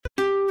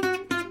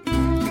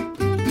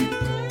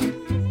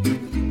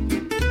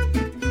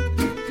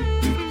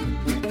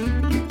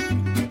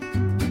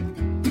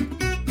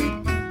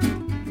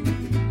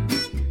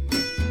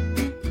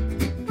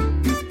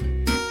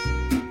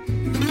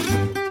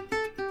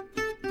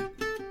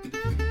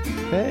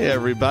Hey,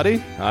 everybody.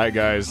 Hi,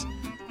 guys.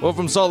 Well,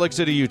 from Salt Lake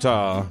City,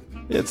 Utah,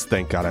 It's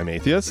Thank God I'm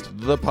Atheist.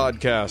 the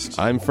podcast.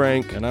 I'm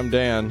Frank. And I'm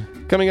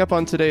Dan. Coming up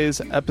on today's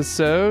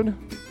episode,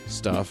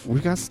 Stuff. we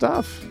got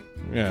stuff.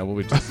 Yeah, we'll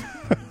be just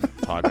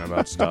talking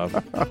about stuff.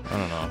 I don't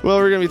know. Well,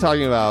 we're going to be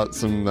talking about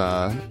some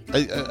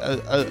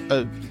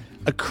a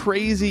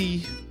crazy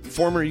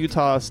former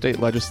Utah state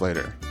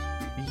legislator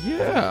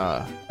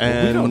Yeah.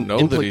 and we don't know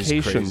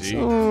implications. that he's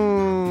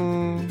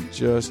crazy.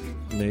 Just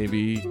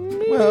maybe,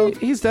 Well,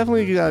 he's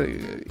definitely got.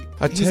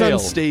 He's tale.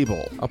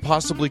 unstable. a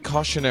possibly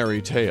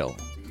cautionary tale.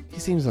 He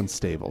seems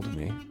unstable to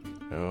me,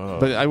 Oh,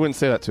 but I wouldn't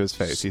say that to his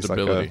face.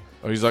 stability.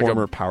 He's like a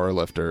former power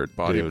lifter,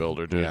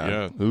 bodybuilder dude,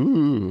 yeah.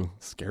 Ooh,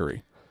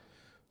 scary.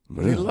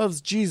 But he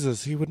loves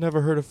Jesus. He would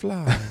never hurt a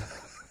fly.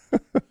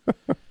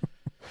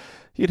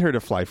 He'd hurt a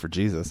fly for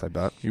Jesus, I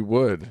bet. He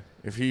would.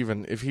 If he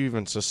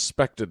even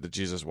suspected that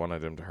Jesus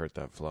wanted him to hurt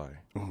that fly.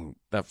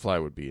 That fly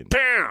would be in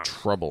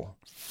trouble.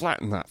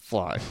 Flatten that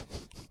fly.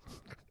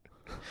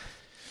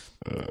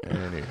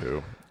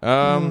 Anywho.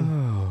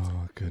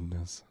 Oh,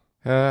 goodness.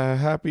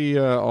 Happy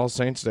All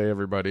Saints Day,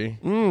 everybody.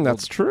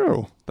 That's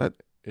true. That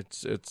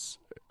It's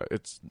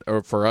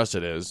or for us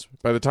it is.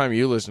 By the time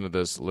you listen to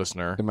this,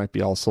 listener, it might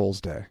be All Souls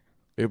Day.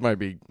 it might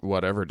be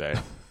whatever day.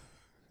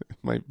 It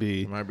might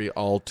be It might be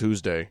All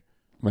Tuesday.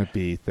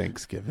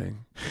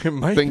 Thanksgiving. It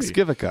might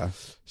Thanksgivica.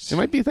 It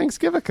might be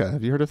Thanksgivica.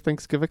 Have you heard of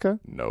Thanksgivica?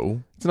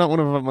 No. It's not one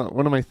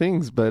of my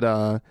things, but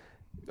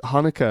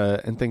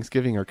Hanukkah and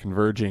Thanksgiving are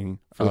converging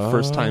for the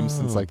first time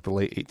since like the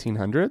late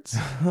 1800s.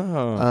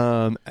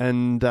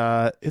 And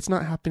it's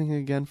not happening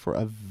again for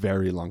a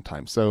very long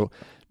time. So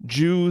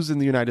Jews in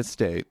the United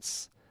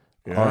States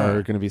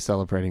are going to be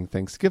celebrating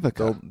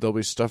Thanksgivica. They'll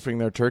be stuffing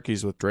their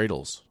turkeys with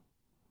dreidels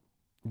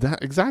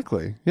That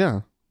exactly.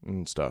 Yeah.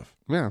 and stuff.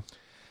 Yeah.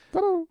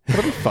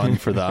 That'll be fun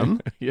for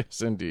them. Yes,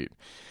 indeed.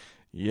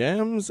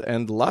 Yams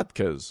and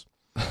latkes.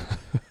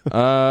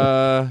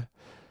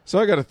 So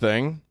I got a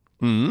thing.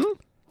 Hmm?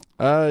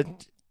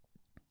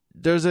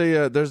 There's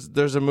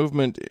a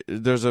movement.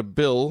 There's a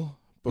bill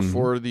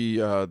before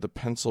the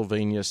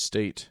Pennsylvania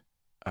State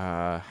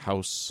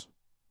House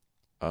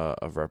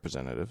of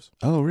Representatives.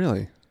 Oh,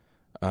 really?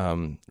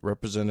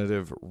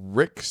 Representative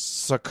Rick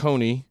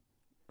Saccone.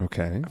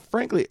 Okay.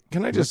 Frankly,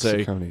 can I just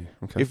say, Saccone.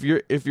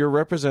 Okay. if your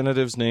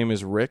representative's name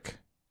is Rick,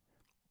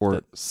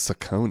 Or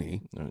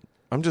Saccone.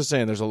 I'm just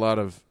saying there's a lot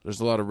of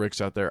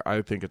Ricks out there.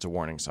 I think it's a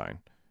warning sign.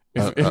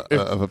 If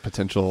Of a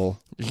potential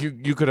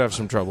you could have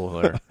some trouble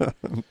there.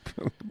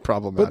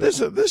 problematic.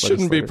 But this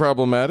shouldn't be legislator.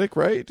 problematic,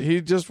 right?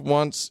 He's just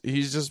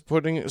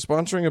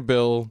sponsoring a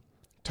bill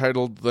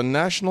titled the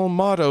National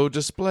Motto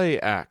Display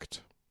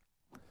Act.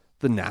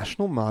 The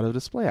National Motto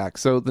Display Act.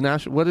 So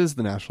what is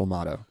the national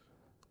motto?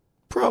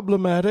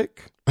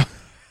 Problematic.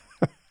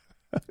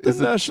 The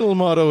national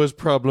motto is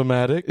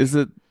problematic. Is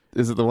it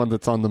the one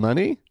that's on the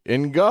money?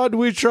 In God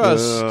we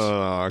trust.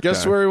 Oh, okay.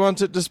 Guess where he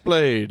wants it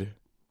displayed?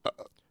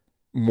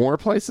 More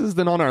places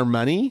than on our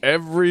money?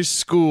 Every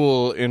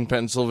school in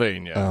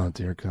Pennsylvania. Oh,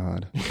 dear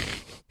God.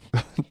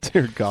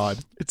 Dear God.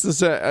 It's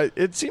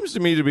it seems to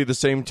me to be the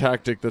same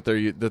tactic that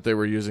they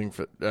were using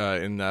for,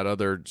 in that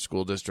other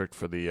school district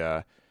for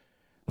the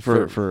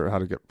For how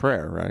to get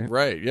prayer, right?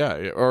 right,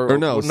 yeah, or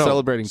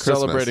celebrating Christmas.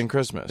 Celebrating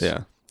Christmas.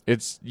 Yeah.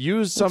 It's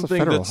used That's a something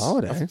federal that's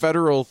holiday. a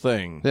federal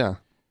thing. Yeah.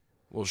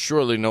 Well,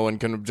 surely no one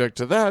can object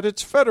to that.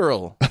 It's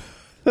federal.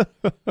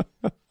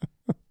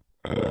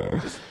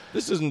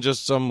 This isn't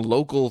just some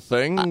local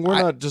thing.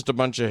 We're not just a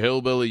bunch of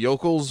hillbilly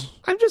yokels.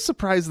 I'm just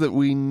surprised that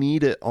we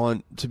need it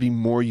to be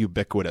more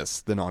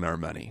ubiquitous than on our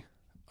money.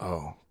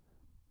 Oh,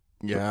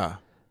 yeah.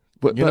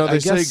 But They I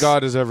say guess-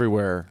 God is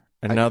everywhere,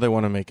 and now they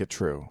want to make it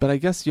true. But I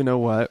guess you know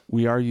what?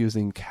 We are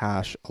using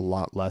cash a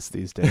lot less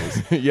these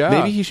days. Yeah.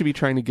 Maybe he should be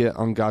trying to get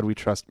On God We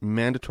Trust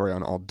mandatory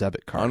on all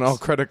debit cards. On all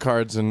credit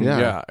cards and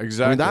yeah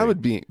exactly. I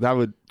mean, that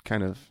would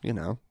kind of,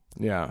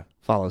 yeah.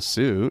 follow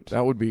suit.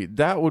 That would be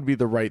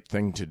the right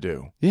thing to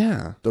do.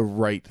 Yeah, The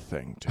right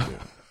thing to do.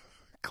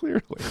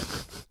 clearly.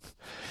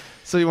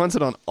 So he wants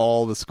it on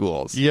all the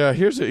schools. Yeah,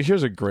 here's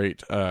a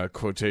great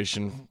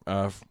quotation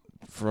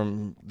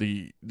from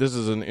this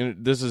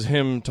is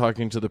him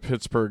talking to the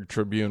Pittsburgh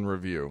Tribune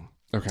Review.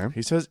 Okay.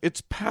 He says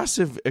it's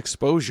passive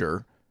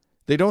exposure.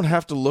 They don't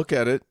have to look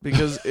at it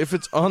because if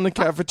it's on the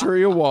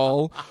cafeteria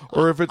wall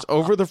or if it's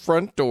over the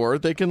front door,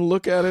 they can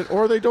look at it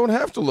or they don't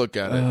have to look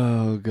at it.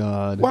 Oh,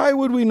 God. Why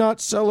would we not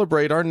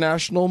celebrate our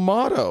national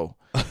motto?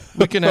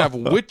 We can have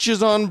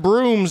witches on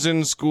brooms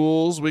in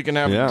schools. We can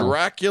have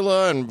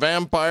Dracula and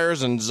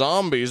vampires and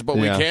zombies, but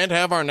we can't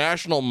have our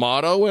national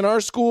motto in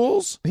our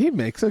schools? He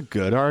makes a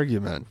good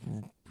argument.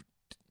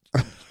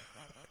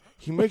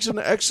 He makes an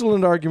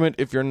excellent argument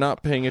if you're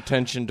not paying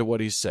attention to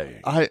what he's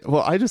saying.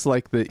 I just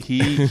like that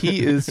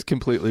he is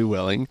completely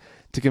willing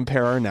to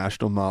compare our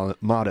national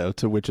motto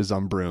to witches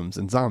on brooms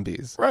and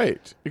zombies.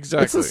 Right,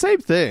 exactly. It's the same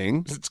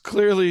thing. It's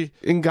clearly...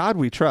 In God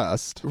we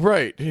trust.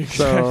 Right.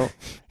 So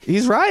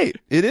he's right.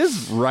 It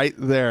is right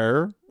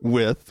there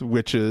with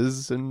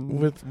witches and...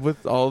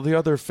 With all the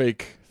other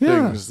fake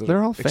Yeah, things.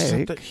 they're all fake.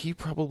 Except that he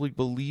probably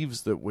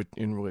believes that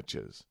in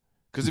witches.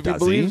 Because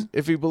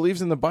if he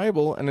believes in the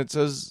Bible, and it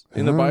says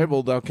in the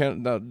Bible,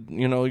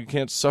 you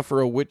can't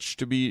suffer a witch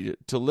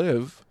to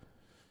live.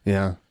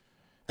 Yeah,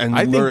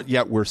 and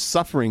yet we're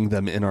suffering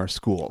them in our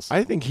schools.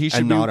 I think he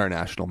should and not our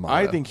national motto.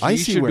 I think he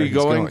should be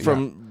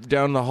going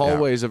down the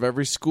hallways of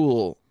every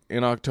school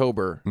in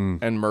October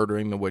and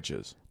murdering the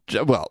witches.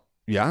 Well,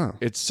 yeah,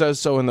 it says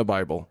so in the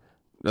Bible.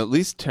 At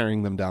least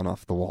tearing them down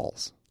off the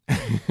walls,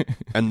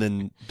 and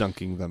then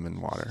dunking them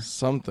in water.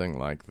 Something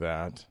like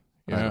that.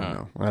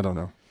 Yeah. I don't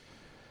know.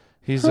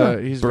 He's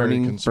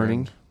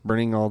burning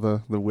all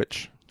the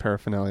witch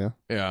paraphernalia.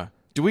 Yeah.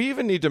 Do we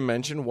even need to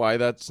mention why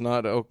it's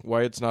not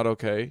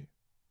okay?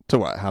 To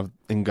what? Have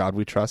 "In God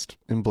We Trust"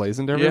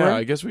 emblazoned everywhere? Yeah,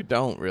 I guess we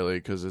don't really,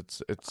 because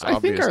it's I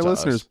obvious think our to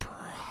listeners us.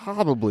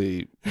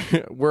 Probably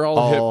we're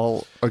all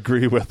hip.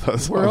 Agree with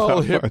us. We're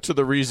all hip to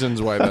the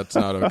reasons why that's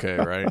not okay,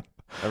 right?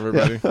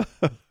 Everybody.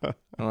 I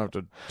don't have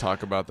to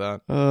talk about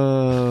that.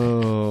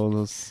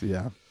 Oh,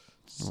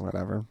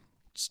 whatever.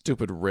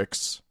 Stupid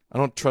Ricks. I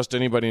don't trust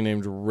anybody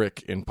named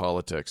Rick in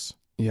politics.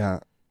 Yeah.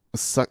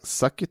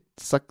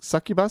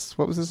 Succubus?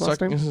 What was his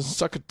last name?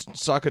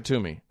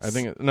 Sakatumi. I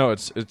think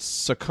it's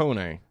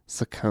Saccone.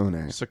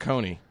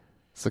 Saccone.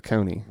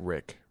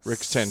 Rick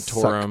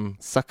Santorum.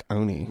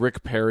 Saccone.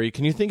 Rick Perry.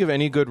 Can you think of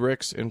any good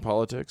Ricks in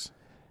politics?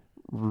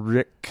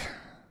 Rick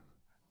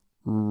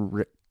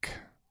Obama.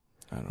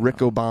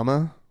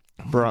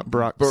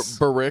 Barack's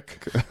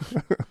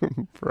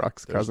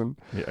cousin.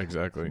 Yeah,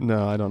 exactly.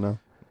 No, I don't know.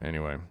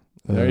 Anyway,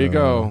 there you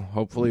go.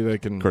 Hopefully they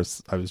can. Of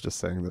course, I was just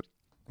saying that.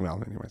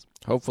 Well, anyways.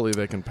 Hopefully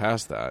they can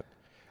pass that.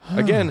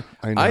 Again,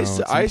 I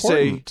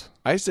say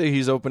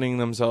he's opening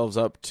themselves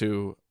up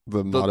to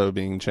the motto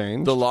being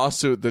changed. The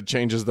lawsuit that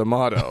changes the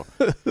motto.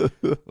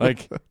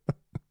 like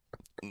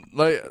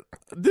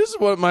this is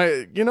what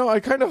I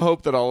kind of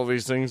hope that all of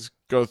these things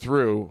go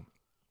through,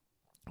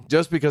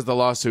 just because the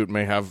lawsuit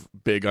may have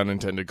big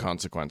unintended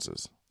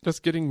consequences.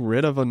 Just getting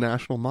rid of a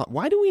national motto.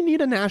 Why do we need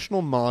a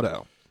national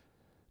motto?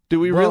 Do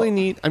we really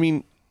need? I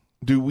mean,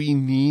 do we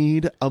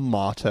need a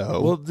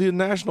motto? Well, the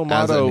national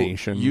motto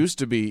used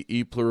to be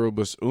 "E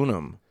pluribus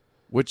unum,"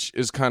 which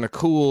is kind of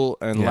cool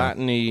and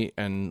Latin-y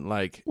and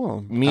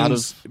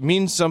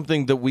means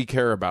something that we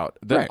care about,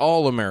 that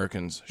all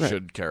Americans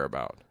should care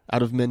about.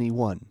 Out of many,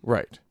 one.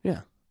 Right.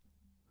 Yeah.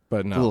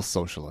 But no. A little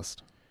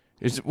socialist.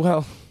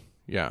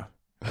 Yeah.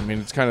 I mean,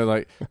 it's kind of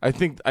like I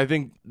think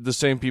the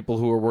same people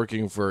who are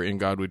working for "In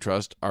God We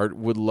Trust"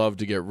 would love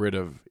to get rid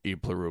of "E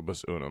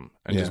pluribus unum"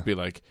 and just be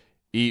like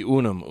 "E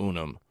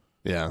unum."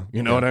 Yeah.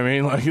 You know what I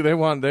mean? Like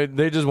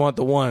they just want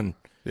the one.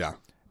 Yeah.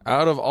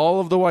 Out of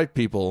all of the white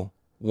people,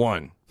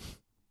 one.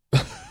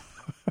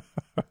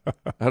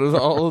 Out of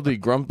all of the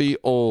grumpy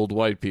old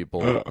white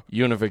people,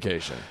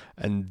 unification.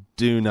 And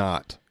do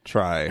not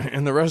try.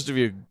 And the rest of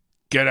you,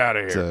 get out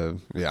of here.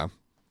 Yeah.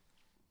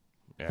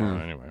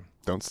 Anyway.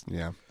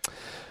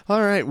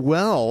 All right.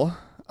 Well,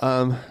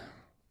 I'm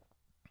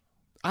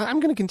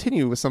going to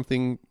continue with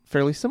something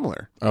fairly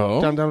similar.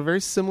 Oh. Down a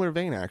very similar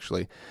vein,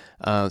 actually.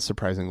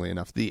 Surprisingly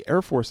enough, the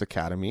Air Force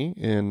Academy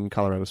in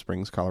Colorado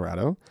Springs,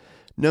 Colorado,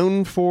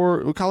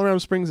 Colorado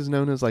Springs is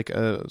known as like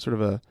a sort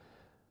of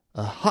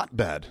a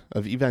hotbed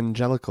of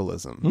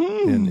evangelicalism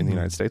in the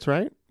United States,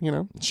 right? You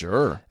know?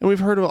 Sure. And we've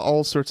heard of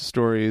all sorts of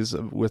stories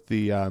with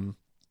the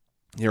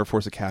Air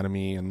Force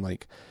Academy and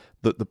like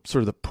the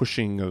sort of the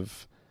pushing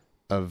of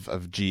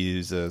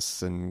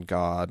Jesus and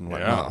God and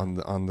whatnot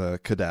on the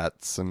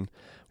cadets and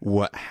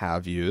what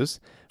have yous.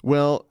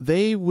 Well,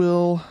 they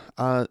will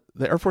the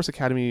Air Force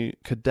Academy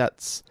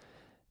cadets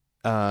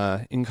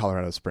in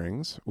Colorado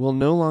Springs will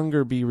no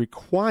longer be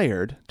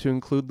required to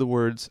include the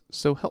words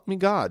 "So help me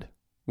God"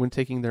 when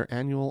taking their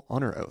annual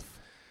honor oath.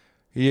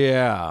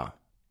 Yeah.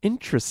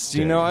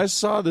 Interesting. You know, I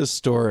saw this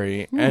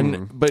story,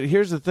 but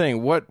here's the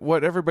thing: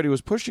 what everybody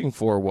was pushing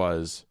for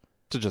was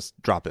to just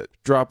drop it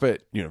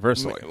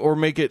universally, or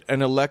make it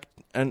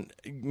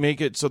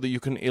make it so that you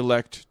can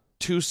elect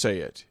to say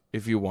it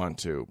if you want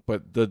to,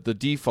 but the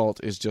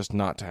default is just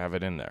not to have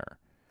it in there,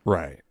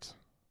 right?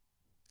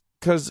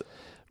 Because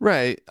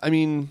this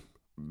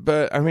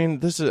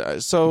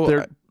is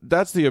so.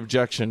 That's the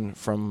objection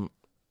from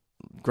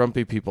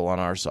grumpy people on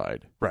our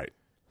side, right?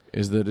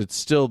 Is that it's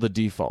still the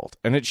default,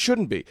 and it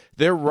shouldn't be.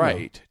 They're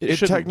right. No, it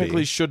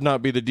technically should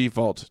not be the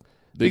default.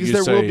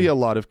 Because there will be a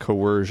lot of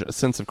coercion, a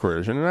sense of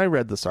coercion. And I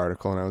read this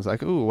article and I was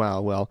like, "Ooh,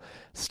 wow, well,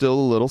 still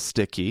a little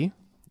sticky.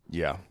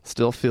 Yeah.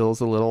 Still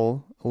feels a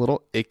little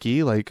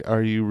icky. Like,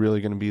 are you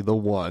really going to be the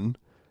one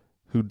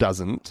who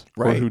doesn't?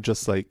 Right. Or who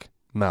just like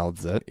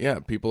mouths it? Yeah,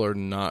 people are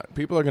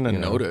going to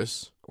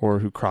notice. Or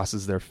who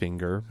crosses their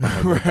finger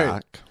behind their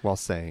back while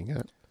saying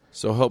it.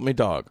 So help me,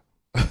 dog.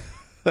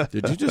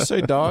 Did you just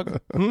say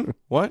dog?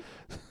 What?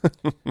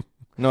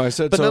 No, I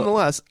said but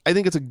nonetheless, I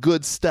think it's a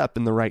good step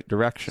in the right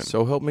direction.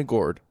 So help me,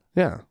 Gord.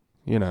 Yeah,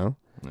 you know.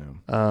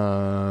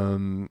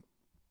 Yeah.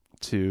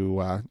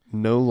 To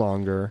no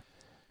longer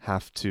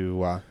have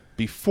to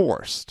be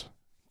forced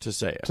to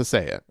say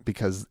it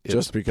because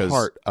it's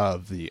part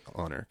of the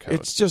honor code.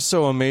 It's just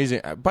so amazing.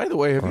 By the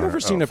way, have you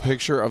ever seen a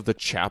picture of the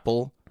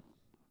chapel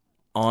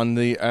on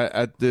the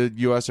at the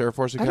U.S. Air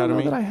Force Academy? I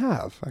don't know that I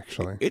have,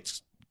 actually.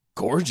 It's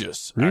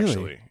gorgeous, Really?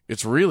 actually.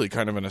 It's really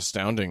kind of an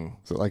astounding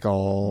Is it like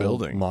all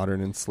building.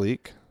 modern and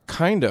sleek?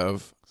 Kind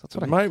of. That's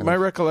what My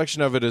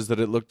recollection of it is that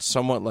it looked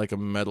somewhat like a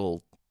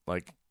metal,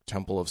 like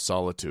Temple of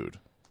Solitude.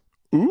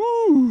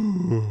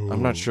 Ooh.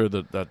 I'm not sure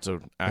that that's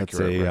an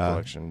accurate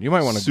recollection. You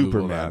might want to Google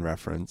Superman that.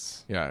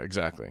 reference. Yeah,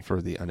 exactly.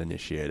 For the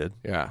uninitiated.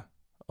 Yeah.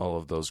 All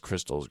of those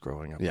crystals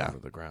growing up out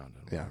of the ground.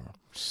 Yeah.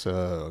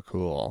 So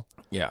cool.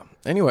 Yeah.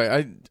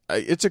 Anyway,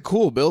 it's a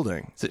cool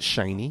building. Is it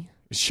shiny?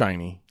 It's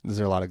shiny. Is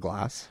there a lot of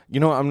glass? You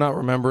know, I'm not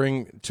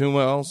remembering too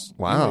well.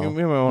 Wow.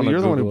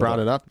 You're the one who brought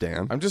it up,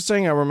 Dan. I'm just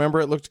saying I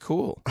remember it looked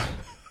cool.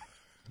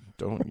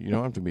 You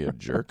don't have to be a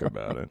jerk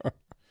about it.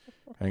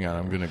 Hang on,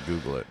 I'm going to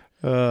Google it.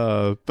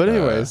 But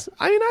anyways,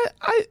 I mean,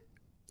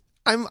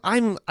 I'm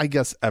I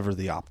guess ever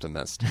the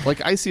optimist.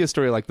 Like I see a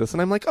story like this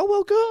and I'm like, oh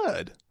well,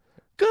 good.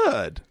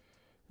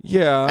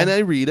 Yeah. And I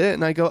read it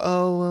and I go,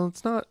 oh well,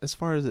 it's not as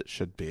far as it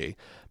should be.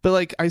 But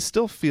like I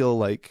still feel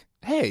like,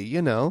 hey,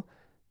 you know,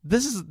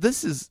 this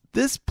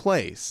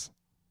place,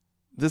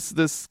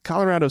 this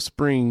Colorado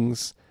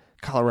Springs,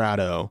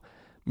 Colorado,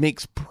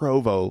 makes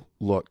Provo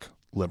look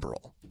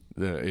liberal.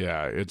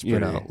 Yeah, it's pretty, you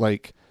know,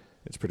 like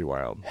it's pretty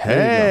wild.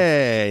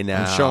 Hey,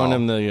 now I'm showing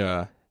him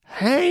the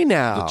hey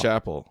now the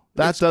chapel.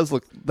 That's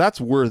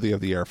worthy of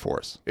the Air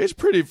Force. It's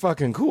pretty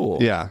fucking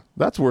cool. Yeah,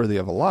 that's worthy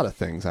of a lot of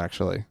things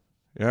actually.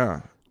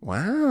 Yeah.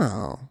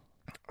 Wow.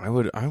 I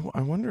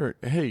wonder.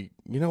 Hey,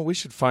 you know, we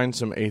should find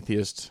some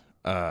atheist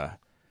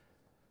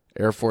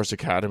Air Force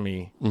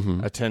Academy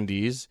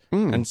attendees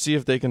and see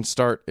if they can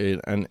start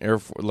an Air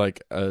Force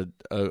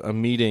a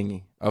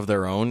meeting of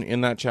their own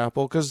in that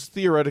chapel, because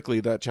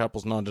theoretically that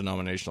chapel's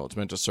non-denominational. It's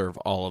meant to serve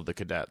all of the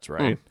cadets,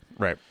 right?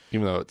 Right.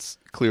 Even though it's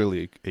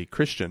clearly a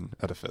Christian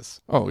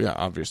edifice. Oh yeah,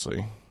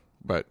 obviously.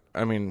 But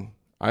I mean,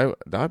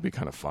 that'd be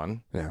kind of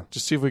fun. Yeah.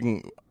 Just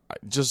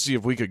see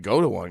if we could go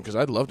to one, because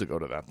I'd love to go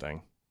to that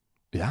thing.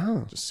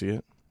 Yeah. Just see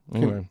it.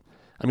 Anyway,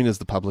 I mean, is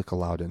the public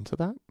allowed into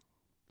that?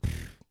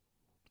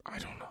 I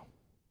don't know.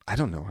 I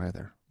don't know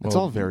either. It's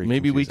all very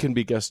maybe we confusing. can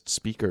be guest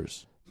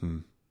speakers.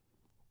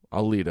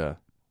 I'll lead a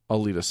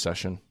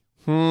session.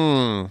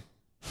 Okay.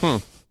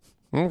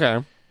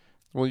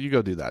 Well, you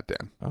go do that,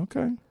 Dan.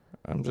 Okay.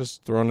 I'm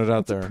just throwing it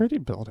out there. It's a pretty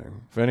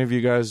building. If any of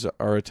you guys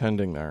are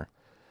attending there.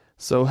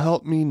 So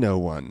help me no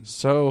one.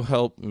 So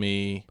help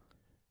me.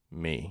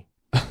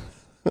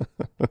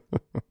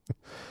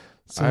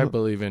 I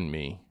believe in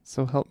me.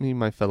 So help me,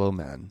 my fellow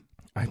man.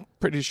 I'm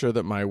pretty sure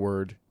that my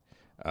word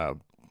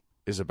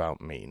is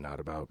about me, not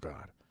about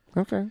God.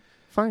 Okay,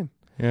 fine.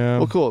 Yeah.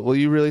 Well, cool. Well,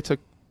 you really took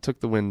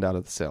the wind out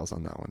of the sails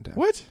on that one, Dan.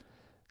 What?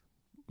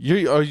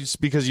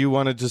 Because you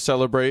wanted to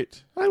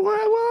celebrate? I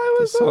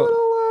was a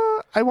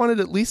little... I wanted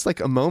at least like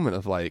a moment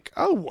of like,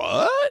 oh,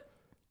 what?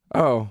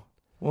 Oh,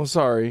 well,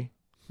 sorry.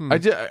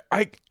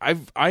 I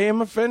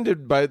am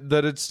offended by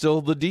that. It's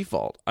still the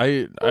default.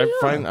 I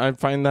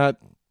find that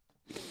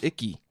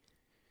icky.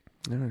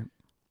 All right.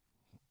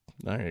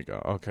 There you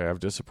go. Okay, I've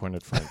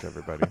disappointed Frank,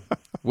 everybody.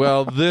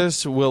 Well,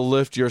 this will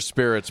lift your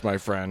spirits, my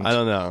friend. I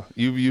don't know.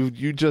 You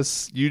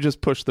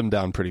just pushed them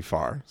down pretty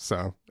far.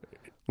 So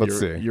let's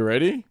see. You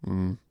ready?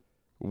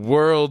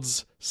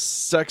 World's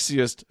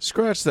sexiest,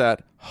 scratch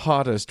that,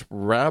 hottest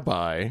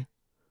rabbi.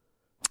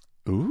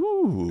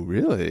 Ooh,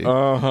 really?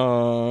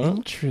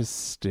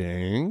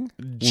 Interesting.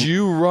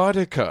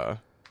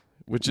 Jewrotica,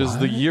 which is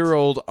the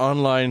year-old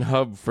online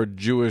hub for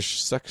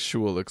Jewish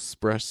sexual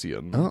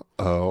expression.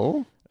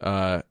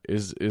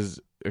 Is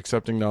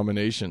accepting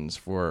nominations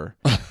for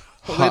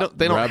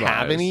they don't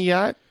have any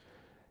yet?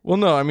 Well,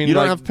 no, I mean, you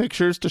don't have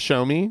pictures to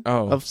show me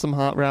of some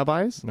hot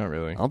rabbis? Not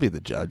really. I'll be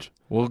the judge.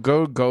 Well,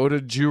 go to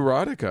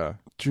Jewrotica.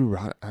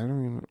 I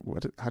don't even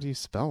how do you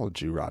spell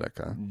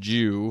Jewrotica?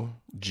 Jew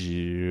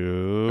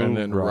and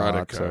then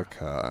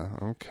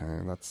Rotica. Okay,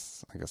 I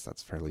guess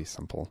that's fairly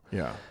simple.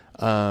 Yeah.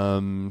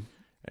 And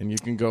you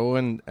can go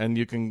and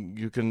you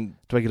can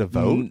do I get a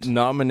vote?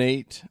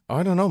 Nominate. Oh,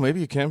 I don't know.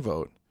 Maybe you can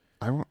vote.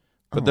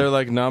 But they're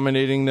like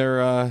nominating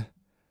their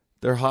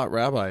hot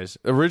rabbis.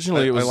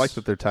 Originally, it was. I like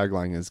that their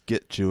tagline is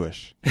 "Get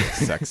Jewish,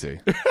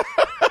 sexy."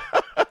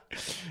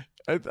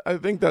 I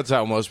think that's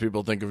how most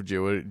people think of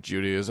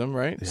Judaism,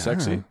 right? Yeah.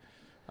 Sexy.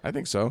 I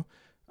think so.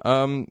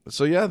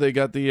 So yeah, they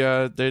got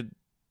the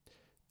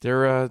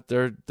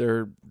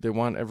they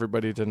want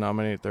everybody to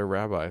nominate their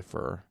rabbi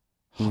for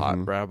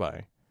hot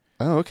rabbi.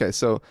 Oh, okay.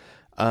 So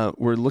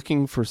we're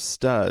looking for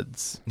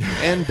studs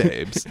and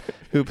babes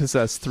who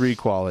possess three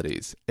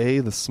qualities: A,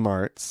 the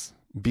smarts;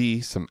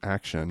 B, some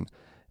action;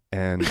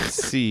 and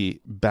C,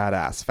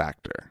 badass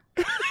factor.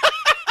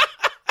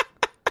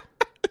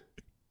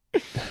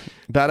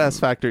 Badass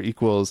factor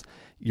equals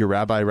your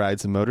rabbi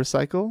rides a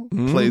motorcycle,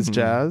 plays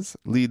jazz,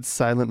 leads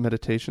silent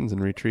meditations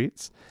and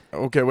retreats.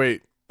 Okay,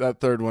 wait.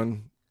 That third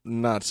one,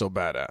 not so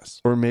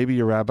badass. Or maybe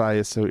your rabbi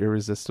is so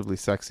irresistibly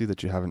sexy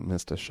that you haven't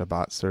missed a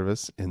Shabbat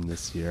service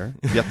this year.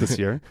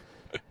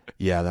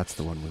 Yeah, that's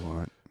the one we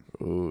want.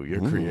 Ooh,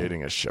 you're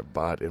creating a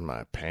Shabbat in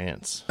my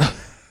pants.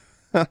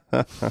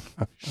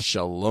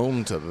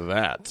 Shalom to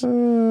that.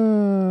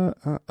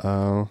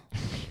 Uh-oh.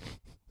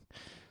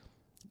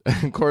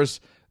 Of course,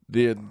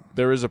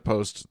 there is a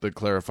post that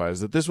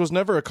clarifies that this was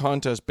never a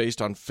contest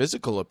based on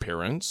physical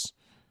appearance.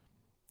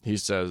 He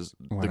says,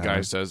 The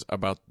guy says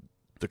about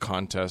the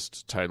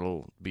contest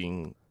title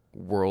being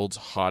World's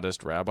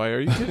Hottest Rabbi. Are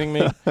you kidding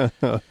me?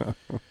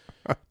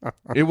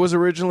 It was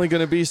originally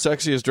going to be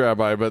Sexiest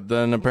Rabbi, but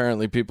then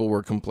apparently people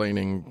were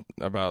complaining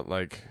about,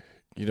 like,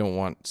 you don't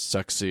want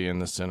sexy in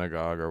the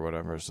synagogue or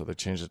whatever, so they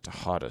changed it to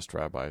Hottest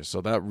Rabbi.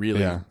 So that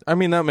really, I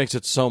mean, that makes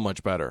it so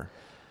much better.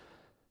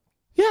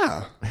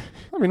 Yeah.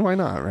 I mean, why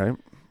not, right?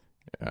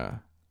 Yeah.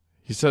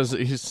 He says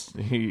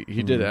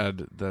he did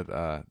add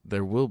that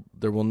there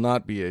will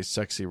not be a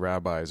Sexy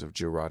Rabbis of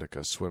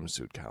Jerotica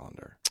swimsuit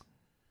calendar.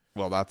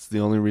 Well, that's the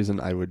only reason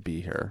I would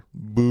be here.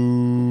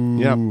 Boo.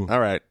 Yep. All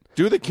right.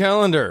 Do the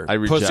calendar. I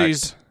reject.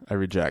 Pussies. I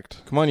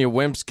reject. Come on, you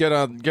wimps.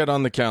 Get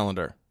on the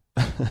calendar.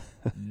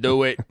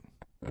 Do it.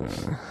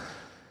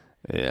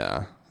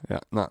 Yeah.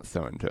 Not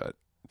so into it.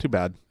 Too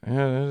bad.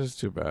 Yeah, that is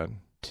too bad.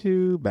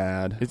 Too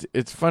bad.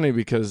 It's funny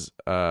because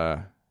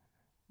there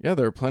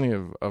are plenty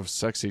of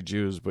sexy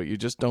Jews, but you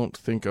just don't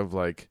think of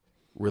like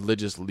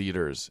religious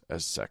leaders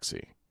as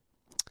sexy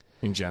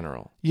in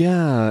general.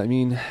 Yeah, I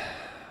mean,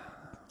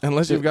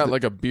 unless you've got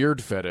like a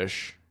beard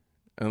fetish,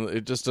 and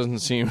it just doesn't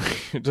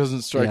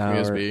strike me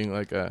as being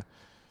like a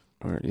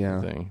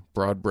thing.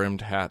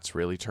 Broad-brimmed hats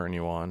really turn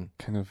you on.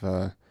 Kind of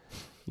a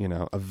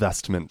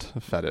vestment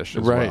fetish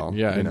as right, well.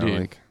 Yeah, indeed.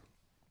 Like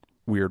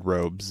weird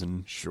robes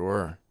and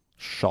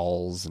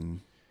shawls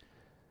and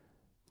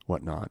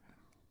whatnot.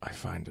 I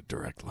find a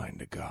direct line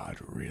to God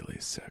really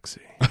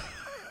sexy.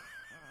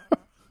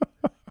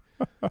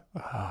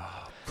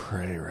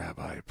 Pray,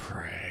 Rabbi,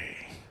 pray.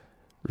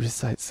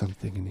 Recite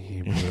something in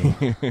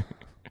Hebrew.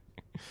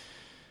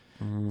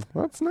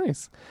 That's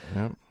nice.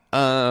 Yep.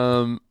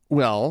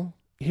 Well,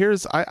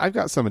 I've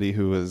got somebody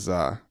who is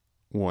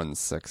one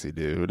sexy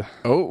dude.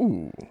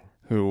 Oh.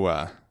 Who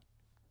had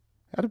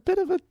a bit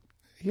of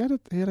he had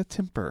a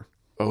temper.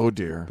 Oh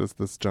dear.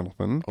 This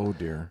gentleman. Oh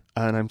dear.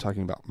 And I'm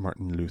talking about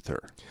Martin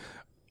Luther.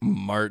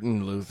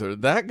 Martin Luther.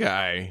 That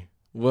guy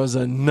was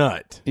a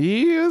nut.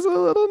 He is a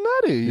little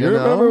nutty. You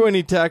know? Remember when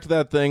he tacked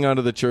that thing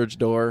onto the church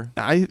door?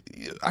 I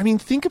mean,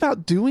 think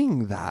about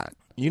doing that.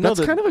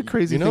 That's kind of a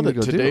crazy thing to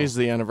go do. Today's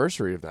the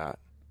anniversary of that.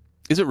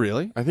 Is it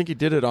really? I think he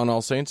did it on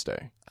All Saints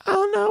Day.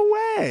 Oh,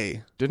 no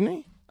way. Didn't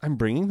he? I'm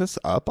bringing this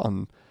up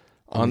on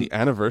the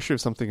anniversary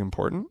of something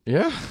important.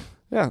 Yeah.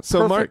 Yeah.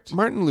 So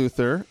Martin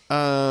Luther,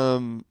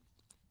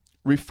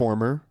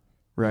 reformer,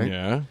 right?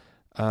 Yeah.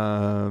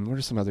 What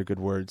are some other good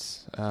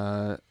words?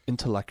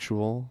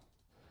 Intellectual.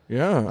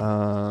 Yeah.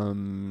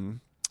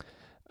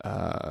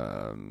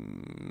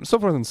 So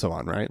forth and so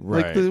on, right?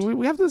 Right. Like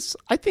we have this,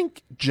 I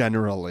think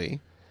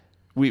generally,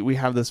 we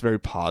have this very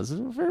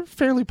positive,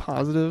 fairly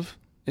positive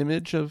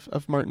image of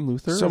Martin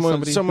Luther.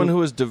 Someone who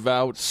was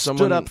devout.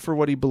 Stood up for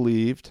what he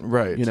believed.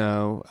 Right. He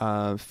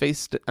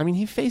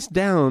faced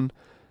down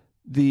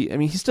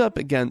he stood up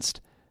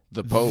against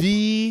the Pope.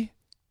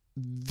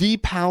 The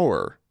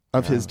power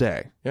of his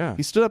day. Yeah.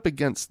 He stood up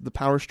against the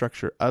power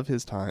structure of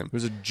his time. He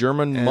was a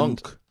German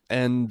monk.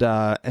 And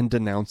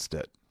denounced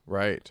it.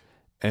 Right.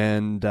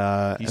 And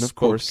of spoke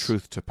course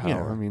truth to power.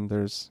 Yeah, I mean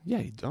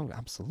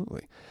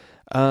absolutely.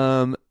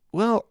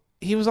 Well,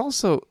 he was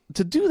also,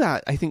 to do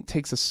that, I think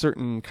takes a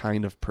certain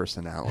kind of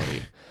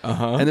personality.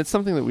 And it's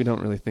something that we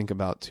don't really think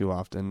about too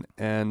often.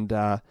 And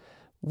I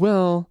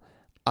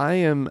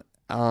am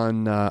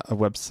on a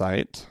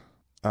website.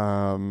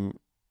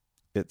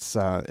 It's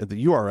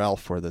the URL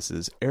for this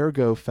is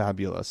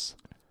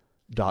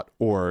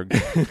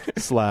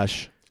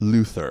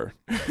ergofabulous.org/Luther.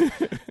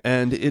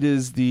 And it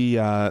is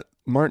the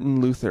Martin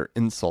Luther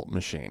insult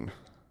machine.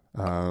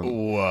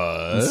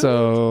 What?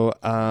 So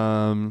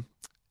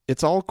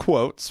it's all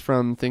quotes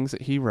from things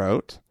that he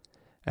wrote.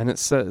 And it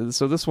says,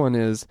 so this one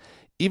is,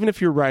 even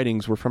if your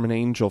writings were from an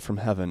angel from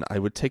heaven, I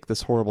would take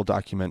this horrible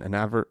document and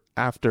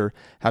after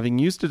having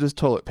used it as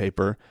toilet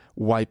paper,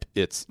 wipe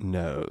its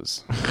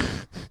nose.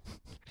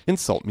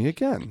 Insult me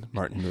again,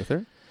 Martin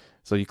Luther.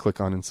 So you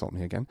click on insult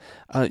me again.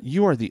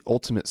 You are the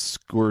ultimate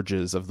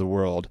scourges of the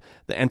world,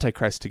 the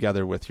Antichrist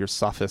together with your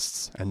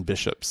sophists and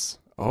bishops.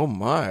 Oh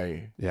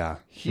my. Yeah.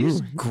 He's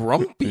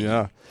grumpy.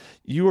 Yeah.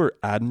 You are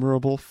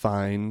admirable,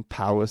 fine,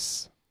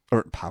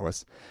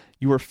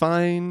 You are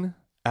fine,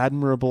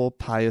 admirable,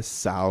 pious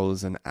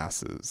sows and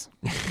asses.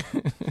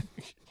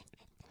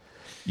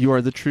 You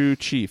are the true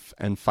chief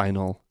and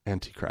final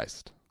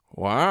Antichrist.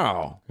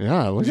 Wow.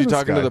 Yeah. Was you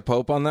talking to the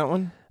Pope on that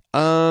one?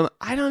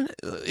 I don't.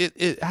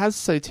 It has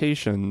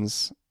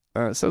citations.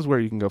 It says where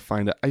you can go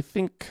find it. I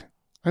think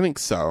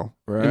so.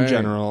 Right. In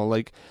general,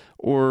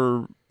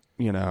 or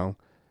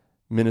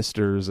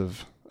ministers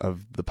of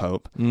the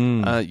Pope.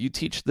 You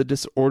teach the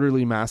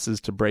disorderly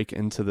masses to break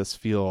into this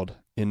field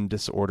in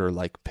disorder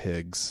like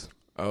pigs.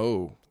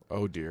 Oh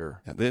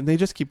dear. Yeah, they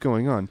just keep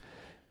going on.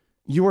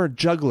 You are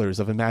jugglers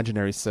of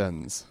imaginary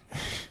sins.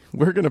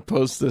 We're gonna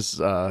post this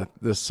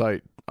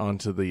site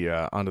onto the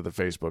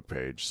Facebook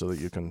page so that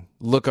you can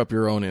look up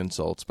your own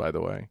insults. By the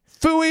way,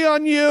 Phooey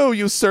on you,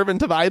 you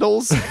servant of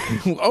idols.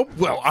 Oh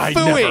well, I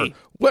Phooey. never.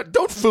 What?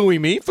 Don't phooey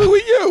me. Phooey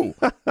you.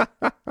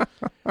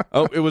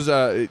 Oh, it was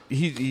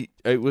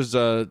it was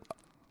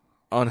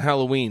on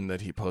Halloween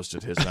that he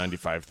posted his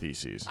 95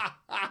 theses.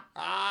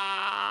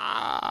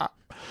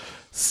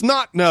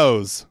 Snot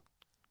nose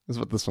is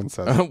what this one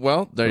says.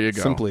 Well, there you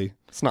go. Simply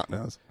snot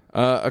nose.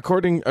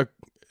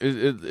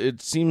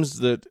 It seems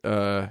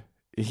that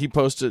he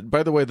posted.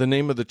 By the way, the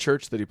name of the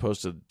church that he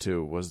posted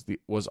to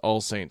was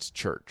All Saints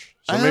Church.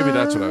 So maybe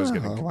that's what I was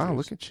getting confused. Wow,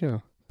 look at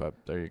you. But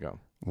there you go.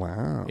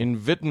 Wow.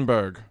 In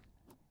Wittenberg,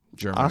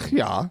 Germany. Ach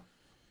ja.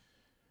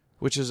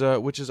 Which is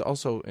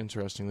also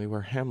interestingly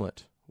where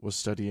Hamlet was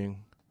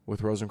studying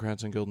with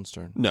Rosencrantz and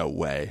Guildenstern. No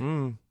way.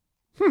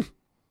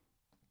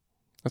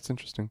 That's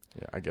interesting.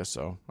 Yeah, I guess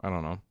so. I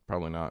don't know.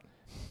 Probably not.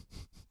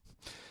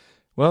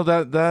 Well,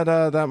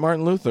 that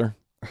Martin Luther.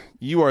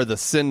 You are the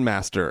sin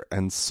master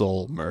and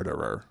soul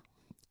murderer.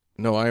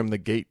 No, I am the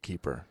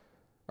gatekeeper.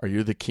 Are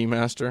you the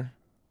keymaster?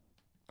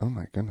 Oh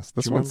my goodness.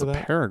 This Do you one's a remember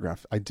that?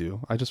 paragraph. I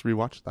do. I just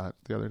rewatched that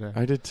the other day.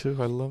 I did too.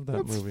 I love that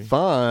That's movie.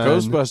 fun.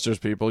 Ghostbusters,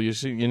 people. You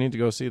need to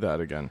go see that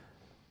again.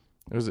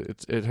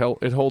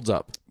 It holds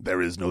up.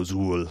 There is no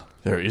Zool.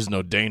 There is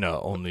no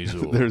Dana, only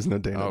Zool. There's no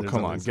Dana. Oh, there's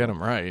come only on, Zool. get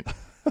him right.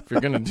 If you're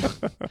gonna do.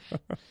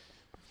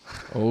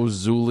 Oh,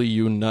 Zooly,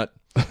 you nut.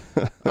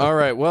 All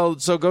right, well,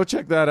 so go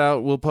check that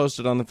out. We'll post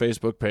it on the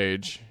Facebook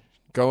page.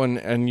 Go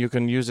and you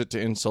can use it to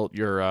insult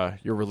your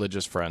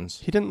religious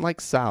friends. He didn't like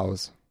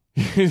sows.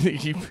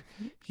 he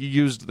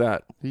used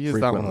that. He used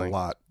that frequently. one a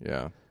lot.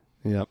 Yeah.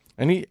 Yep.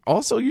 And he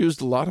also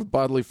used a lot of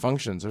bodily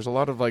functions. There's a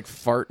lot of like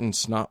fart and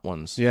snot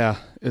ones. Yeah,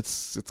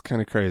 it's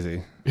kind of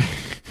crazy.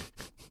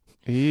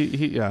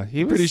 he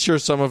was Pretty sure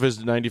some of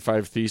his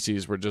 95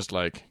 theses were just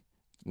like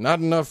not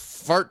enough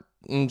fart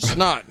and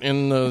snot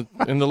in the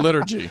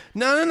liturgy.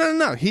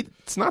 No. He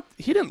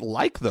didn't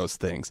like those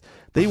things.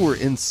 They were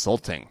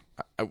insulting.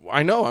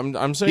 I know.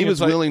 I'm saying He was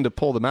it's like, willing to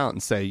pull them out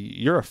and say,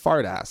 "You're a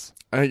fart ass."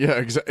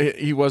 yeah,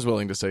 he was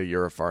willing to say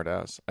you're a fart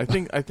ass. I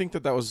think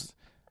that was.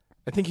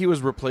 I think he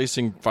was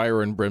replacing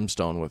fire and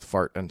brimstone with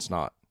fart and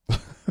snot. A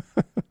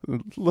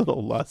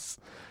little less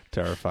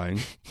terrifying.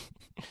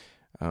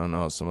 I don't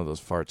know. Some of those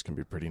farts can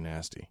be pretty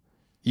nasty.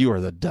 You are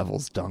the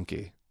devil's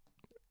donkey.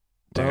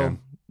 Dan. Well,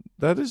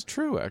 that is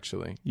true,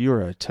 actually. You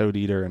are a toad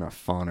eater and a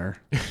fawner.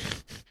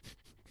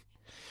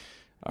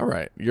 All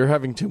right, you're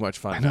having too much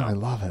fun. I know. now. I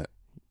love it.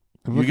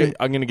 I'm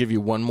going to give you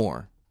one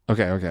more.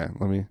 Okay.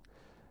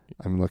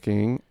 I'm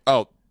looking.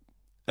 Oh,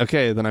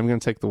 okay. Then I'm going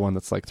to take the one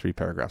that's like 3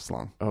 paragraphs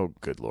long. Oh,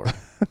 good Lord.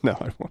 No,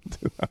 I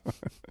won't do that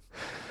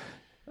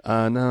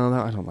one.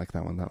 No, I don't like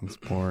that one. That one's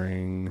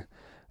boring.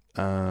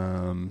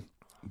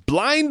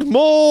 Blind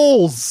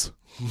moles.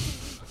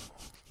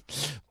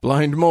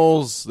 Blind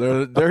moles.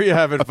 There you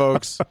have it,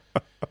 folks.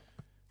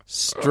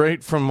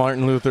 Straight from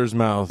Martin Luther's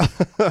mouth.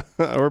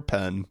 Or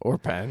pen. Or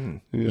pen.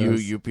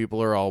 Yes. You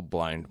people are all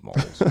blind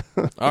moles.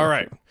 All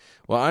right.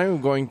 Well, I'm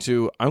going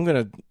to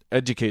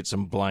educate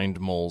some blind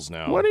moles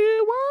now. What do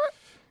you want?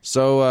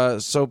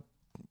 So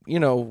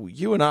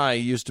you and I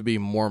used to be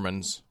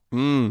Mormons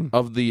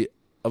of the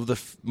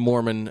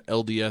Mormon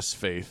LDS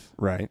faith,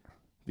 Right.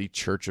 the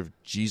Church of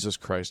Jesus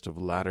Christ of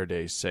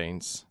Latter-day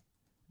Saints,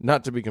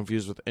 not to be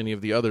confused with any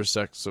of the other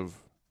sects of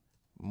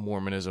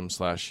Mormonism /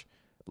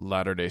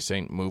 Latter-day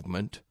Saint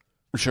movement.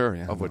 Sure,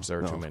 yeah. Of which there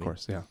are too of many. Of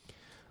course, yeah.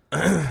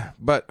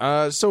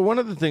 But so one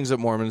of the things that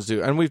Mormons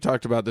do, and we've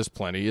talked about this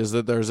plenty, is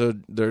that there's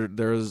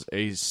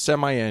a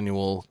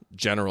semi-annual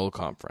general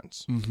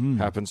conference.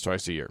 Happens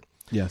twice a year.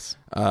 Yes.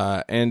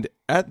 And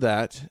at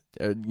that,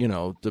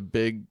 the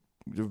big,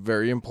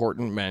 very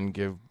important men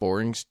give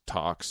boring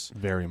talks.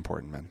 Very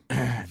important, man.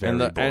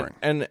 Very boring.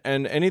 And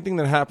anything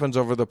that happens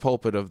over the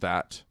pulpit of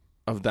that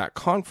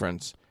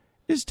conference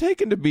is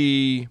taken to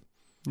be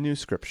New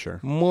scripture.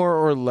 more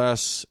or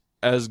less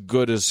as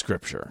good as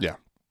scripture. Yeah.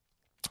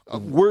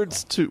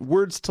 Words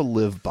to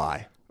live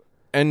by.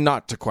 And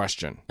not to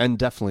question. And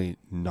definitely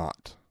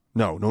not.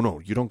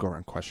 No. You don't go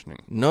around questioning.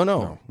 No.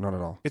 No, not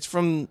at all. It's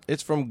from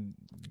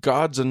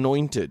God's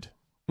anointed.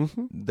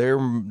 Their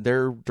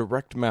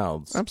direct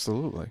mouths.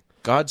 Absolutely.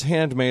 God's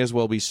hand may as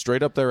well be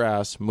straight up their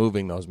ass,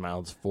 moving those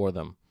mouths for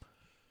them.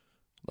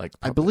 Like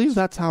I believe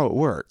that's how it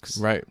works.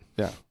 right.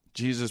 Yeah.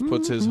 Jesus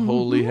puts his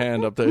holy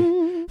hand up there.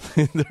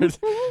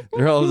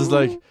 they're all just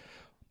like,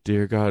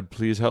 "Dear God,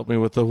 please help me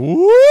with the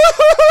woo."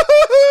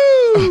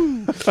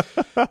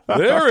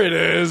 There it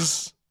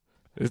is.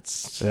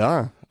 It's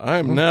Yeah.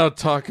 I'm now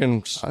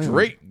talking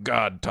straight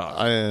God talk.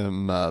 I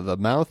am the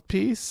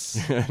mouthpiece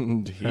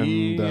and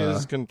he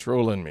is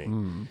controlling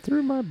me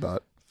through my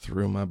butt.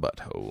 through my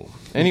butthole.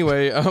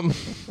 Anyway,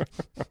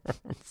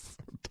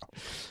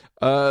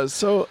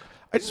 so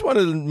I just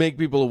wanted to make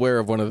people aware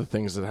of one of the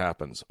things that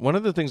happens. One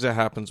of the things that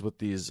happens with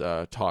these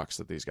talks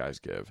that these guys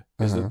give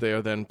is that they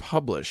are then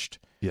published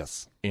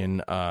Yes.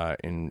 in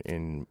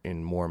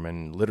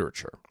Mormon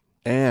literature.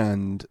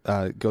 and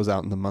goes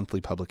out in the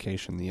monthly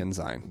publication, The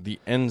Ensign. The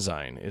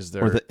Ensign is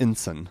there. Or The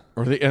Ensign.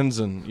 Or The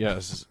Ensign,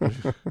 yes.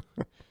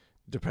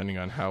 Depending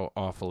on how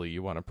awfully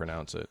you want to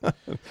pronounce it.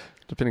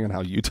 Depending on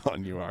how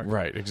Utahn you are.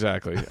 Right,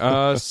 exactly.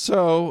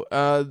 So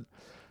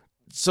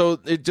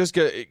it just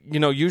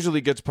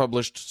usually gets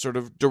published sort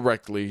of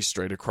directly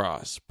straight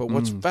across. But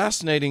what's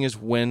fascinating is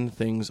when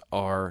things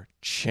are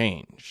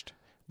changed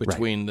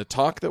between the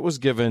talk that was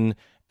given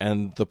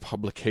and the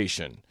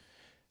publication.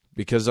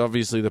 Because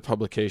obviously the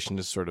publication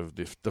is sort of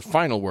the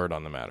final word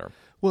on the matter.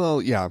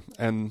 Well, yeah,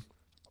 and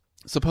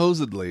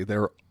supposedly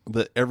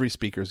every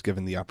speaker is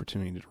given the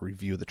opportunity to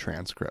review the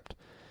transcript.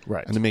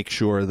 Right. And to make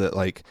sure that,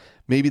 like,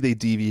 maybe they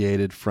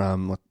deviated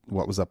from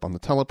what was up on the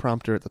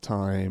teleprompter at the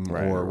time,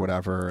 or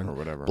whatever,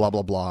 and blah,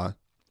 blah, blah.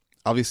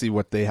 Obviously,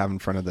 what they have in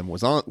front of them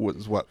was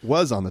what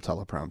was on the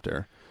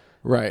teleprompter.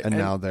 Right. And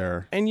now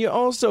they're... And you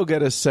also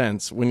get a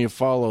sense, when you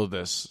follow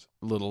this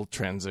little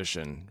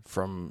transition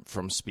from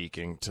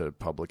speaking to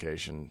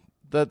publication,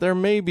 that there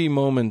may be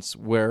moments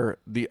where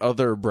the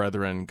other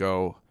brethren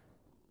go,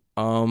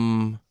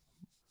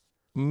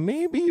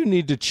 maybe you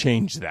need to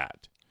change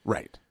that.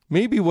 Right.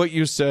 Maybe what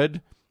you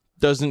said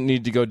doesn't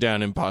need to go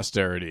down in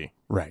posterity.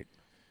 Right.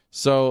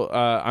 So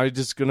I'm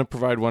just going to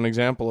provide one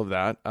example of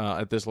that.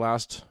 At this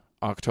last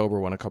October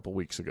one a couple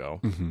weeks ago,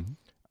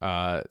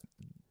 an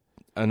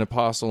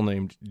apostle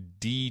named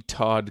D.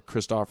 Todd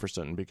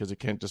Christofferson, because it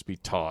can't just be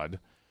Todd.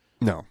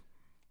 No.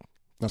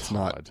 That's Todd.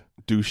 not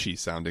douchey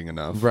sounding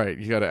enough. Right.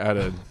 You've got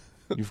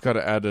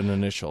to add an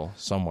initial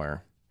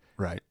somewhere.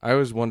 Right. I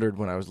always wondered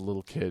when I was a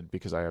little kid,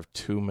 because I have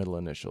two middle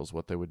initials,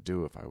 what they would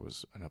do if I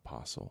was an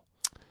apostle.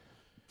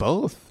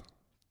 Both.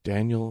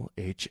 Daniel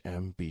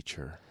H.M.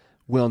 Beecher.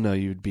 Well, no,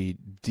 you'd be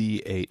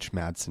D.H.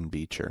 Madsen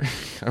Beecher.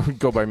 I would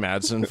go by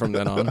Madsen from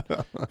then on.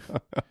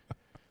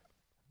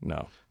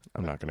 No,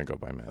 I'm not going to go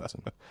by Madsen.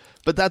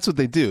 But that's what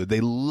they do. They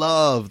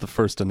love the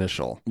first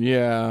initial.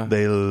 Yeah.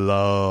 They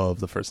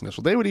love the first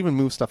initial. They would even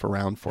move stuff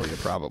around for you,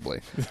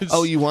 probably.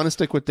 Oh, you want to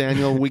stick with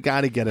Daniel? We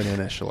got to get an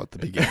initial at the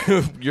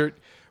beginning.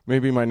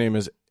 Maybe my name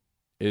is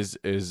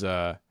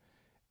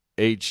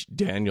H.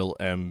 Daniel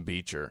M.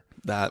 Beecher.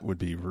 That would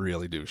be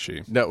really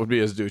douchey. That would be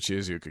as douchey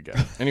as you could get.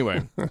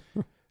 Anyway,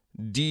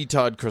 D.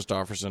 Todd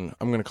Christofferson.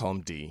 I'm going to call him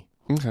D.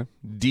 Okay.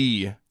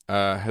 D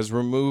has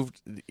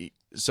removed...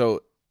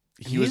 So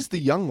he's the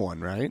young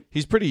one, right?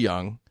 He's pretty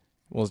young.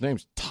 Well, his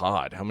name's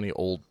Todd. How many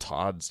old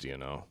Todds do you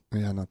know?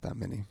 Yeah, not that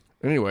many.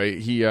 Anyway,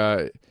 he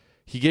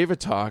gave a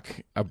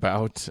talk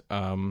about...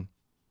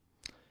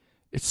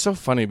 it's so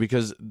funny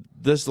because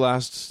this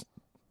last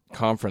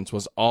conference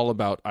was all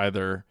about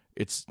either...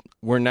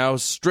 we're now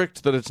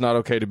strict that it's not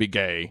okay to be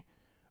gay,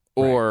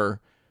 or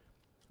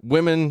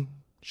women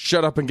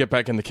shut up and get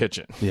back in the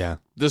kitchen. Yeah,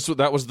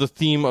 that was the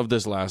theme of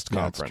this last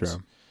conference.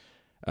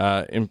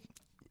 That's true.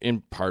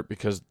 In part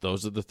because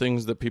those are the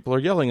things that people are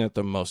yelling at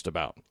them most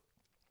about.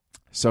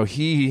 So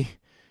he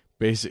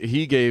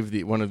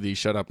gave one of the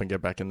shut up and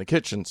get back in the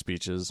kitchen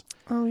speeches.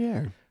 Oh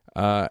yeah.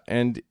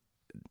 And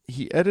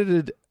he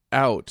edited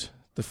out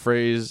the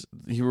phrase.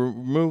 He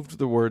removed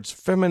the words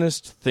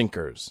 "feminist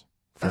thinkers"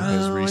 from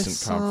his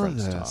recent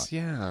conference talk.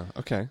 Yeah.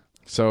 Okay.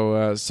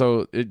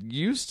 So it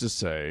used to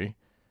say,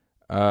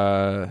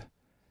 what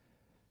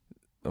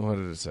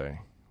did it say?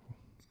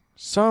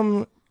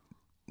 So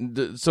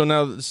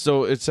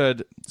it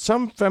said,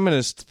 some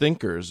feminist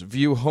thinkers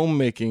view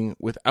homemaking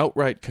with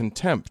outright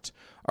contempt,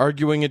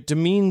 arguing it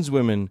demeans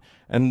women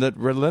and that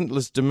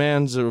relentless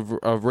demands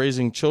of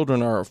raising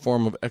children are a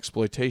form of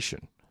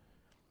exploitation.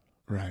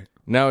 Right.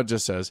 Now it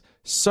just says,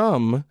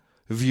 some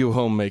view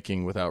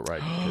homemaking with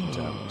outright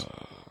contempt.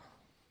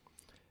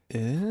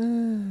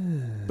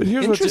 But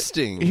here's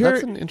interesting.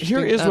 That's an interesting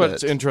Here is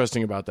what's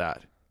interesting about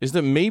that, is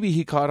that maybe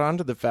he caught on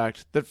to the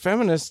fact that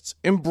feminists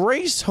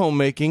embrace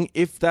homemaking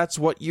if that's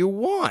what you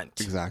want.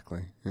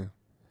 Exactly. Yeah.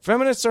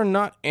 Feminists are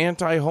not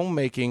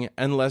anti-homemaking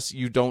unless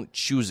you don't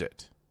choose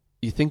it.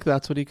 You think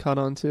that's what he caught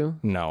on to?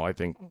 No, I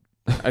think...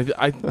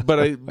 I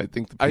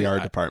think the PR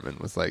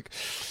department was like...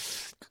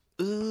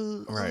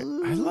 Right.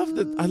 I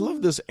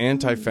love this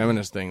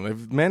anti-feminist thing.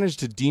 They've managed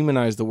to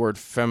demonize the word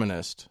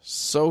feminist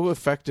so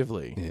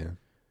effectively. Yeah.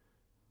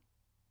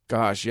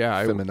 Gosh,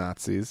 yeah.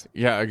 Feminazis.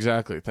 Yeah,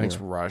 exactly. Thanks,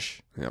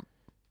 Rush. Yep.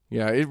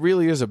 Yeah, it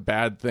really is a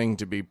bad thing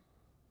to be,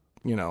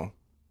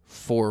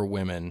 for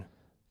women,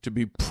 to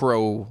be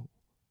pro-women.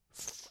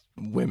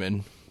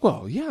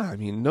 Well, yeah, I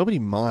mean, nobody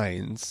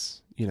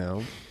minds,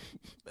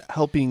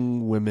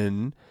 helping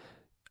women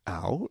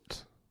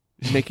out,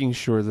 making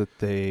sure that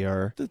they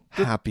are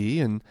happy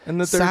and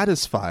that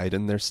satisfied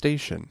in their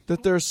station,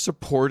 that they're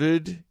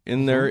Supported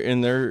in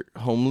their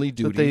homely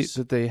duties,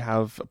 that they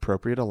have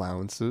appropriate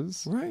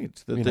allowances,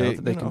 right?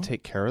 That they can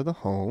take care of the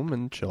home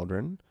and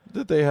children,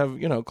 that they have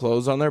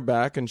clothes on their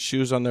back and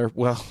shoes on their.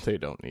 Well, they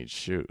don't need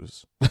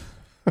shoes.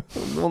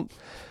 Well,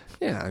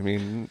 yeah, I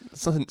mean,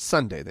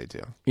 Sunday they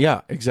do.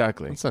 Yeah,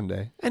 exactly. On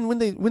Sunday, and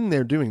when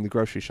they're doing the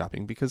grocery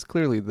shopping, because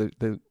clearly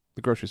the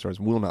grocery stores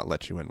will not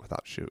let you in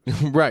without shoes.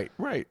 Right.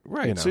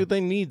 So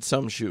they need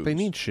some shoes. They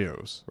need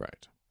shoes.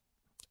 Right.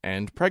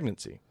 And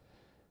pregnancy.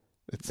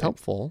 It's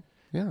helpful.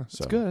 Yeah,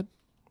 it's good.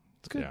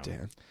 It's good,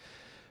 Dan.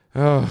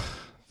 Oh,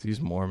 these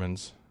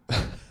Mormons.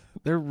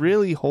 They're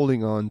really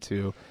holding on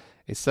to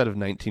a set of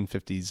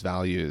 1950s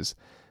values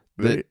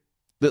that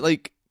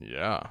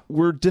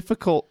were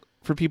difficult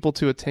for people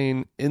to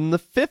attain in the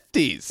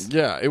 50s.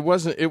 Yeah, it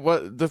was the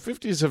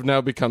 50s have now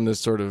become this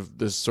sort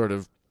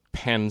of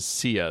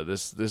panacea,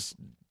 this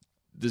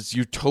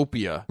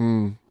utopia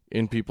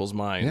in people's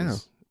minds. Yeah.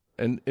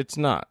 And it's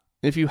not.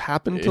 If you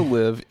happen to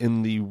live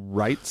in the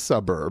right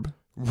suburb,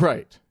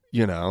 right,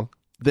 then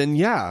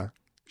the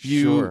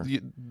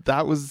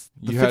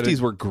 50s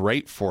were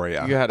great for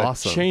you. You had a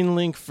chain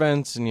link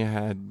fence, and you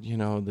had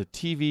the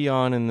TV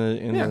on in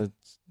the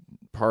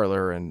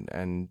parlor,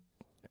 and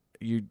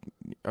you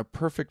a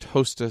perfect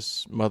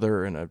hostess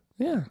mother and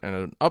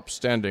an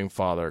upstanding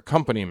father,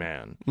 company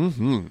man.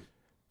 Mm-hmm. Of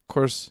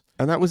course,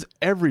 and that was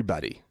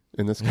everybody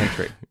in this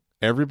country.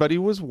 Everybody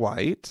was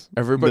white.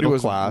 Everybody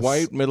was class,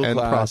 white, middle and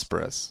class,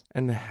 prosperous,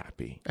 and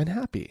happy.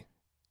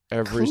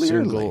 Every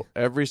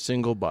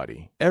single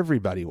body.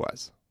 Everybody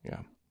was. Yeah.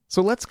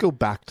 So let's go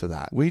back to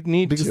that. We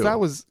need because to. That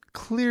was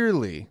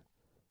clearly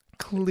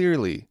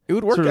it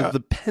would work sort out. of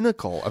the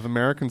pinnacle of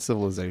American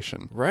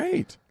civilization.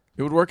 Right.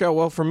 It would work out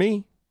well for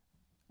me.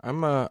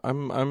 I'm a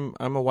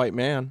white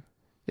man.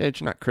 Yeah, but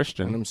you're not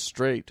Christian. And I'm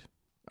straight.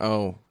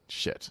 Oh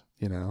shit.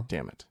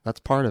 Damn it. That's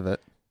part of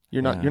it.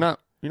 You're not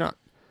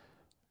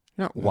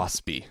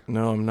waspy.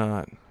 No, I'm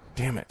not.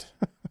 Damn it.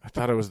 I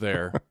thought I was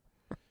there.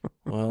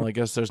 Well, I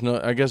guess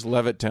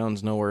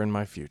Levittown's nowhere in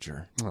my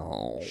future.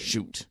 Oh,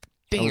 shoot.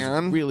 Dan. I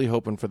was really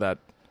hoping for that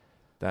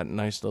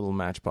nice little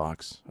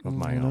matchbox of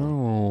my own.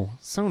 Oh,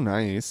 so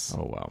nice.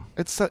 Oh, wow.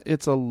 It's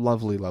a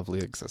lovely, lovely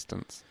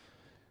existence.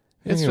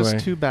 It's Anyway.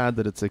 just too bad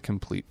that it's a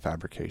complete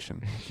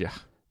fabrication. Yeah.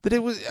 That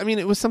it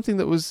was something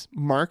that was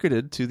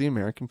marketed to the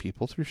American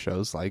people through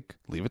shows like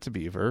Leave It to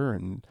Beaver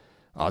and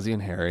Ozzie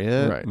and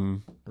Harriet. Right.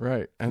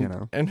 Right.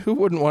 And, and who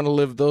wouldn't want to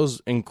live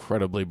those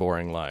incredibly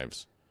boring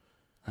lives?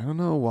 I don't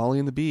know, Wally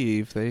and the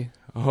Beeve, they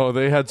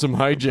had some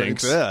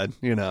hijinks. Good,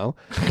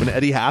 when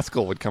Eddie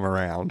Haskell would come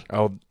around.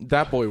 Oh,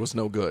 that boy was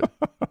no good.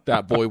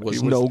 That boy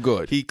was no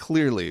good. He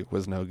clearly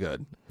was no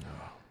good.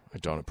 I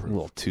don't approve.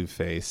 Little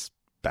two-faced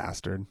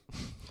bastard.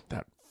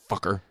 That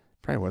fucker.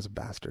 Probably was a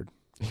bastard.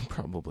 He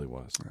probably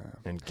was.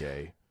 And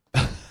gay.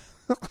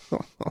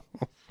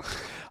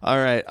 All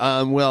right.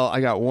 Well,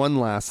 I got one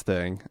last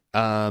thing.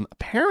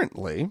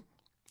 Apparently,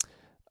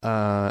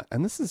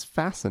 and this is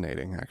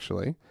fascinating,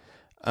 actually.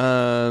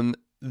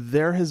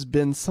 There has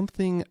been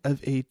something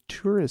of a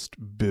tourist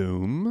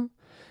boom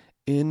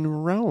in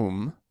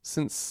Rome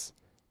since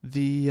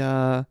the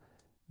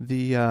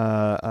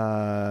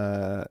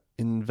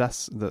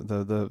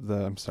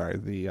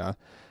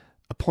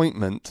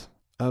appointment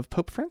of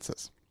Pope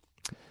Francis.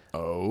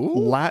 Oh,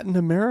 Latin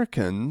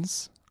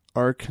Americans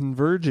are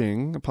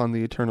converging upon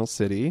the Eternal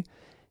City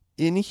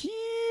in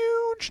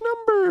huge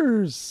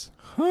numbers.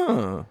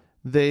 Huh.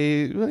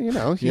 He's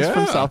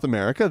from South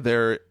America.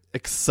 They're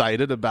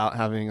excited about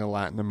having a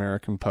Latin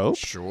American pope.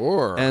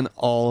 Sure. And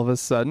all of a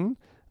sudden,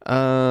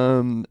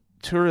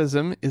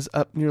 tourism is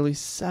up nearly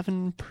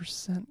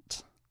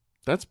 7%.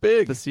 That's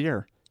big. This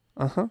year.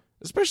 Uh-huh.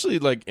 Especially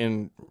like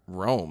in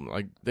Rome.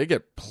 Like they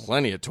get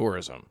plenty of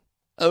tourism.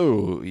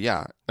 Oh,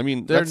 yeah. I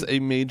mean, that's a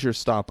major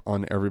stop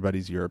on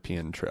everybody's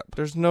European trip.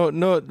 There's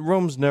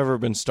Rome's never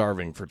been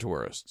starving for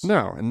tourists.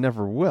 No, and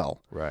never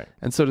will. Right.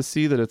 And so to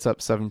see that it's up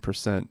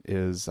 7%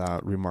 is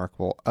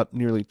remarkable. Up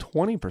nearly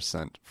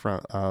 20%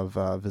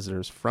 of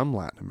visitors from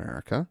Latin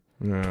America.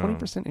 Yeah.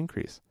 20%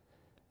 increase.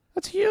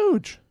 That's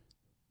huge.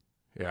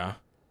 Yeah.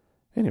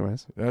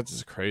 Anyways.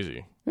 That's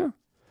crazy. Yeah.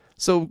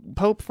 So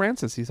Pope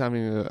Francis, he's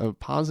having a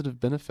positive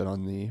benefit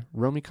on the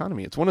Rome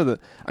economy. It's one of the,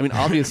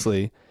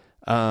 obviously...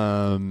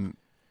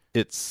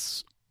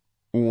 it's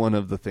one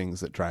of the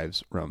things that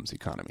drives Rome's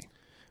economy.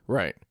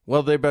 Right.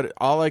 Well,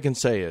 all I can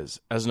say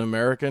is, as an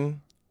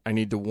American, I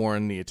need to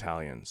warn the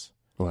Italians.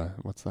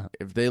 What's that?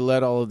 If they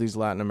let all of these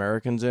Latin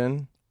Americans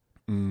in,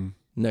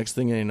 next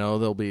thing they know,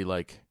 they'll be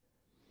like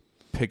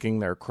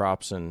picking their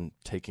crops and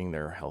taking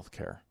their health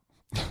care.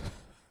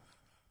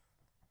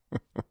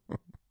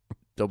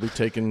 They'll be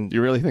taking...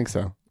 You really think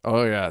so?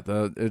 Oh, yeah.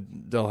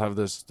 They'll have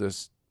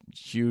this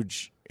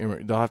huge...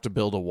 They'll have to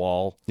build a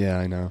wall. Yeah,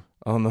 I know.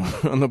 On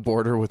the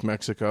border with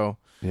Mexico.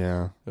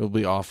 Yeah. It'll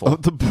be awful. Oh,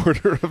 the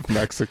border of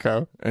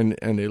Mexico. and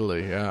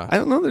Italy, yeah. I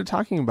don't know they're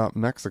talking about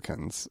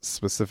Mexicans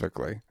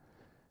specifically.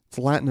 It's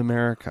Latin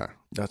America.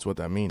 That's what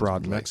that means.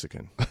 Broadly.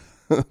 Mexican.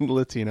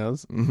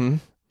 Latinos.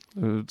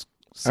 Mm-hmm. It's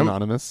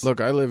synonymous.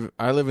 Look, I live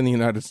in the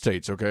United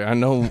States, okay? I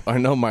know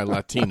my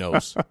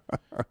Latinos.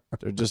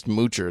 They're just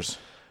moochers.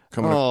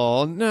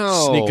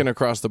 Sneaking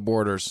across the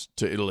borders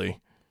to Italy.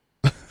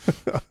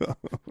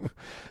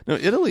 No,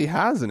 Italy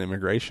has an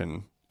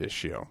immigration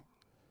issue.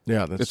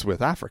 Yeah, it's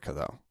with Africa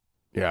though.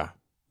 Yeah,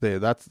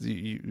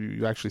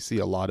 you actually see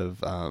a lot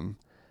of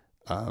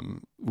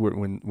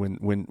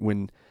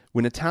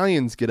when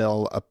Italians get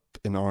all up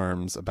in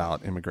arms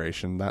about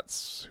immigration,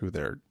 that's who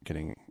they're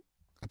getting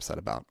upset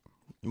about.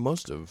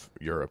 Most of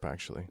Europe,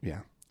 actually. Yeah,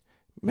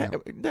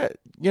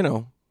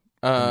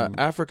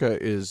 Africa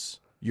is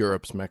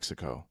Europe's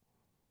Mexico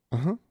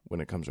when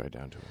it comes right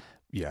down to it.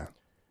 Yeah.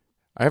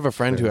 I have a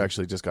friend who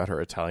actually just got her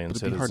Italian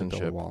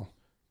citizenship.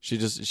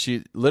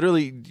 She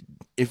literally,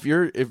 if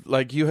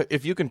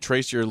you can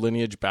trace your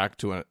lineage back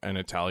to an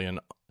Italian,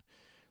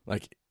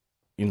 like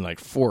in like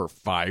 4 or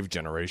 5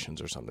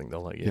 generations or something,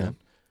 they'll let you in.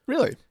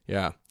 Really?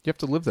 Yeah. You have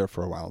to live there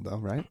for a while, though,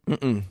 right?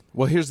 Mm-mm.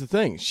 Well, here's the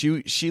thing.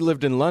 She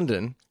lived in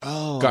London.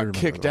 Got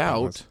kicked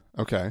out.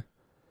 Okay.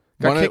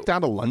 Got kicked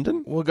out of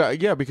London? Well,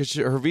 because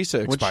her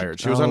visa expired.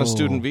 She was on a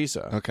student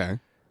visa. Okay.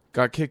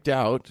 Got kicked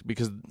out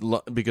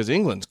because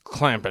England's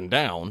clamping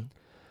down.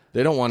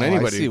 They don't want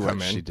anybody to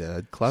come in. She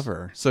did.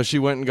 Clever. So she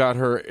went and got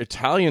her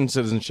Italian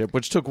citizenship,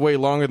 which took way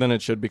longer than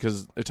it should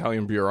because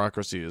Italian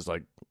bureaucracy is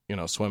like,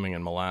 swimming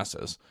in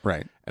molasses.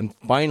 Right. And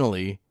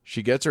finally,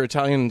 she gets her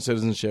Italian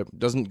citizenship,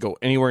 doesn't go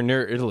anywhere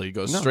near Italy,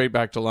 goes straight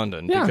back to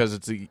London because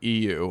it's the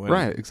EU. And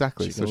right,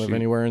 exactly. She can live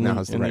anywhere in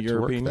the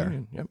European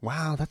Union. Yep.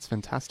 Wow, that's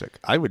fantastic.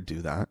 I would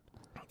do that.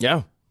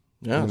 Yeah.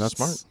 Yeah, that's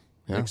smart.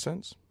 Yeah. Makes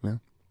sense. Yeah.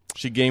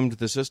 She gamed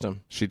the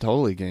system. She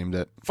totally gamed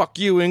it. Fuck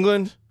you,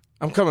 England.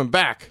 I'm coming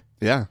back.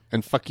 Yeah,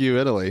 and fuck you,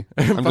 Italy.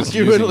 Fuck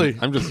you, Italy.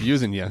 I'm just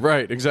using you.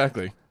 Right,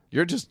 exactly.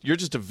 You're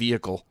just a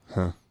vehicle.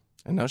 Huh.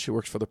 And now she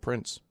works for the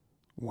prince.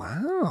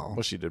 Wow.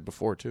 Well, she did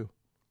before, too.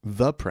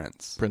 The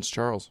prince. Prince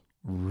Charles.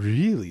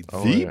 Really?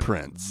 The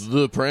prince.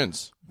 The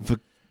prince.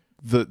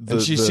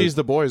 And she sees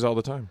the boys all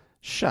the time.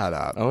 Shut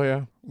up. Oh,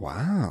 yeah.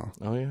 Wow.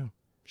 Oh, yeah.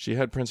 She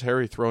had Prince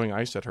Harry throwing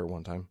ice at her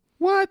one time.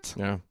 What?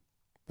 Yeah.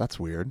 That's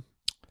weird.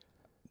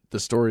 The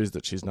stories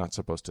that she's not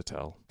supposed to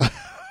tell.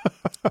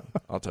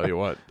 I'll tell you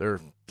what,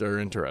 they're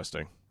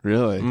interesting.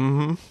 Really?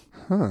 Mm-hmm.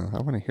 Huh.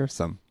 I want to hear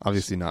some.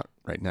 Obviously not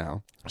right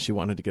now. She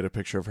wanted to get a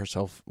picture of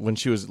herself when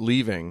she was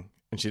leaving,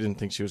 and she didn't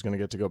think she was going to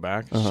get to go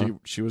back.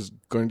 She was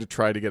going to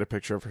try to get a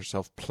picture of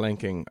herself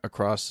planking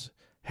across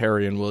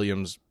Harry and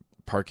William's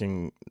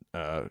parking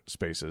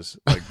spaces.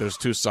 Like there's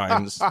 2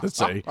 signs that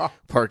say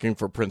parking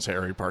for Prince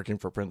Harry, parking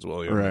for Prince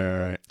William.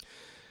 Right.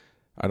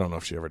 I don't know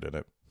if she ever did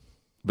it.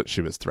 But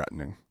she was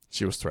threatening.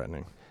 She was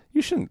threatening.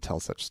 You shouldn't tell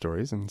such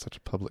stories in such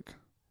a public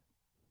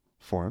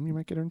forum. You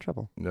might get her in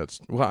trouble.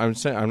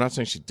 I'm not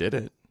saying she did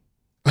it.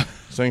 I'm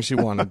saying she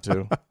wanted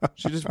to.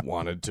 She just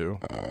wanted to.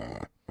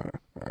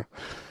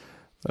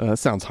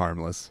 Sounds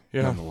harmless.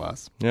 Yeah.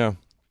 Nonetheless. Yeah.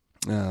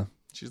 Yeah.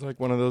 She's like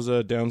one of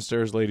those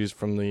downstairs ladies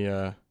from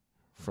the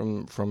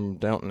from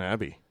Downton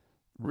Abbey.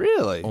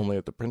 Really? Only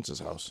at the prince's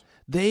house.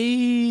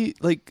 They're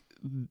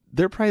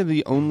probably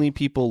the only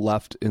people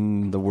left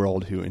in the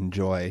world who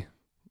enjoy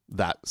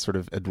that sort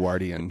of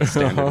Edwardian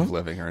standard of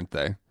living, aren't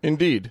they?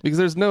 Indeed. Because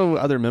there's no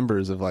other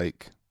members of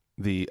like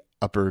the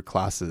upper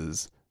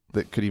classes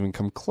that could even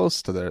come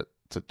close to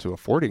to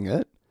affording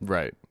it.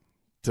 Right.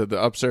 To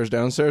the upstairs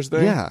downstairs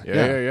thing?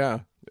 Yeah.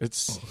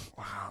 It's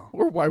wow.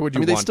 Or why would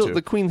you want to?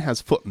 The Queen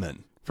has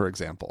footmen, for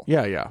example.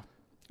 Yeah.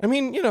 I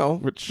mean,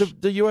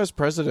 the U.S.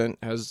 president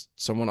has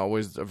someone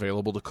always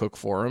available to cook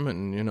for him,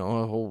 and a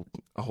whole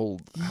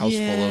house full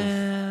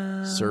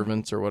of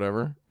servants or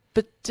whatever.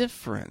 But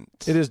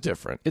different. It is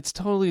different. It's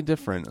totally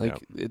different.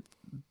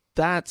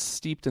 That's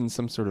steeped in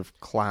some sort of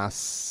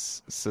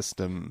class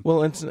system.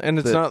 Well, it's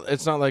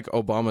not like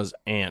Obama's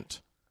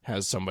aunt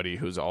has somebody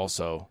who's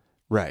also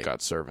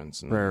got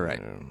servants and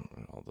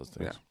all those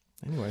things.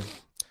 Yeah. Anyway.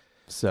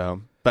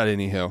 So, but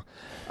anywho,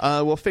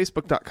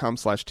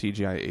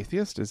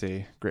 Facebook.com/TGIAtheist is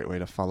a great way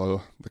to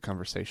follow the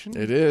conversation.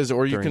 It is,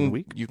 or you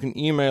can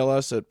email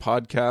us at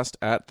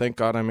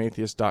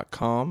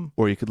podcast@thankgodimatheist.com.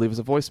 Or you could leave us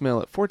a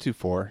voicemail at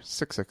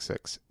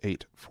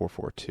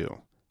 424-666-8442.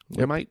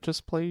 We might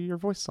just play your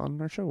voice on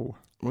our show.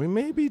 We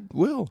maybe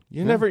will.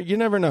 You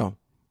never know.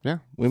 Yeah.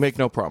 We make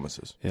no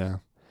promises. Yeah.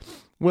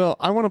 Well,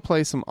 I want to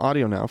play some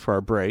audio now for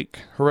our break.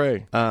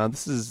 Hooray.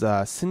 This is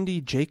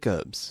Cindy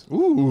Jacobs.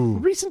 Ooh.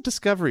 Recent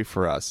discovery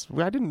for us.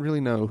 I didn't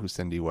really know who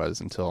Cindy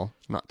was until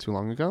not too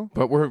long ago.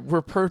 But we're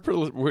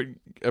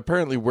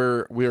apparently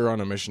we're on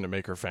a mission to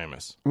make her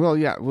famous. Well,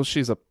 yeah. Well,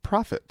 she's a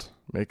prophet.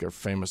 Make her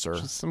famouser.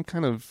 She's some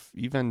kind of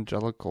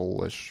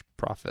evangelical-ish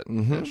prophet-ish.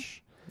 Mm-hmm.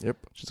 Yep.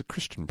 She's a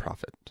Christian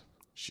prophet.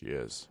 She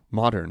is.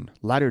 Modern,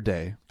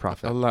 latter-day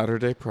prophet. A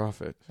latter-day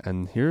prophet.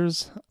 And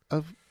here's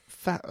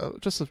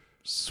just a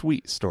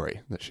sweet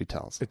story that she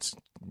tells. It's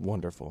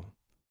wonderful.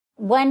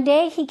 One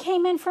day he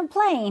came in from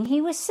playing.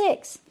 He was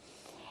 6.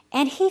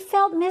 And he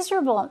felt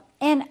miserable.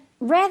 And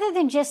rather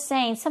than just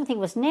saying something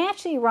was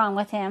naturally wrong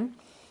with him,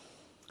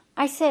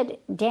 I said,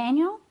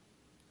 Daniel,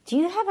 do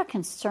you have a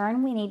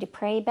concern we need to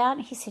pray about?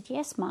 And he said,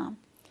 yes, Mom.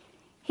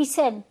 He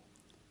said,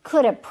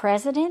 could a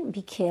president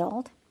be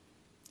killed?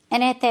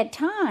 And at that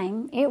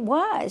time, it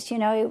was,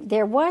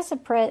 there was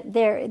of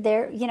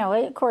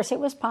course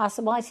it was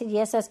possible. I said,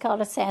 yes, that's called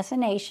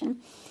assassination.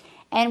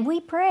 And we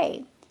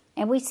prayed.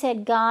 And we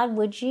said, God,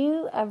 would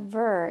you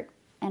avert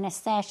an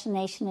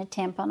assassination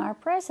attempt on our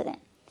president?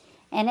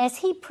 And as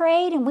he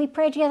prayed and we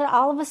prayed together,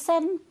 all of a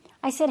sudden,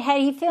 I said, how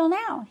do you feel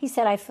now? He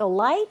said, I feel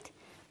light.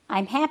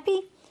 I'm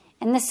happy.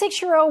 And the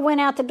 6-year-old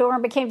went out the door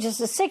and became just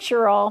a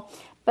 6-year-old.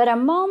 But a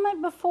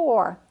moment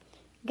before,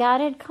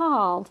 God had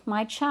called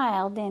my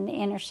child in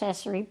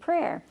intercessory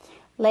prayer.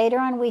 Later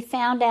on, we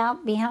found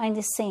out behind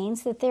the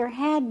scenes that there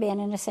had been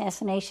an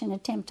assassination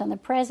attempt on the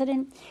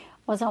president.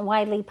 Wasn't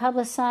widely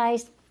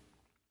publicized.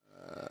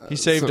 He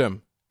saved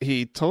him.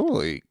 He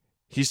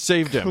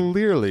saved him.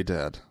 Clearly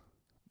did.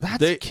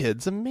 That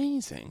kid's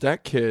amazing.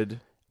 That kid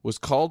was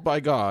called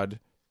by God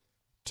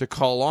to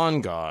call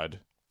on God.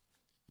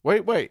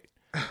 Wait. What?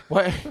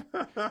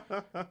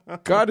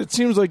 God, it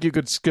seems like you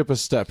could skip a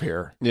step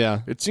here. Yeah.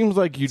 It seems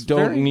like you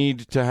don't need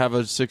to have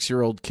a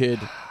 6-year-old kid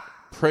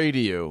pray to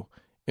you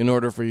in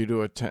order for you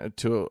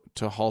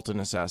to halt an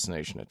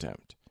assassination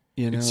attempt.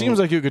 It seems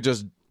like you could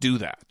just do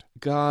that.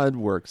 God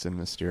works in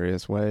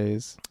mysterious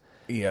ways.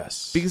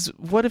 Yes. Because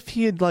what if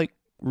he had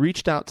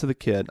reached out to the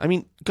kid? I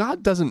mean,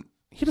 God doesn't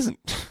he doesn't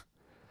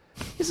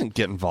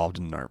get involved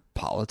in our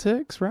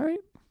politics, right?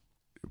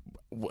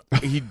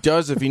 He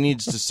does if he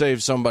needs to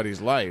save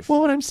somebody's life.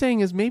 Well, what I'm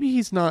saying is maybe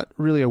he's not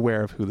really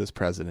aware of who this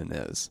president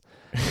is.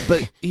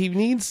 But he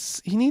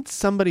needs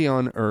somebody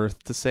on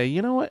earth to say,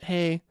 you know what,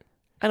 hey,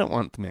 I don't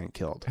want the man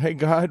killed. Hey,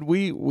 God,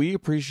 we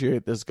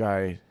appreciate this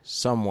guy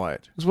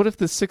somewhat. Because what if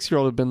the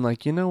 6-year-old had been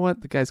like, you know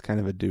what, the guy's kind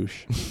of a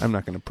douche. I'm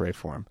not going to pray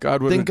for him.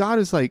 God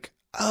is like,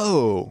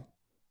 oh,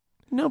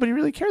 nobody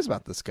really cares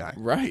about this guy.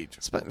 Right.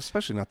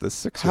 Especially not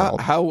this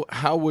 6-year-old.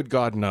 How would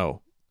God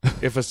know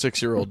if a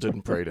 6-year-old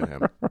didn't pray to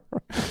him?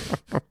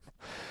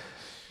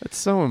 It's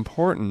so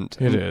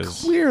important. It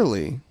is.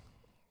 Clearly.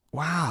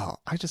 Wow.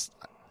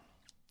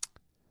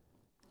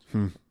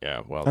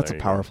 Yeah, well, that's a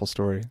powerful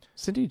story.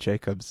 Cindy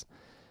Jacobs,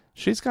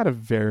 she's got a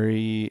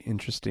very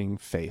interesting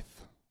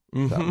faith,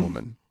 that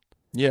woman.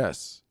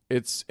 Yes.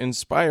 It's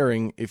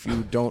inspiring if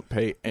you don't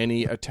pay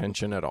any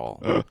attention at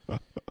all.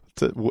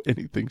 To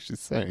anything she's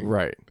saying.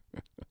 Right.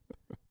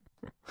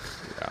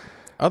 Yeah.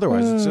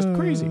 Otherwise, it's just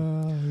crazy.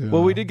 Yeah.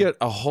 Well, we did get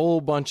a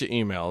whole bunch of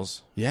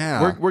emails.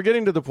 Yeah. We're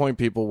getting to the point,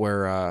 people,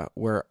 where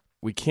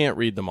we can't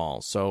read them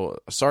all. So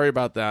sorry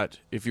about that.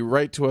 If you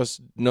write to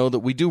us, know that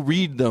we do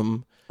read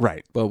them.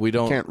 Right. But we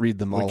can't read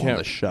them all on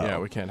the show. Yeah,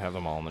 we can't have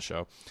them all on the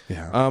show.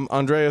 Yeah.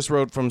 Andreas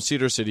wrote from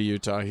Cedar City,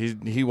 Utah.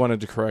 He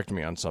wanted to correct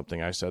me on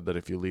something. I said that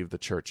if you leave the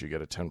church, you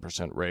get a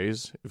 10%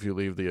 raise. If you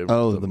leave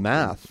the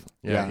math.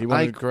 Yeah, he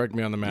wanted to correct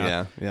me on the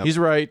math. Yeah. Yep. He's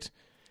right.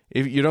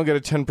 If you don't get a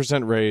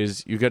 10%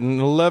 raise, you get an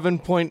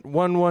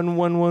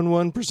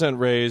 11.11111%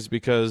 raise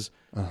because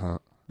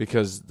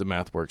the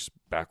math works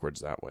backwards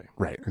that way.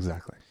 Right,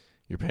 exactly.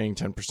 You're paying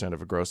 10%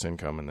 of a gross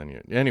income, and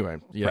then anyway.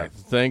 Yeah, right.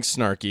 Thanks,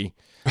 Snarky.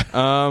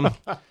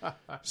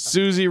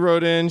 Susie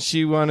wrote in.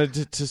 She wanted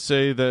to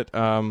say that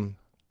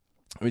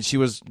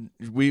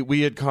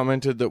we had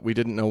commented that we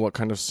didn't know what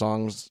kind of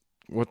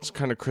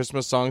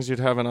Christmas songs you'd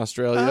have in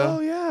Australia. Oh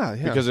yeah.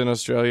 Because in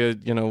Australia,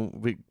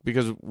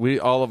 we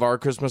all of our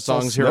Christmas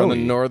songs here on the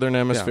northern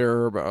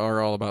hemisphere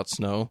are all about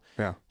snow.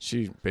 Yeah.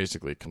 She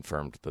basically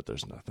confirmed that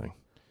there's nothing.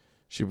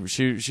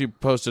 She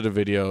posted a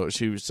video.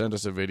 She sent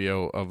us a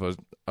video of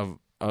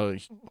a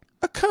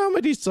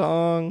comedy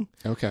song.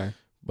 Okay.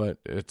 But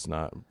it's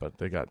not. But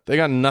they got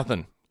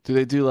nothing. Do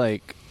they do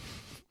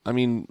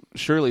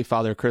surely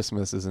Father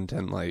Christmas isn't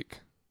in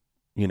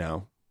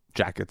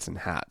jackets and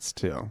hats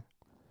too.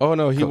 Oh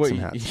no, he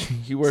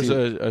wears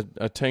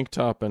a tank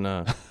top and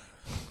a.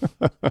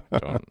 I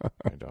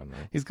don't know.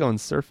 He's going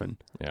surfing.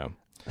 Yeah.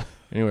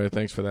 Anyway,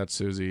 thanks for that,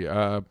 Susie.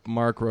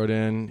 Mark wrote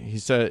in. He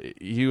said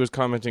he was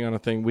commenting on a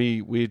thing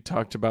we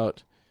talked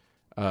about.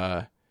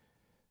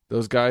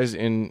 Those guys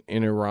in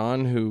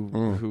Iran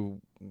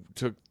who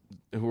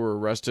were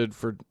arrested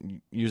for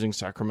using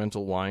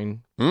sacramental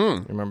wine.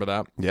 Remember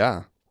that?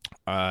 Yeah.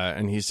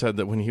 And he said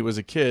that when he was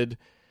a kid,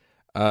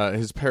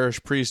 his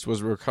parish priest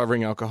was a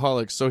recovering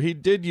alcoholic, so he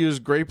did use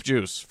grape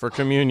juice for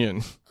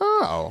communion.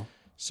 Oh.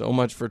 So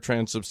much for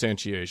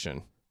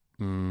transubstantiation,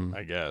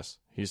 I guess.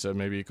 He said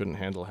maybe he couldn't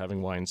handle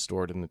having wine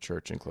stored in the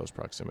church in close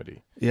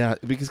proximity. Yeah,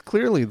 because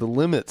clearly the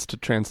limits to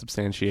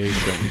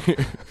transubstantiation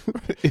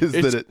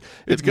is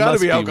it's got to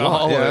be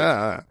alcoholic.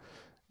 Yeah.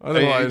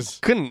 Otherwise,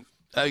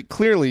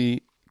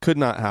 clearly could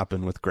not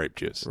happen with grape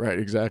juice. Right,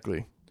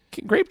 exactly.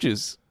 Grape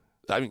juice,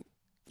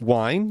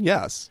 wine,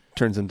 yes,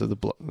 turns into the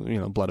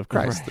blood of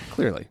Christ. Right.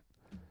 Clearly,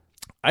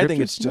 I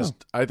think it's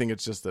just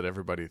that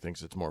everybody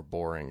thinks it's more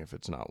boring if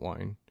it's not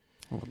wine.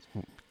 Well,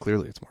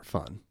 clearly, it's more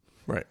fun.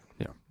 Right.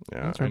 Yeah.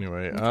 Yeah. That's right.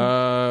 Anyway,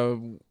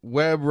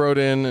 Webb wrote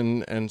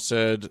in and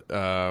said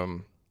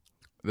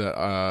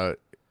that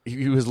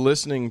he was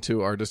listening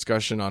to our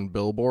discussion on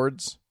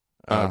billboards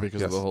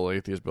because of the whole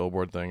atheist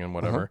billboard thing and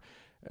whatever.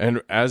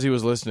 And as he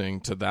was listening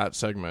to that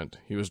segment,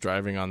 he was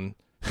driving on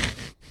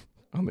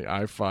the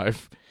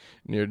I-5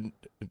 near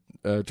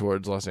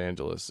towards Los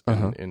Angeles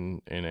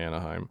in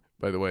Anaheim.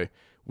 By the way,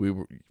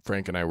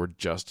 Frank and I were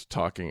just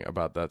talking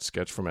about that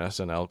sketch from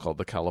SNL called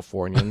The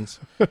Californians.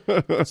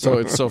 So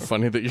it's so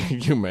funny that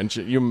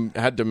you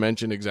had to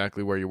mention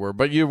exactly where you were,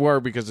 but you were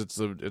because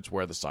it's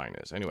where the sign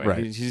is. Anyway,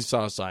 right. he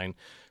saw a sign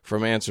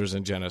from Answers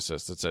in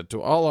Genesis that said,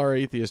 "To all our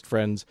atheist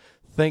friends,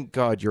 thank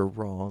God you're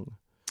wrong."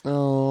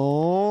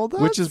 Oh,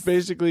 which is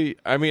basically,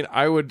 I mean,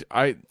 I would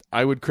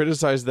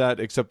criticize that,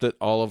 except that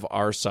all of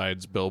our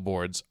side's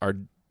billboards are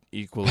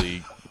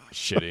equally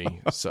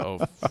shitty. So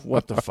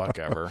what the fuck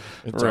ever.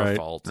 It's our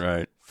fault.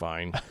 Right.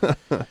 Fine.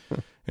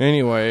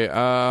 Anyway,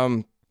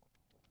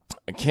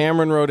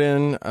 Cameron wrote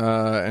in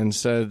and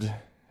said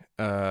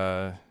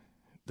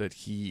that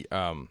he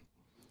had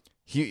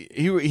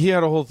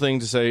a whole thing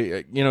to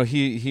say.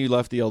 He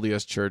left the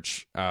LDS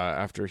Church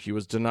after he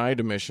was denied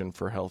a mission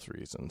for health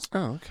reasons.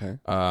 Oh, okay.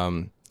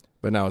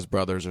 But now his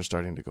brothers are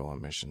starting to go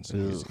on missions,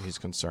 and he's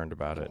concerned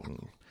about it.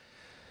 And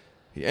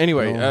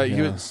anyway,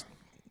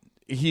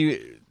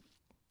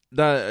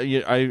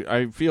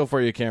 I feel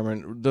for you,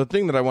 Cameron. The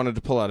thing that I wanted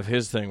to pull out of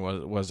his thing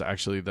was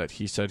actually that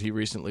he said he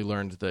recently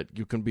learned that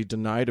you can be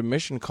denied a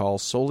mission call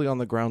solely on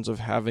the grounds of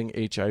having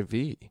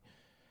HIV.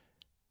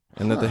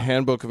 And that the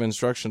Handbook of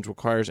Instructions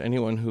requires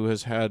anyone who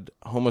has had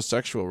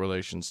homosexual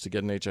relations to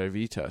get an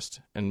HIV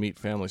test and meet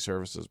family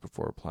services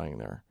before applying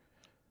there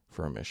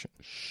for a mission.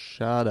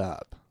 Shut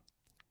up.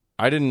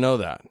 I didn't know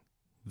that.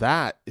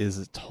 That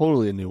is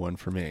totally a new one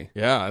for me.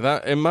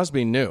 Yeah, it must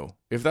be new.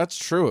 If that's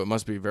true, it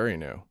must be very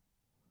new.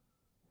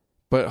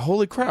 But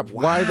holy crap,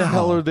 why the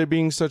hell are they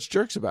being such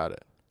jerks about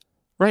it?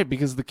 Right,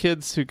 because the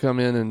kids who come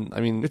in and,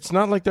 I mean... It's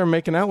not like they're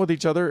making out with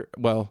each other.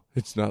 Well,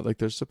 it's not like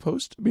they're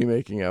supposed to be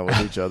making out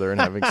with each other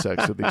and having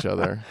sex with each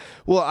other.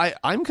 Well,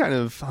 I'm kind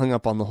of hung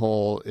up on the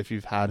whole, if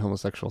you've had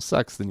homosexual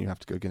sex, then you have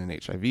to go get an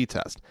HIV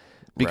test.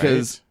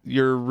 Because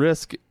your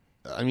risk,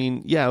 I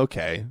mean, yeah,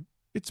 okay.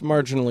 It's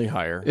marginally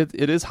higher.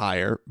 It is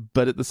higher,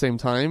 but at the same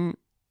time,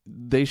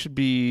 they should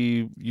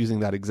be using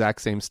that exact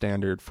same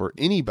standard for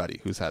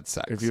anybody who's had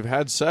sex. If you've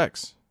had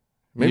sex.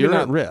 Maybe you're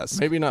not at risk.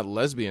 Maybe not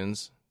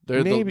lesbians.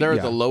 They're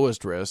at the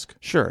lowest risk.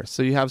 Sure.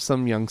 So you have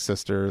some young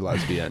sister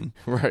lesbian.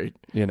 Right.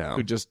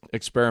 Who just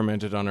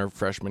experimented on her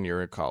freshman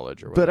year at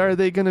college or whatever. But are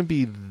they going to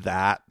be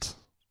that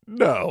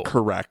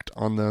correct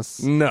on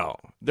this? No.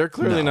 They're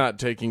clearly not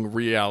taking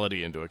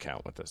reality into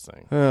account with this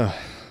thing.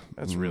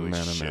 That's really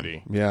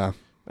shitty. Yeah.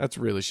 That's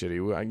really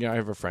shitty. I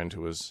have a friend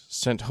who was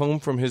sent home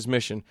from his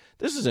mission.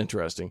 This is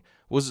interesting.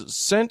 Was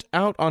sent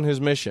out on his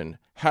mission,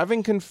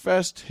 having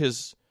confessed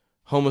his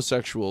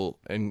homosexual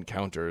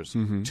encounters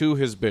to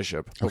his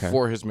bishop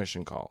before his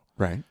mission call.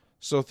 Right.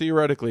 So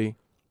theoretically,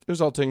 it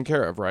was all taken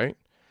care of, right?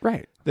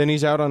 Right. Then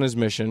he's out on his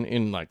mission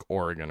in like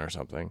Oregon or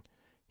something.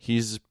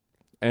 He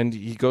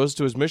goes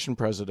to his mission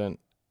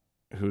president,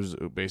 who's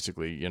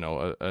basically,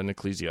 an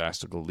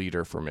ecclesiastical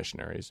leader for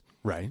missionaries.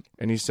 Right.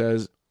 And he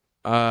says,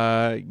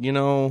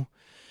 I'm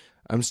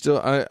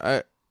still,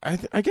 I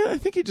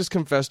think he just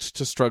confessed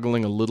to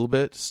struggling a little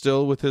bit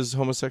still with his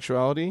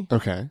homosexuality.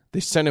 Okay. They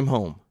sent him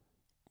home.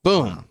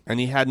 Boom. Wow. And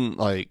he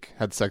hadn't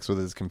had sex with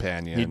his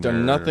companion. He'd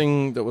done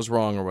nothing that was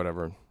wrong or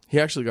whatever. He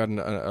actually got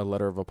a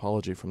letter of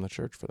apology from the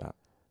church for that.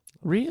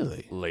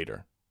 Really?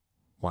 Later.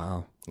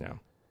 Wow. Yeah.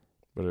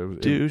 But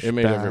it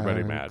made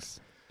everybody mad.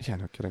 Yeah,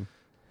 no kidding.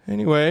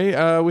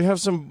 Anyway, we have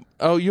some...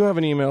 Oh, you have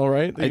an email,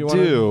 right? I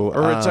do.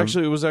 Or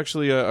it was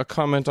actually a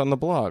comment on the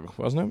blog,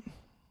 wasn't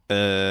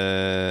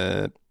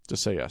it?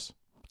 Just say yes.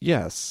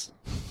 Yes.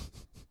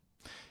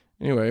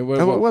 Anyway. It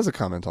was a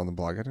comment on the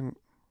blog.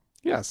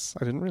 Yes,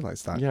 I didn't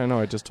realize that. Yeah, no,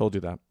 I just told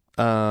you that.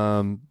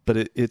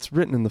 But it's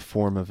written in the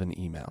form of an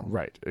email.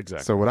 Right,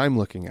 exactly. So what I'm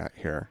looking at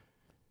here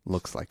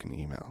looks like an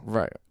email.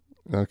 Right.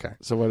 Okay.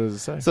 So what does it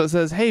say? So it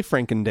says, "Hey,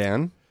 Frank and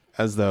Dan,"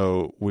 as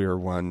though we're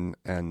one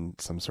and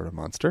some sort of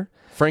monster.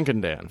 Frank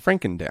and Dan.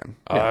 Frank and Dan.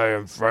 Yeah. I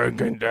am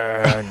Frank and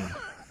Dan.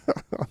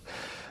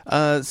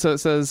 So it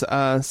says,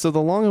 so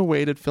the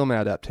long-awaited film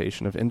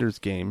adaptation of Ender's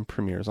Game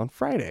premieres on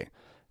Friday.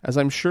 As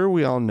I'm sure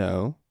we all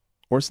know,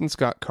 Orson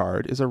Scott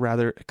Card is a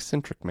rather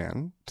eccentric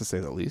man, to say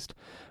the least,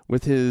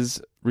 with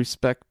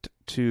respect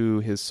to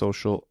his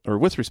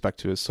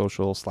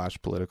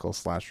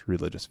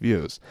social/political/religious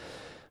views.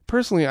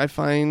 Personally, I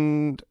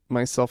find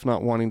myself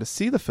not wanting to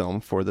see the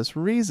film for this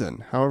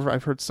reason. However,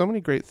 I've heard so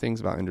many great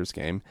things about Ender's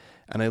Game,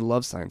 and I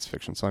love science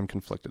fiction, so I'm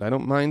conflicted. I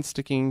don't mind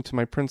sticking to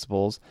my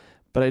principles,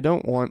 but I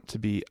don't want to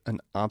be an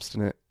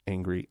obstinate,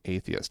 angry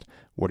atheist.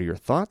 What are your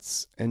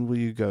thoughts, and will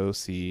you go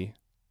see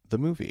the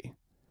movie?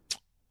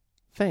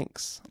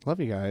 Thanks. Love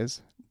you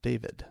guys.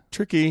 David.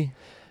 Tricky.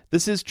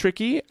 This is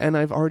tricky, and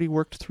I've already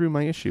worked through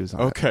my issues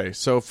on it. Okay,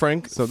 so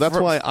Frank... So that's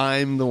why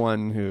I'm the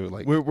one who...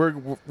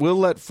 We'll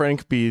let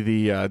Frank be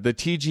the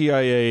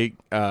TGIA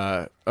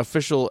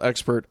official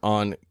expert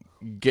on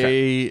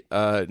gay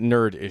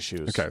nerd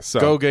issues. Okay, so...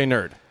 Go gay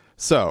nerd.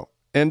 So,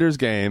 Ender's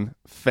Game,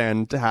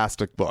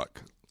 fantastic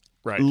book.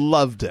 Right.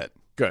 Loved it.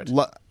 Good.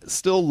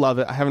 Still love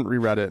it. I haven't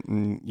reread it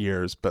in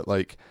years, but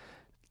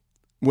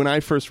when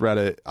I first read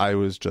it, I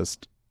was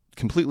just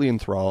completely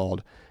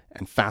enthralled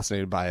and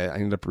fascinated by it. I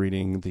ended up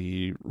reading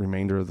the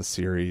remainder of the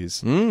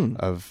series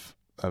of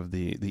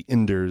the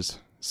Enders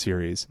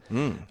series.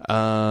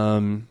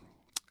 And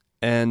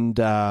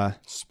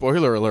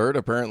spoiler alert,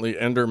 apparently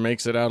Ender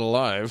makes it out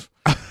alive.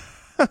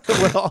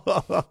 Well,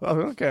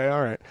 okay,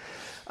 all right.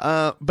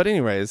 But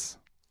anyways,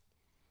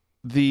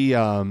 the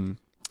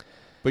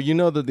But you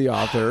know that the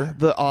author,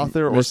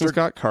 Orson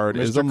Scott Card,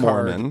 is a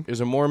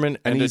Mormon.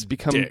 And he's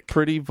become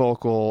pretty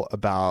vocal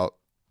about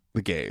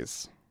the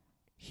gays.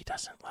 He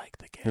doesn't like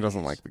the gays. He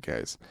doesn't like the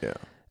gays. Yeah.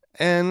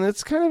 And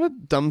it's kind of a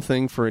dumb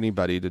thing for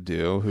anybody to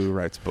do who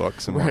writes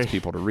books and wants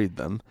people to read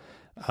them.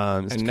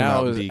 Now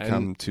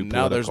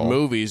there's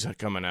movies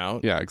coming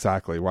out. Yeah,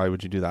 exactly. Why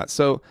would you do that?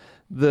 So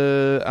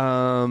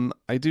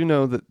I do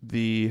know that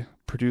the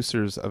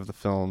producers of the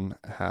film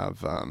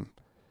have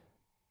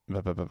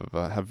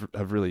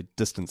really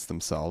distanced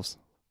themselves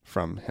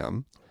from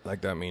him.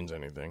 Like that means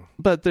anything.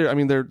 But they're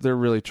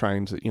really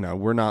trying to,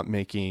 we're not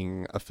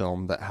making a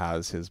film that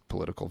has his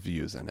political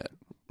views in it.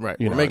 Right.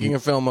 We're making a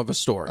film of a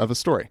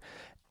story.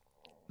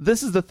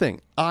 This is the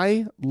thing.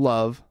 I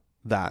love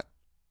that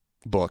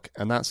book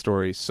and that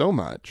story so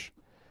much.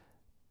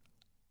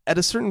 At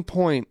a certain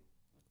point,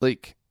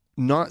 like,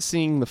 not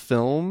seeing the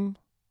film,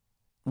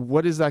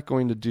 what is that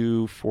going to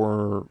do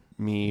for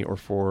me or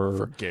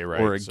for gay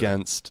rights or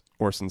against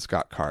Orson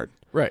Scott Card?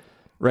 Right.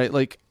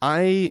 Like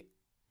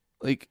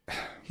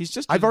he's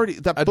just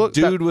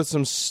dude with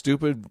some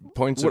stupid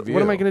points of view.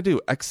 What am I going to do?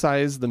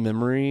 Excise the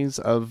memories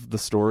of the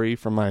story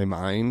from my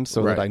mind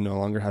so that I no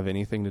longer have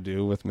anything to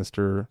do with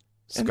Mr.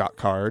 Scott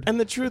Card?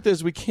 And the truth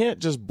is, we can't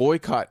just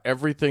boycott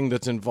everything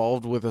that's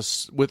involved with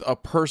a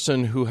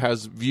person who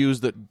has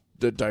views that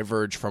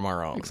diverge from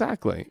our own.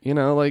 Exactly.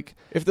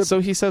 So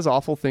he says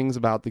awful things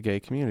about the gay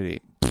community.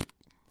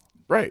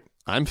 Right.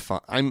 I'm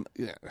fine.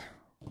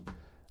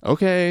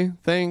 Okay.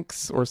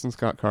 Thanks, Orson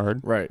Scott Card.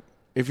 Right.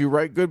 If you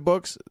write good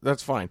books,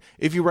 that's fine.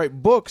 If you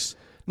write books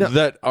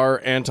that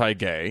are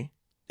anti-gay,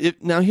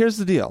 now here's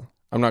the deal.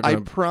 I'm not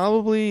going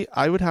to.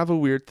 I would have a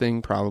weird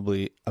thing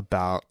probably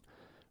about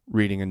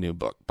reading a new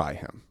book by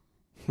him.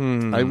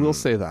 I will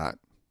say that,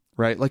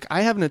 right? Like,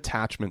 I have an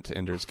attachment to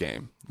Ender's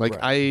Game. Like,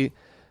 I've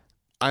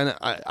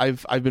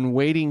been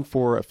waiting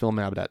for a film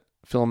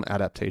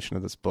adaptation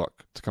of this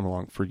book to come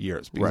along for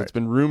years because it's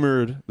been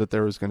rumored that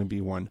there was going to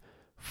be one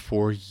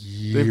for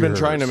years. They've been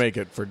trying to make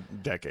it for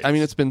decades. I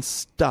mean, it's been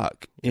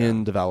stuck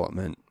in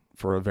development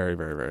for a very,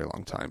 very, very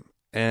long time.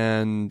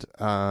 And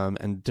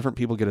different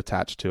people get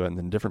attached to it, and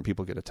then different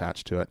people get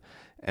attached to it,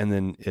 and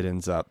then it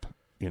ends up,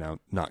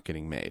 not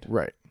getting made.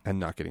 Right. And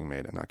not getting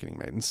made and not getting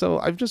made. And so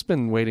I've just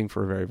been waiting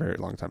for a very, very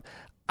long time.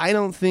 I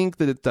don't think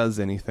that it does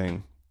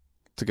anything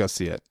to go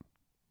see it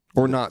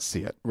or not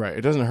see it. Right.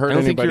 It doesn't hurt anybody. I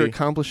don't think you're anybody.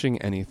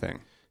 Accomplishing anything.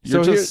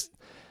 You're just...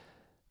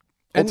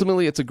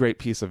 Ultimately, it's a great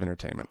piece of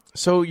entertainment.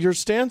 So your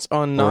stance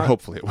on or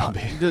hopefully it will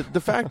be.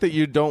 The fact that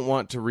you don't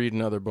want to read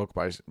another book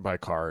by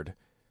Card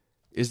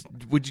is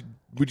would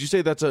you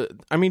say that's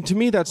to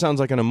me that sounds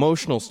like an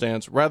emotional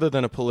stance rather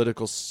than a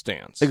political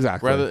stance.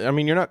 Exactly.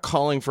 You're not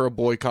calling for a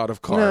boycott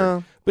of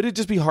Card, but it'd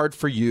just be hard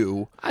for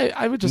you.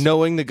 I would just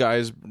knowing that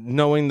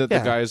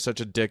the guy is such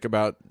a dick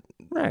about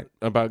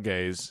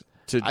gays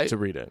to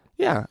read it.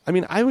 Yeah,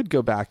 I would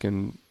go back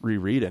and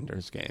reread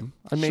Ender's Game.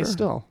 I may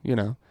still,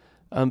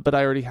 but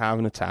I already have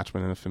an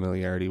attachment and a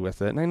familiarity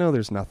with it, and I know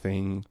there's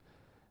nothing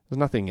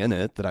in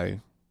it that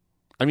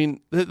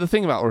the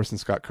thing about Orson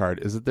Scott Card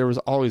is that there was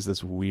always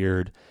this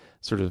weird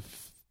sort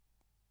of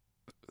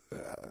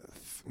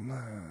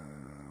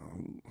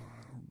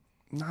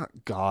not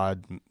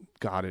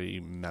godly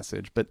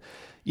message, but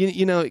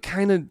it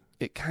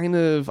kind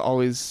of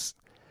always.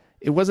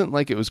 It wasn't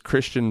like it was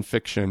Christian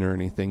fiction or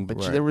anything, but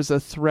there was a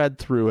thread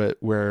through it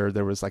where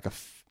there was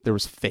there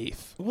was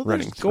faith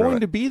running through it. Going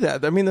to be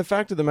that. The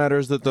fact of the matter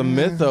is that the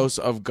mythos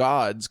of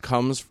gods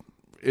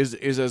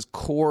is as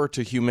core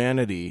to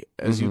humanity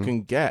as you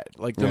can get.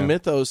 Like, the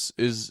mythos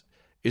is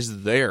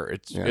there.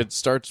 It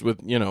starts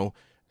with,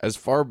 as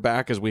far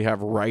back as we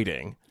have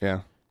writing.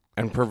 Yeah.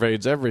 And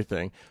pervades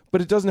everything.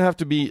 But it doesn't have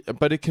to be,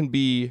 but it can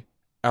be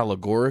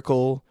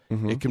allegorical.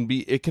 It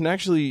can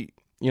actually,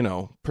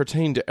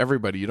 pertain to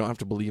everybody. You don't have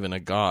to believe in a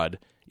god,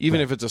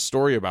 even if it's a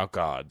story about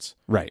gods.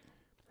 Right.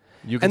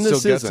 You can still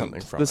get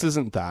something from it. This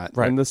isn't that.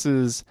 Right.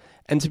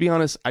 And to be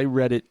honest, I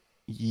read it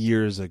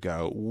years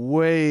ago,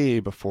 way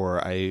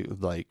before I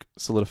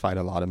solidified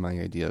a lot of my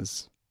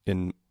ideas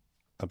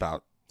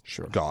about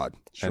God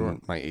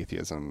and my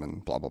atheism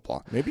and blah, blah,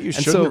 blah. Maybe you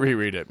shouldn't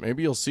reread it.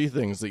 Maybe you'll see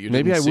things that you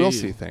didn't see. Maybe I will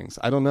see things.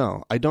 I don't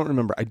know. I don't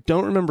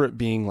remember it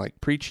being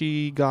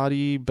preachy,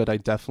 gaudy, but I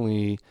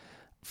definitely,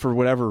 for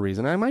whatever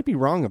reason, I might be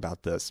wrong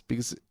about this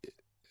because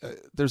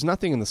there's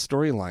nothing in the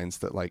storylines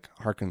that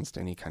harkens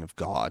to any kind of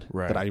God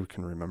that I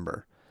can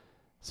remember.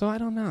 So I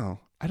don't know.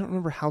 I don't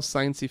remember how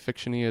science-y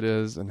fiction-y it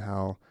is and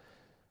how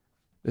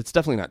it's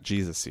definitely not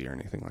Jesus-y or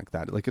anything like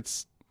that.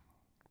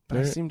 But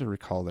I seem to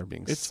recall there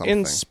being something.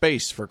 It's in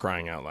space, for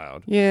crying out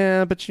loud.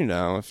 Yeah, but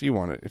if you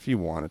want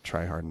to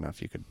try hard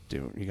enough, you could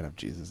have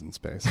Jesus in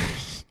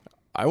space.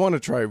 I want to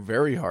try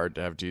very hard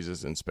to have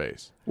Jesus in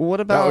space. Well,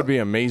 what about... That would be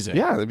amazing.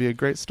 Yeah, that'd be a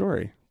great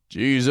story.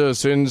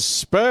 Jesus in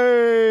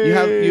space. You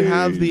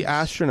have the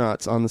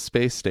astronauts on the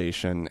space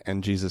station,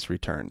 and Jesus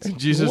returns.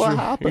 What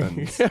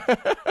happens?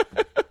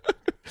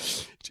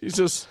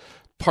 Jesus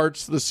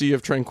parts the Sea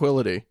of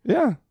Tranquility.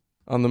 Yeah,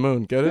 on the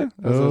moon. Get it?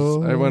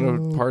 I went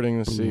to parting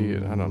the sea.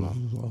 I don't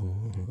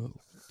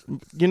know.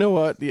 You know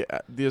what?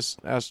 This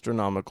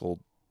astronomical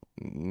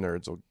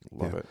nerds will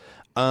love it.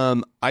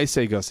 I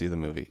say go see the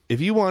movie.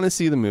 If you want to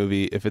see the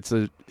movie, if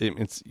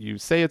you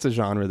say it's a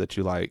genre that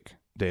you like,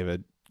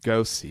 David,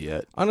 go see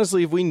it.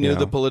 Honestly, if we knew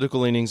the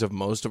political leanings of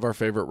most of our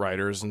favorite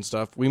writers and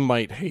stuff, we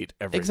might hate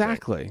everything.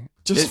 Exactly.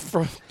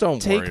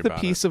 Don't take worry the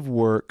about piece it. of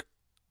work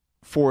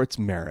for its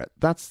merit.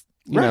 That's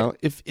you know,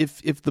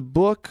 if the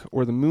book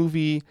or the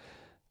movie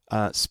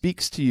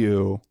speaks to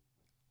you,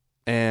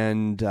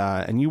 and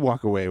you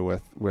walk away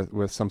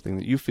with something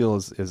that you feel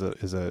is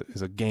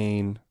a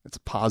gain, it's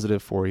a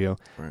positive for you,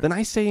 then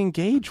I say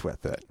engage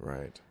with it.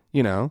 Right.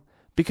 You know,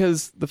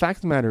 because the fact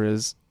of the matter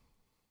is,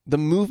 the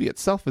movie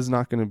itself is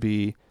not going to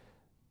be,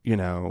 you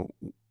know,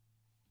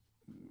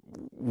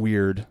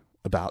 weird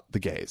about the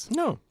gays.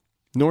 No.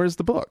 Nor is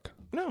the book.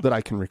 No. That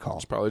I can recall.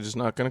 It's probably just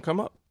not going to come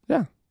up.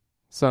 Yeah.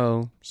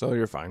 So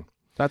you're fine.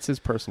 That's his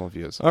personal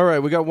views. All right,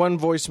 we got one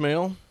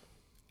voicemail.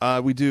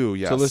 We do,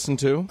 yes. To listen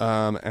to.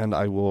 And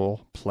I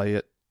will play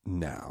it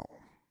now.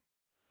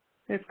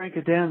 Hey, Frank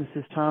and Dan,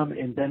 this is Tom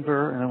in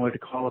Denver, and I wanted to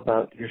call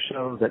about your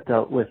show that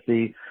dealt with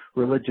the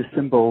religious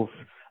symbols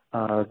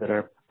that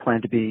are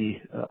planned to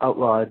be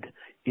outlawed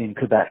in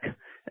Quebec.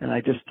 And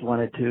I just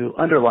wanted to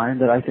underline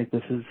that I think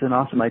this is an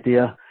awesome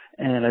idea,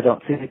 and I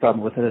don't see any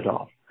problem with it at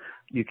all.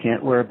 You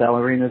can't wear a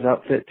ballerina's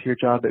outfit to your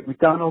job at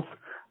McDonald's.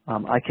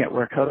 I can't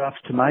wear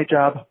cutoffs to my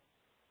job.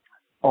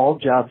 All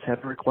jobs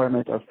have a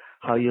requirement of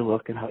how you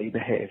look and how you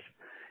behave.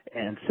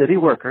 And city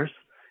workers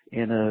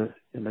in a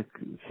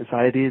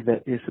society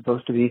that is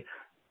supposed to be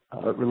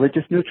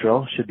religious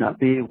neutral should not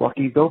be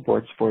walking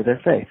billboards for their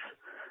faith.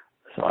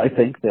 So I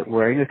think that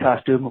wearing a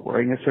costume,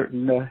 wearing a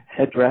certain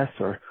headdress,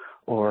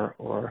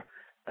 or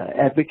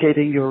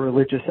advocating your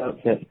religious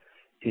outfit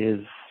is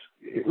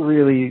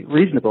really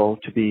reasonable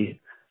to be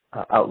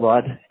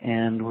outlawed,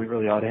 and we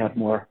really ought to have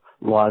more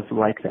laws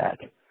like that.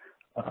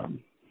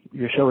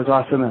 Your show is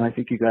awesome, and I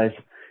think you guys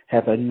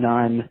have a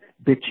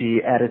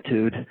non-bitchy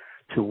attitude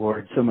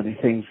towards so many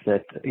things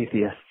that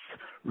atheists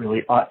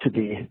really ought to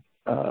be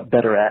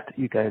better at.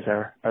 You guys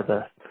are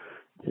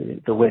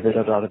the way that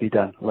it ought to be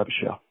done. Love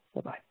the show.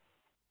 Bye-bye.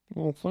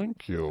 Well,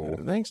 thank you.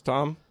 Thanks,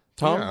 Tom.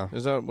 Tom? Yeah.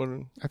 Is that what?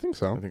 I think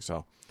so. I think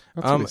so.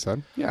 That's what he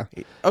said. Yeah.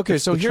 Okay,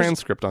 so the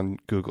transcript on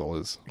Google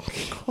is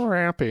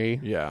crappy.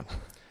 Yeah.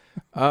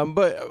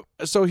 But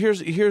so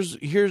here's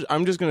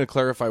I'm just going to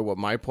clarify what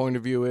my point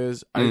of view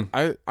is.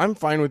 I'm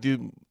fine with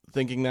you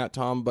thinking that,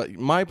 Tom, but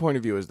my point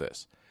of view is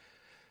this.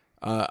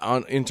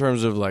 In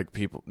terms of like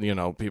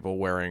people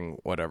wearing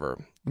whatever.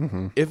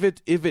 Mm-hmm. If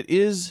it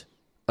is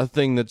a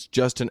thing that's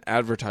just an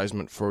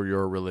advertisement for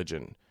your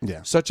religion,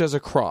 such as a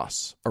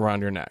cross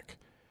around your neck,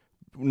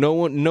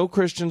 no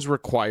Christians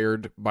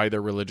required by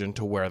their religion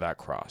to wear that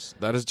cross.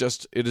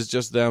 It is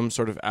just them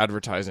sort of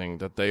advertising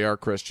that they are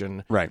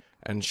Christian, right,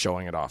 and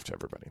showing it off to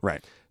everybody.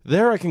 Right.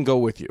 There I can go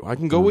with you. I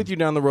can go with you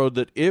down the road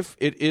that if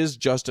it is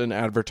just an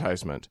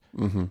advertisement,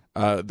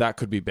 that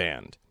could be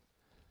banned.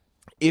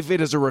 If it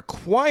is a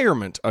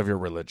requirement of your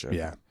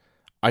religion,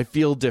 I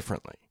feel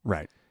differently.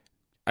 Right.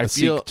 A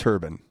Sikh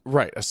turban.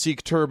 Right. A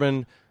Sikh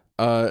turban,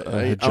 a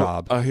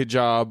hijab. A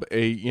hijab,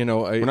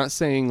 We're not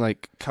saying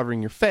like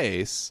covering your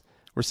face.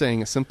 We're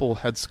saying a simple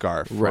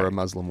headscarf for a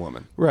Muslim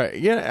woman. Right.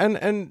 Yeah,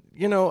 and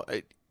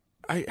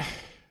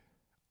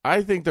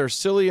I think they're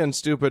silly and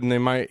stupid, and they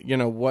might,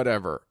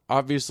 whatever.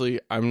 Obviously,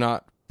 I'm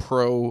not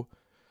pro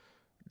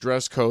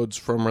dress codes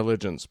from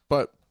religions,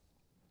 but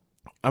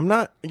I'm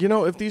not,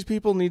 if these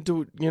people need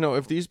to,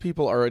 if these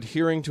people are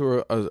adhering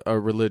to a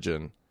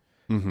religion,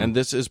 and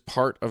this is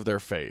part of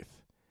their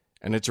faith,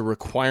 and it's a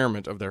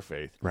requirement of their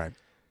faith, right,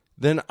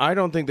 then I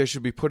don't think they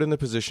should be put in the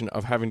position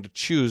of having to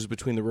choose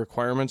between the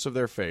requirements of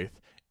their faith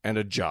and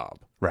a job.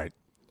 Right.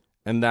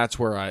 And that's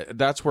where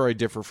I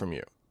differ from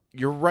you.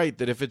 You're right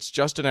that if it's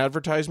just an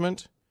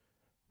advertisement,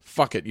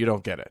 fuck it, you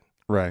don't get it.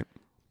 Right.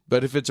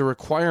 But if it's a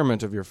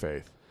requirement of your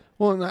faith.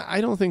 Well, I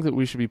don't think that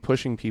we should be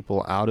pushing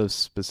people out of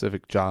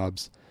specific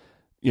jobs.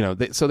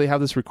 So they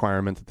have this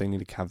requirement that they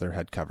need to have their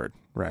head covered,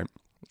 right?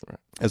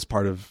 As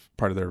part of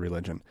their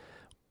religion.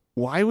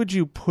 Why would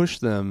you push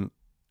them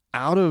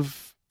out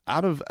of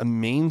a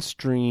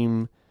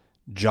mainstream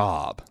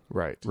job?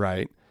 Right.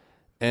 Right.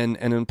 And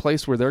in a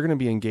place where they're going to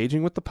be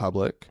engaging with the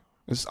public,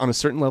 on a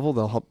certain level,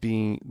 they'll help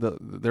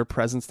their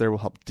presence there will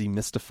help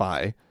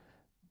demystify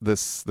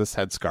this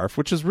headscarf,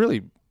 which is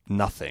really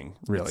nothing,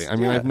 really.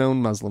 I've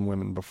known Muslim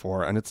women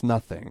before, and it's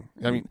nothing.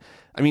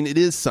 I mean, it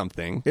is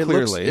something.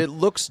 Clearly, it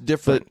looks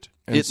different.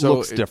 It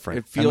looks different.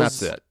 It feels, and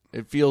that's it.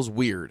 It feels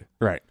weird,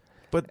 right?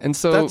 And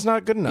so that's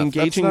not good enough.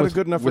 Engaging that's not a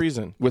good enough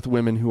reason with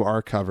women who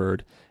are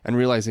covered, and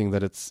realizing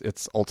that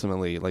it's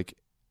ultimately like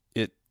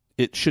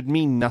it should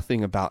mean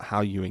nothing about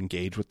how you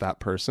engage with that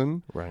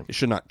person. Right. It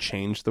should not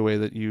change the way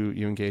that you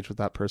engage with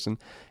that person,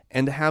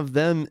 and to have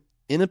them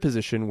in a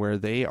position where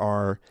they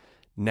are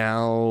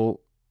now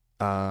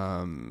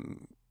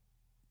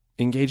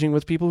engaging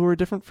with people who are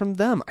different from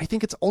them. I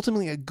think it's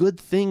ultimately a good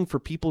thing for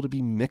people to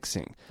be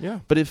mixing. Yeah.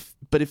 But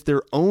if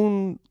their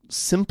own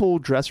simple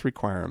dress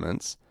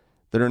requirements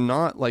that are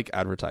not like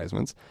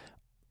advertisements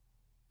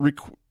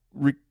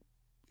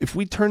if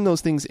we turn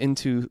those things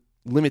into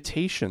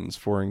limitations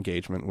for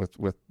engagement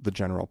with the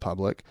general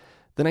public,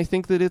 then I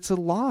think that it's a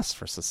loss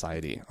for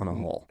society on a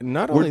whole.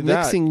 Not only we're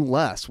mixing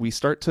less. We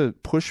start to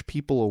push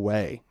people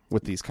away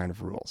with these kind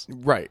of rules.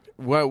 Right.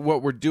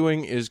 What we're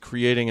doing is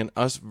creating an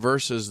us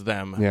versus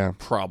them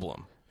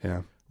problem.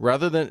 Yeah.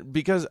 Rather than,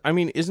 because, I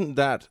mean, isn't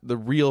that the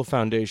real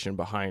foundation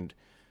behind,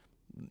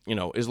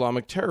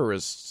 Islamic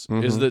terrorists,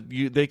 is that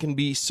they can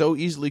be so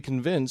easily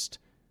convinced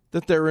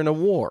that they're in a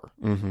war.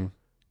 Mm-hmm.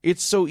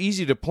 It's so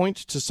easy to point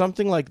to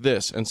something like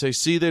this and say,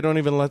 see, they don't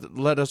even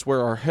let us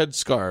wear our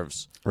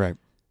headscarves. Right.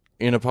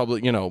 In a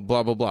public,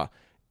 blah, blah, blah.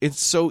 It's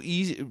so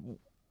easy.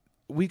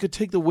 We could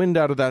take the wind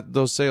out of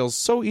those sails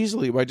so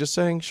easily by just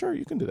saying, sure,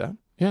 you can do that.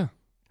 Yeah.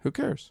 Who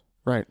cares?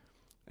 Right.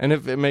 And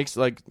if it makes,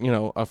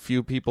 a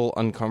few people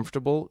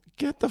uncomfortable,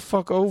 get the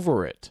fuck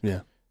over it.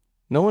 Yeah.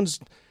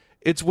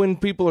 It's when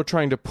people are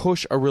trying to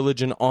push a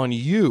religion on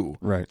you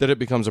that it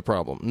becomes a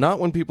problem. Not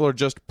when people are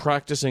just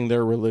practicing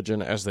their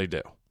religion as they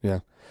do. Yeah.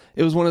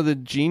 It was one of the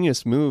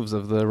genius moves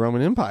of the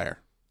Roman Empire.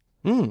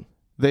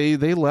 They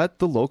let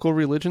the local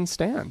religion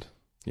stand.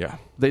 Yeah.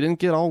 They didn't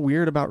get all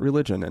weird about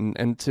religion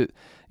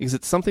because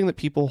it's something that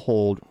people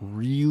hold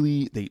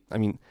really, they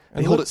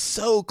hold it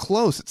so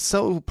close. It's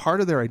so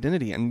part of their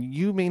identity, and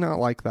you may not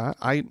like that.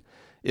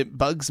 It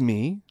bugs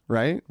me,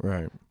 right?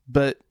 Right.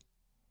 But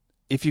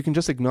if you can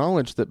just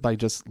acknowledge that by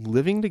just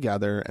living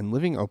together and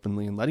living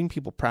openly and letting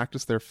people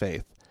practice their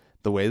faith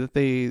the way that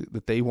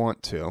they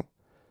want to,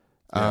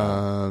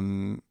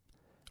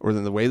 or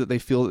the way that they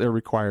feel that they're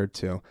required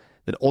to,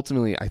 that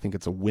ultimately I think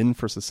it's a win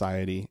for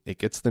society. It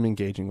gets them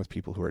engaging with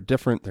people who are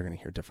different. They're going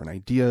to hear different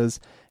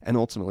ideas, and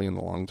ultimately in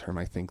the long term,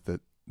 I think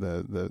that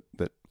the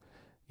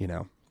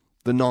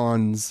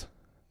nons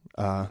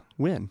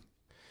win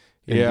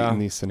in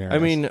these scenarios. I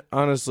mean,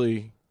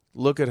 honestly,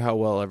 look at how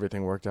well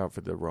everything worked out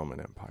for the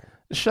Roman Empire.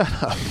 Shut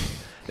up.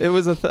 It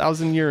was a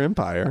 1,000-year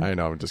empire. I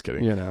know, I'm just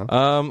kidding.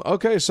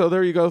 Okay, so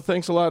there you go.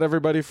 Thanks a lot,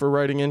 everybody, for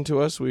writing into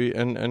us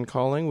and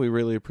calling. We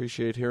really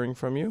appreciate hearing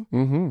from you.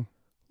 Mm-hmm.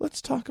 Let's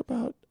talk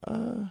about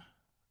a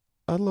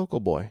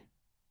local boy.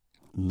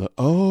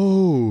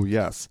 Oh,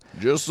 yes.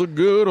 Just a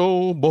good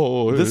old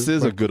boy. This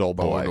is a good old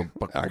boy,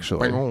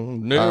 actually.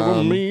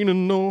 Never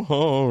meaning no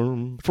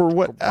harm. For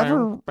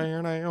whatever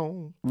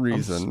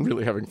reason. I'm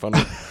really having fun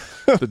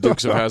with the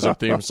Dukes of Hazzard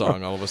theme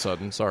song all of a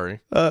sudden.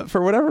 Sorry.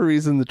 For whatever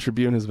reason,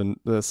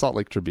 the Salt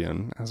Lake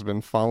Tribune has been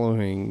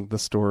following the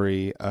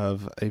story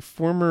of a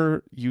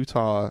former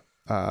Utah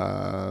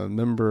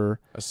member,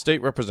 a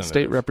state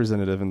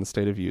representative in the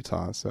state of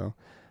Utah. So,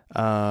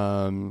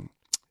 by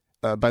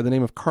the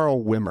name of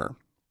Carl Wimmer,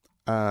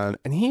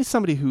 and he's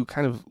somebody who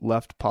kind of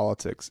left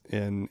politics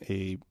in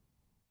a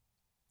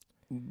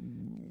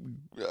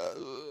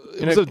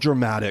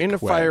dramatic, in a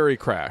fiery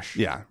crash.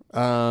 Yeah.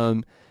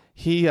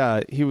 He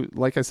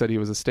like I said, he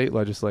was a state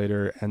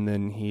legislator, and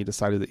then he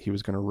decided that he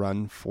was going to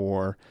run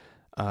for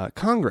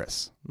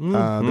Congress.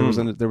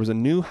 There was a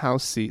new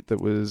House seat that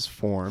was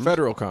formed.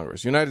 Federal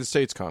Congress, United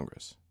States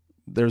Congress.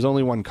 There's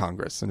only one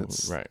Congress, and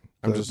it's right.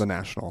 the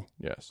national.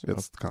 Yes,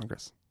 it's the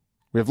Congress.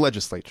 We have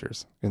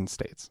legislatures in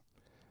states.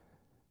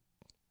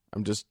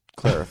 I'm just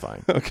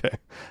clarifying. Okay,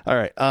 all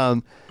right.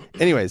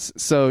 Anyways,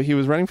 so he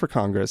was running for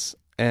Congress,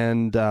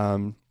 and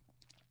there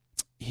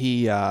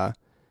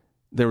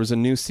was a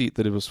new seat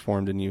that it was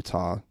formed in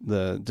Utah,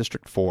 the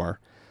District 4,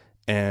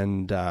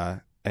 and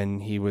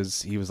he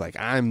was like,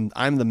 I'm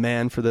the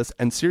man for this.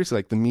 And seriously,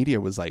 like, the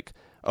media was like,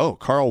 oh,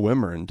 Carl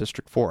Wimmer in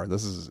District 4,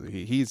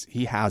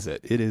 he has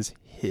it. It is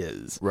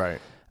his.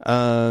 Right.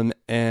 And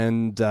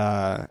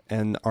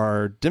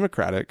our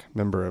Democratic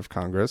member of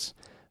Congress,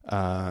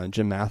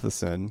 Jim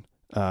Matheson,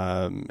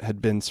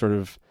 had been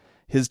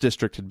his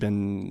district had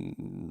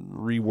been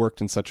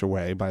reworked in such a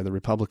way by the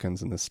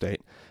Republicans in the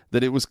state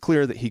that it was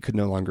clear that he could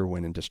no longer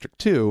win in District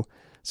 2.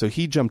 So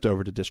he jumped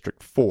over to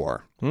District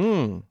 4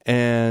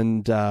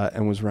 and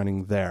was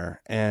running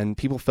there. And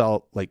people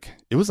felt like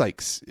it was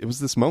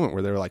this moment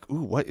where they were like,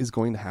 ooh, what is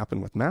going to happen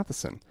with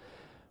Matheson?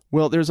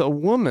 Well, there's a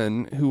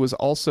woman who was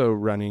also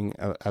running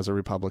as a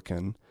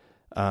Republican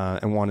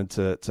and wanted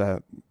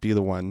to be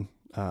the one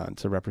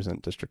to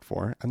represent District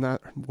 4. And that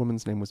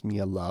woman's name was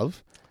Mia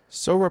Love.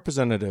 So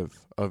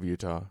representative of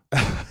Utah.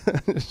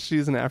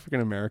 She's an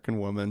African-American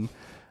woman.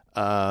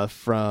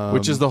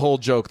 Which is the whole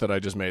joke that I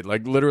just made.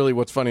 Like, literally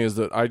what's funny is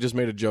that I just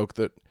made a joke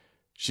that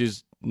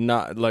she's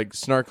not, like,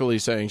 snarkily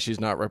saying she's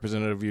not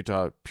representative of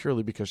Utah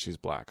purely because she's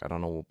black. I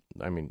don't know.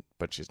 I mean,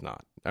 but she's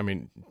not. I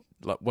mean,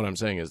 what I'm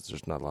saying is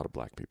there's not a lot of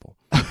black people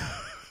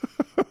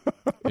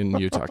in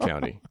Utah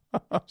County.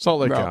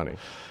 Salt Lake County.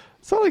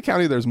 Salt Lake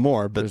County, there's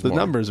more, but the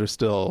numbers are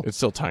still... It's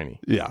still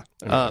tiny. Yeah.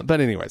 But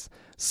anyways,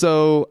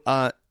 so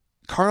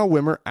Carl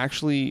Wimmer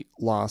actually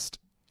lost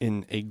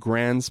in a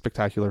grand,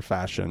 spectacular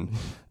fashion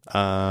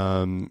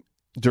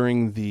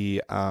during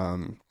the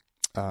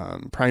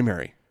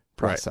primary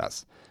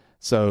process. Right.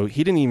 So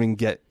he didn't even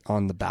get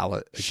on the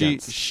ballot.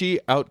 She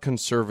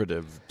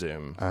out-conservatived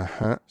him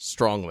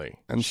strongly.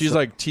 And she's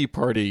like Tea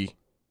Party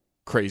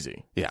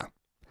crazy. Yeah.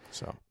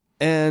 So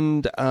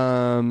And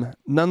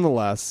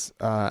nonetheless,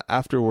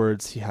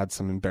 afterwards, he had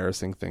some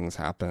embarrassing things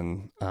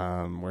happen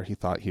where he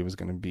thought he was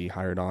going to be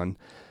hired on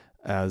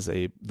as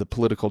the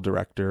political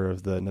director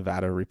of the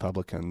Nevada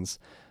Republicans.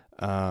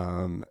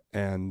 And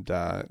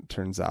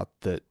turns out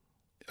that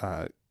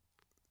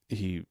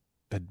he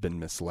had been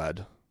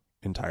misled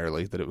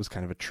entirely, that it was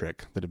kind of a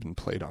trick that had been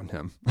played on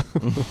him.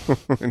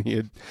 And he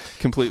had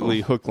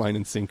completely hook, line,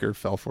 and sinker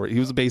fell for it. He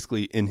was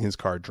basically in his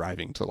car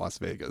driving to Las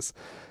Vegas.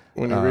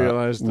 When he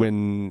realized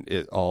when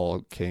it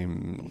all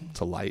came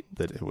to light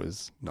that it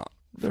was not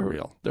for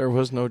real. There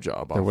was no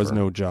job offer. There was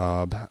no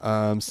job.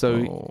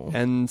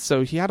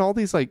 So he had all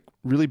these like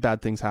really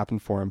bad things happen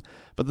for him.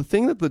 But the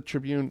thing that the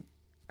Tribune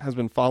has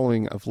been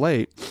following of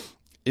late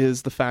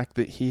is the fact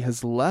that he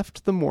has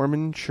left the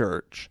Mormon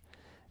church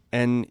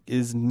and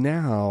is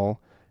now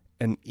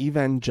an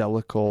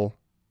evangelical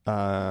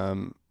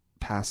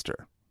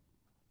pastor.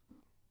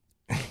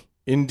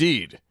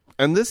 Indeed.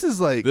 And this is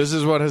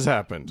what has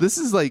happened. This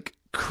is like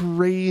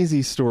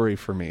crazy story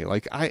for me.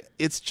 Like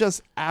it's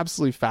just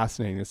absolutely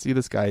fascinating to see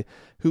this guy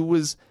he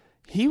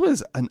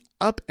was an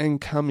up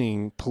and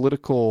coming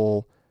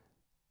political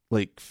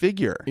like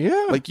figure.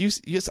 Yeah. Like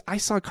I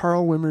saw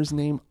Carl Wimmer's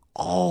name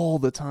all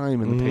the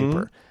time in the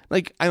paper.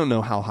 Like I don't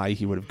know how high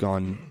he would have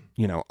gone,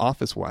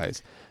 office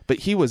wise, but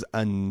he was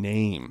a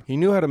name. He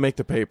knew how to make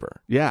the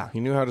paper. Yeah. He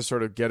knew how to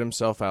sort of get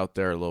himself out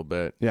there a little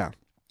bit. Yeah.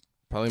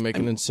 Probably make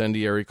an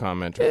incendiary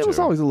comment or It two. was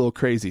always a little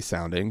crazy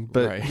sounding,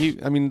 but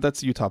right.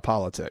 That's Utah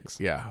politics.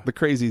 Yeah. The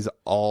crazy's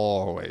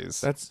always.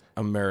 That's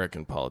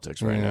American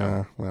politics right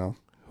now. Well,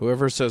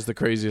 whoever says the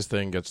craziest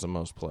thing gets the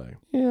most play.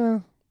 yeah,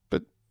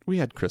 but we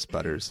had Chris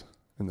Butters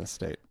in this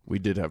state. We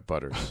did have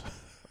Butters.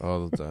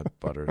 Oh, that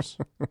Butters.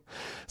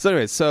 So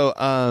anyway, so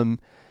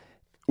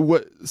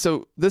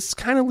this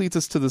kind of leads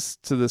us to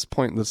this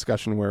point in the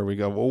discussion where we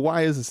go, well,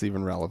 why is this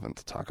even relevant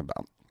to talk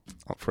about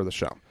for the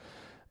show?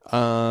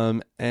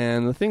 And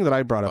the thing that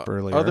I brought up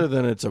earlier, other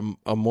than it's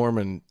a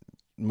Mormon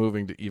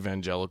moving to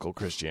evangelical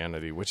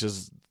Christianity, which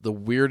is the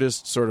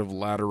weirdest sort of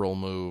lateral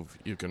move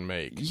you can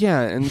make.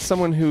 Yeah, and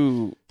someone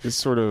who is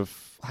sort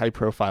of high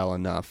profile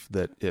enough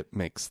that it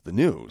makes the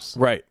news.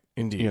 Right.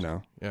 Indeed.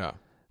 Yeah. Yeah.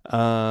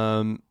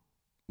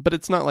 But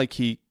it's not like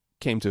he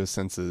came to his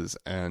senses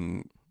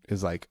and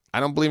is like, I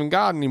don't believe in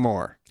God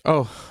anymore.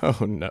 Oh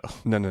no.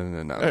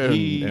 No.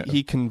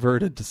 He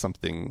converted to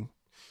something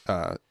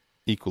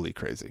equally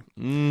crazy.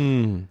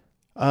 And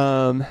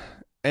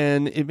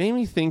it made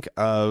me think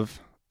of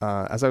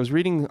as I was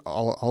reading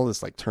all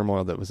this like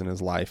turmoil that was in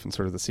his life and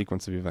sort of the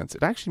sequence of events,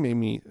 it actually made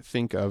me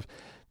think of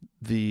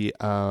there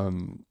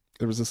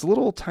was this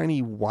little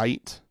tiny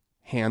white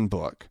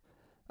handbook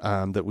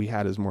that we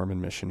had as Mormon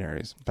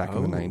missionaries back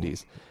in the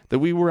 90s that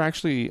we were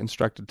actually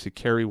instructed to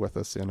carry with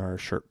us in our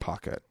shirt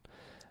pocket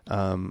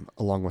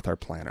along with our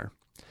planner.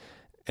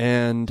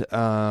 And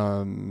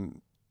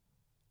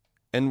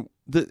in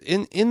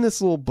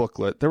this little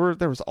booklet, there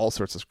was all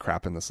sorts of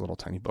crap in this little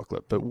tiny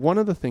booklet, but one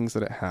of the things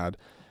that it had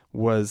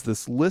was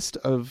this list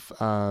of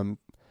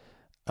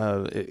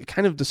it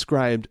kind of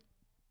described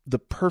the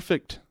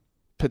perfect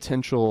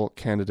potential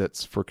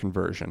candidates for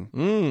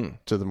conversion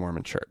to the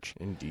Mormon Church.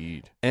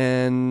 Indeed.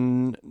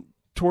 And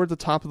toward the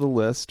top of the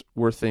list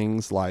were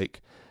things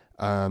like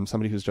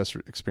somebody who's just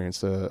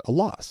experienced a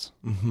loss,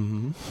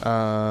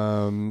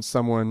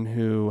 someone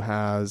who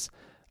has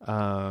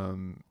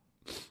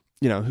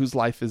whose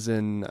life is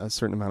in a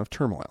certain amount of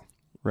turmoil,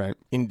 right?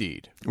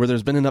 Indeed. Where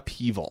there's been an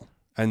upheaval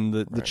and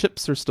the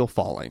chips are still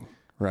falling,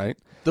 right?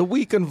 The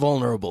weak and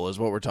vulnerable is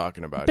what we're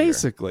talking about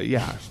basically, here.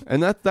 Yeah.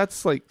 And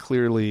that's like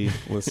clearly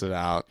listed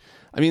out.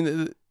 I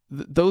mean,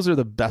 those are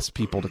the best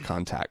people to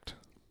contact.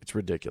 It's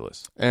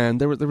ridiculous.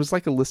 And there was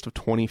like a list of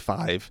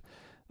 25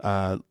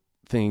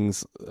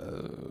 things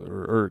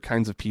or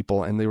kinds of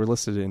people, and they were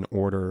listed in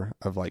order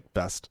of like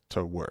best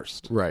to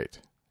worst. Right.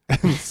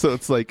 So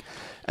it's like,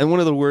 and one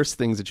of the worst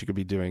things that you could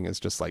be doing is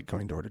just like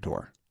going door to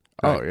door.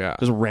 Right? Oh yeah,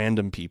 just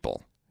random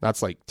people.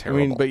 That's like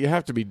terrible. I mean, but you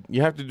have to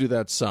do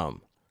that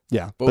some.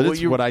 Yeah, but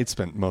it's what I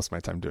spent most of my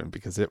time doing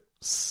because it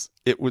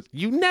was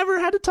you never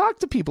had to talk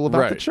to people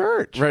about the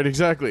church. Right,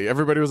 exactly.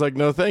 Everybody was like,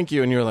 "No, thank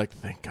you," and you're like,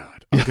 "Thank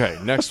God." Okay,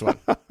 next one.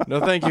 No,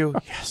 thank you.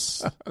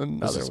 Yes,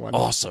 another one.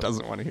 Awesome.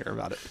 Doesn't want to hear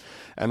about it,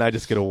 and I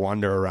just get to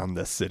wander around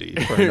this city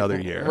for another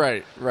year.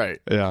 Right.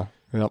 Yeah.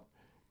 Yep.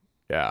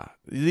 Yeah.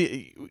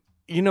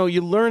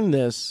 You learn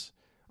this.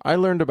 I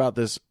learned about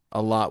this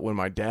a lot when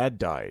my dad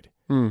died.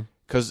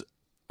 Because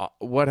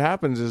what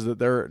happens is that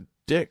there are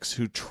dicks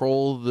who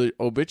troll the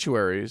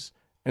obituaries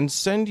and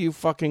send you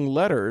fucking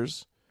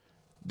letters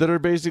that are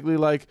basically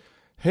like,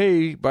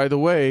 hey, by the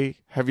way,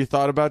 have you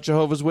thought about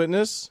Jehovah's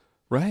Witness?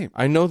 Right.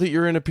 I know that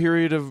you're in a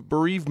period of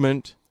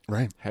bereavement.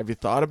 Right. Have you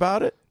thought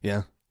about it?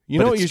 Yeah. You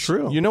know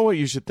what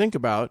you should think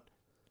about?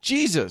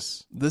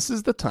 Jesus. This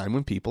is the time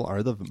when people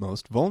are the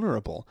most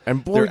vulnerable.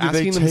 And boy, they're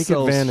asking take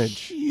themselves advantage.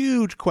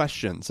 Huge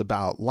questions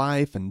about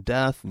life and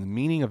death and the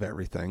meaning of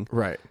everything.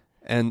 Right.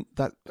 And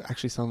that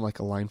actually sounded like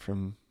a line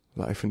from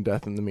Life and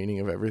death and the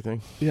meaning of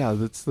everything. Yeah,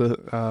 that's the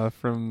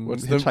from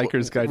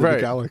Hitchhiker's Guide to the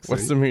Galaxy.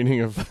 What's the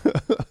meaning of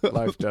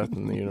life, death,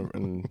 and the universe? I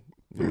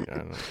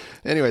don't know.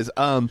 Anyways,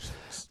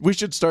 we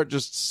should start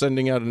just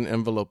sending out an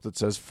envelope that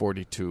says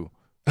 42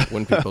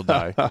 when people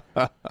die.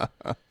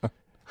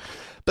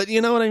 But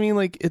you know what I mean?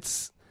 Like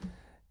it's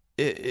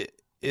a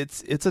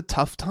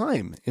tough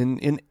time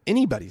in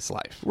anybody's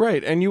life,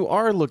 right? And you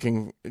are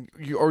looking,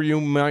 or you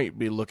might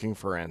be looking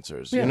for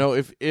answers. Yeah. You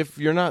know, if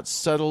you're not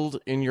settled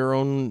in your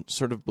own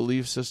sort of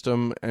belief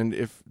system, and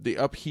if the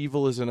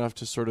upheaval is enough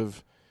to sort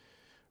of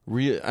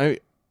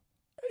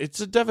it's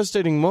a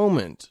devastating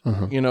moment.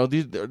 You know,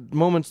 these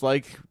moments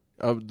like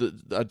a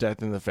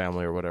death in the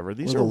family or whatever.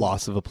 These are the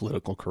loss of a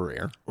political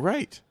career,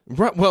 right?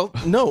 Well,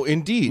 no,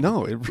 indeed,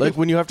 no. Like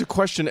when you have to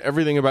question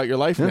everything about your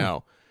life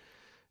now.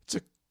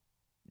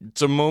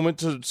 It's a moment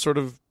to sort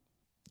of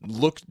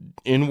look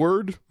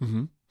inward,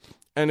 and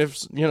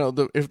if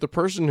if the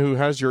person who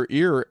has your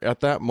ear at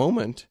that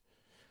moment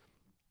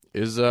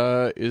is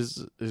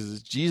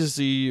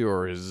Jesus-y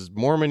or is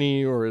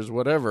Mormon-y or is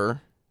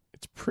whatever,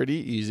 it's pretty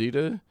easy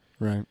to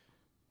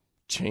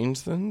change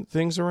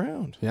things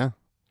around. Yeah.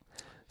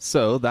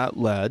 So that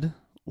led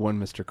one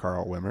Mr.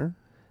 Carl Wimmer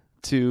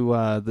to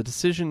the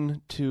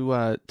decision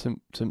to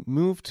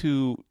move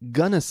to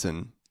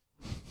Gunnison,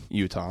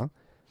 Utah.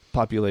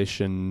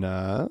 Population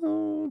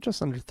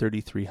just under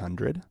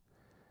 3,300,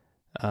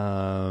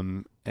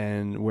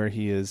 and where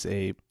he is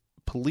a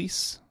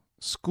police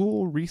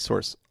school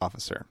resource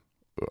officer.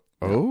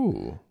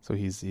 Oh, so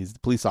he's the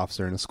police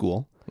officer in a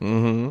school.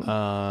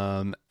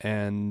 And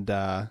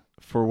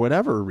for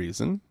whatever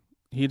reason,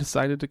 he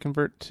decided to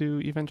convert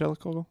to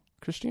evangelical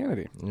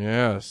Christianity.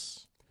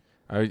 Yes,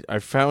 I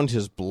found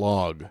his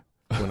blog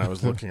when I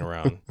was looking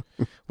around,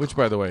 which,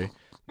 by the way.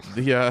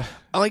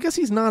 I guess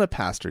he's not a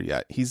pastor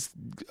yet. He's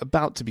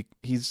about to be.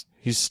 He's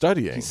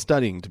studying. He's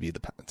studying to be a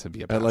pastor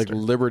at like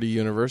Liberty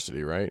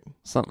University, right?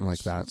 Something like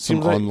that. Seems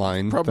some like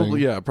online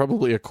probably thing.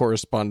 Probably a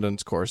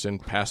correspondence course in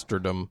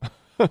pastordom.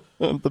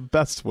 The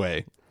best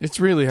way. It's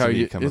really how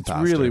you. It's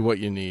really what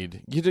you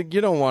need. You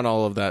don't want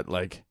all of that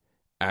like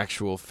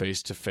actual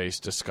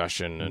face-to-face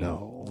discussion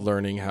and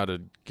learning how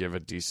to give a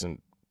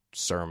decent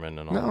sermon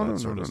and all that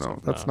sort of stuff.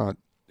 That's not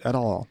at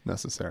all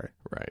necessary.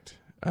 Right.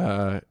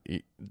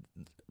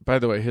 By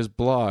the way, his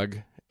blog,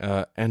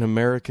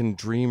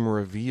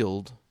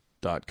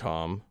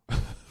 anamericandreamrevealed.com.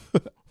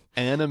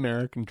 An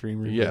American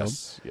Dream Revealed?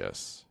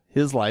 Yes.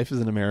 His life is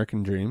an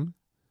American dream?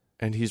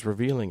 And he's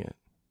revealing it.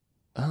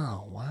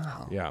 Oh,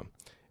 wow. Yeah.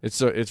 It's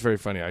very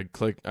funny. I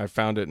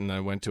found it and I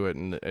went to it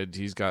and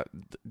he's got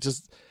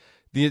just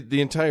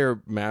the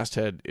entire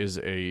masthead is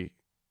a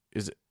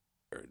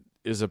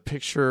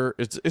picture.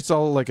 It's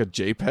all like a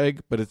JPEG,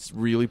 but it's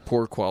really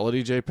poor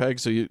quality JPEG.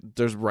 So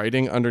there's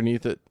writing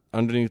underneath the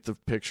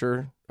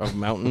picture of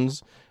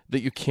mountains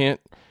that you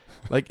can't.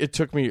 Like it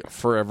took me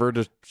forever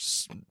to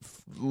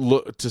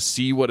look to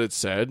see what it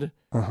said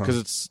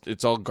because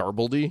it's all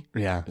garbledy.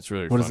 Yeah, it's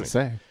really. What funny. does it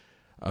say?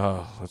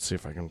 Let's see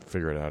if I can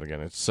figure it out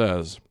again. It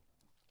says,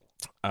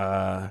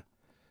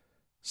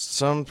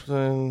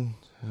 something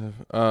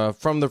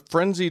from the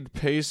frenzied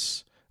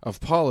pace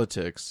of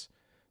politics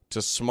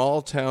to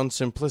small-town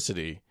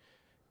simplicity.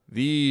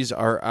 These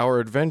are our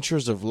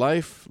adventures of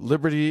life,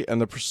 liberty,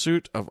 and the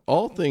pursuit of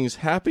all things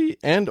happy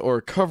and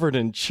or covered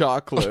in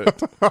chocolate.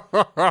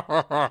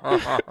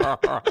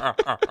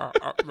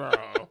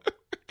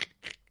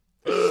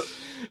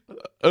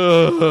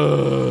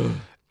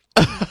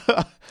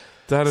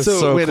 That is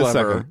so wait clever.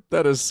 A second.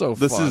 That is so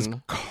this fun. This is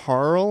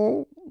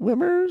Carl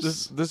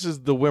Wimmers? This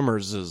is the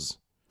Wimmerses.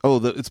 Oh,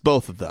 it's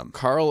both of them.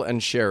 Carl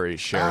and Sherry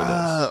share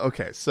this.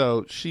 Okay,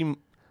 so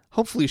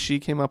hopefully she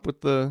came up with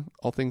the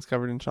all things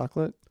covered in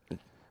chocolate.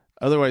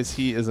 Otherwise,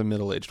 he is a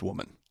middle-aged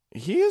woman.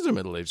 He is a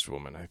middle-aged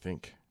woman, I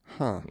think.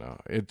 Huh. No,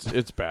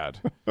 it's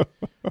bad.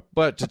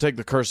 But to take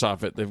the curse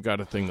off it, they've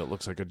got a thing that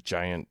looks like a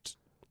giant,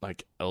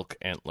 like, elk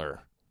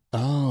antler.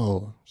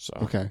 Oh. So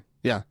okay.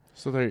 Yeah.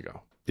 So there you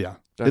go. Yeah.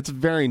 It's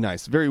very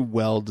nice. Very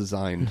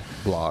well-designed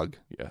blog.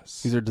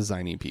 Yes. These are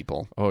designy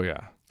people. Oh,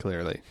 yeah.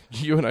 Clearly.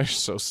 You and I are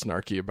so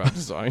snarky about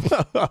design.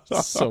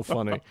 It's so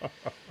funny.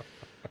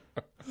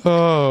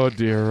 Oh,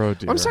 dear. Oh,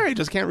 dear. I'm sorry, I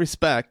just can't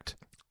respect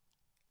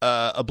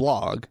a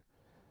blog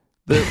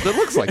that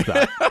looks like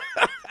that.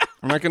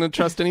 I'm not going to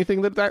trust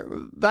anything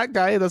that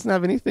guy doesn't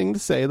have anything to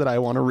say that I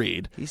want to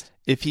read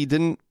if he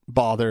didn't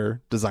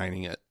bother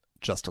designing it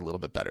just a little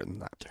bit better than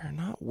that. They're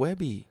not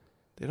webby.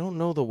 They don't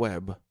know the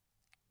web.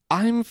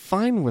 I'm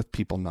fine with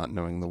people not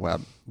knowing the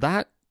web.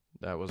 That's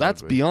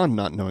ugly. beyond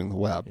not knowing the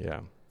web. Yeah.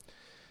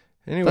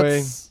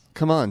 Anyway,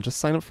 come on, just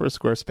sign up for a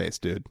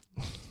Squarespace, dude.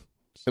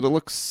 It'll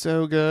look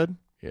so good.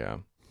 Yeah.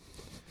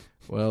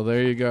 Well,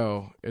 there you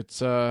go.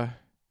 It's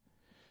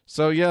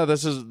So yeah,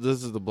 this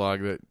is the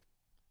blog that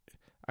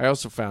I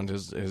also found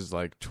his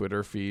like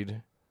Twitter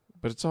feed,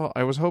 but it's all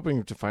I was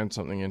hoping to find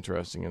something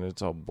interesting and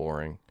it's all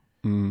boring.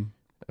 Mm.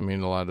 I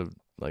mean, a lot of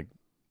like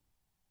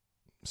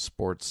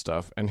sports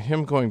stuff and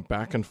him going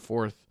back and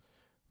forth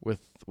with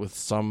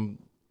some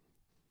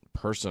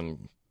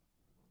person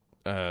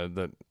and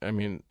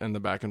the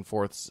back and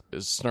forth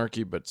is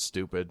snarky but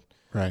stupid.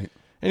 Right.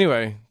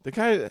 Anyway, the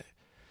guy,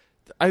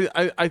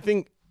 I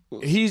think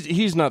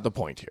he's not the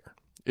point here.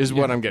 Is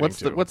what I'm getting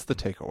to. What's the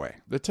takeaway?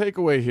 The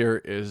takeaway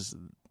here is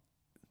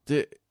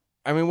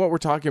what we're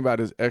talking about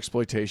is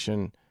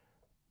exploitation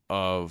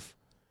of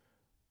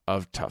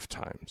tough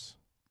times.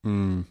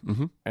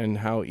 Mm-hmm. And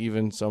how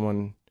even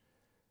someone,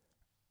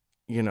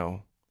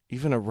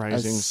 even a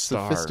rising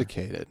star,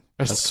 sophisticated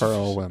as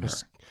Carl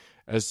Wimmer,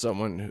 as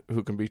someone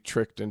who can be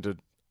tricked into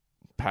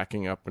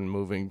packing up and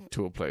moving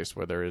to a place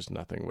where there is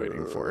nothing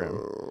waiting for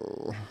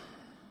him.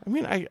 I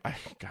mean, I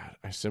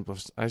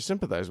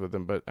sympathize with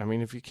him, but I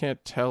mean, if you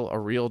can't tell a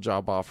real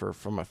job offer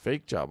from a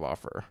fake job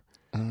offer,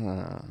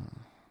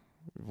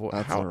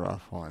 that's a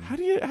rough one. How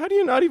do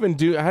you not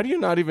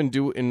even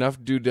do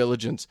enough due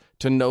diligence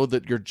to know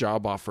that your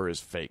job offer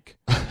is fake?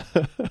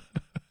 I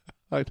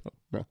don't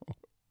know.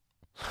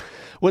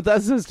 What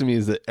that says to me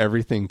is that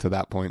everything to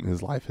that point in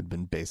his life had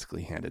been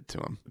basically handed to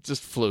him.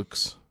 Just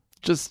flukes.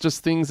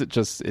 Just things that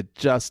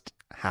just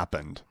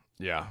happened.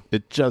 Yeah.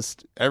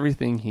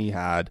 Everything he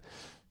had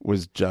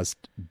was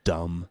just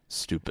dumb,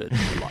 stupid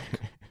luck.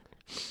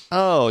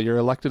 Oh, you're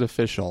elected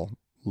official.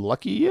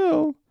 Lucky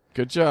you.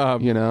 Good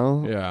job.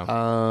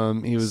 Yeah.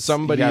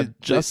 He had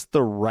just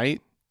the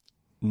right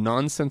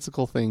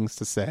nonsensical things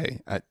to say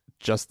at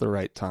just the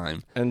right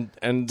time. And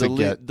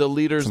the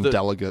leaders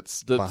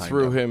delegates that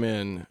threw him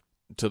in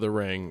to the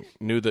ring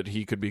knew that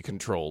he could be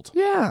controlled.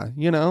 Yeah,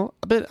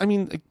 but I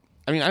mean,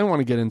 I don't want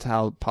to get into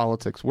how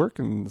politics work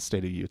in the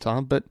state of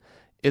Utah, but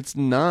it's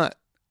not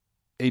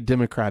a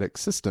democratic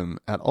system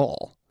at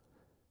all.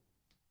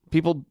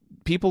 People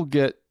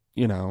get,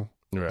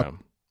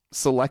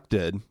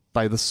 selected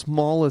by the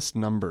smallest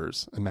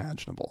numbers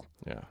imaginable.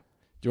 Yeah.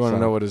 Do you want to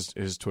know what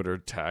his Twitter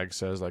tag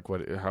says, like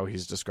how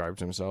he's described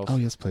himself? Oh,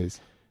 yes,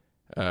 please.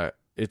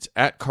 It's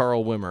at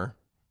Carl Wimmer.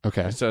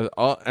 Okay. It says,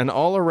 an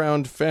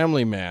all-around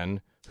family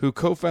man who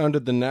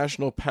co-founded the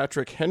National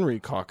Patrick Henry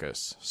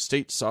Caucus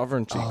State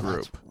Sovereignty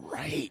Group. That's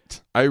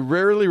right. I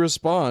rarely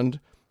respond,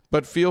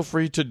 but feel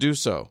free to do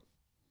so.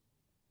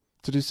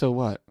 To do so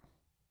what?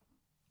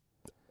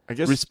 I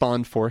guess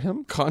respond for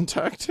him?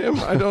 Contact him?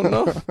 I don't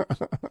know.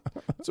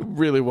 It's a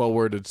really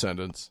well-worded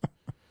sentence.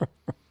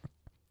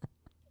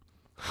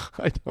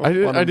 I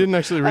didn't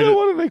actually read it. I don't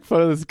want to make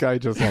fun of this guy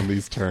just on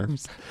these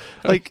terms.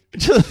 I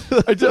just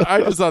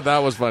thought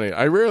that was funny.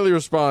 I rarely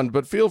respond,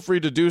 but feel free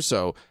to do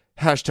so.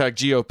 Hashtag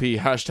GOP,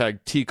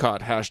 hashtag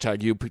TCOT,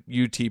 hashtag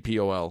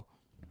UTPOL.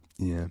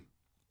 Yeah.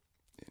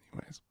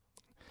 Anyways.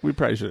 We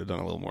probably should have done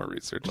a little more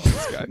research on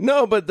this guy.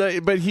 No, but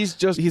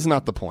he's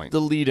not the point.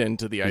 The lead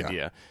into the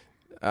idea.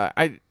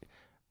 I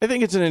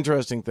think it's an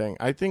interesting thing.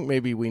 I think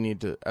maybe we need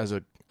to, as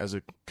a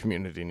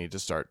community, need to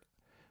start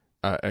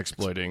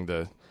exploiting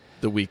the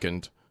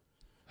weakened.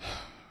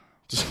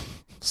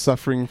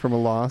 Suffering from a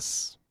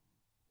loss.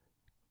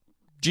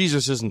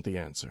 Jesus isn't the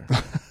answer.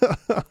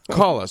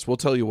 Call us. We'll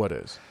tell you what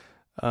is.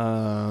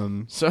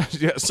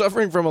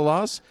 Suffering from a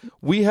loss.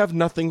 We have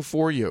nothing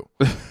for you,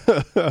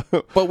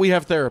 but we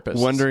have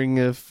therapists. Wondering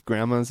if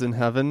grandma's in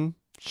heaven?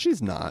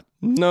 She's not.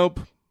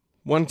 Nope.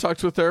 Want to talk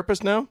to a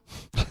therapist now?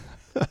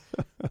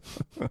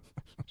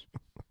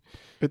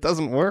 It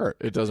doesn't work.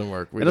 It doesn't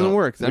work. We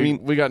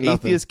got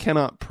nothing. Atheists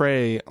cannot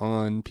prey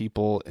on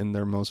people in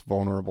their most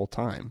vulnerable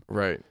time.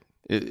 Right.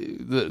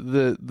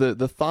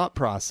 The thought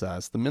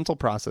process, the mental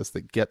process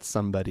that gets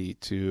somebody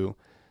to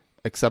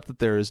accept that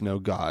there is no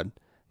God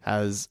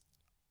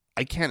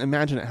I can't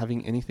imagine it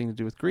having anything to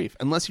do with grief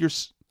unless you're.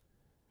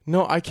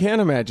 No, I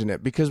can't imagine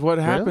it because what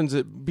happens?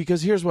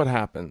 Because here's what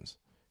happens: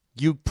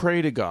 you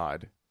pray to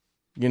God.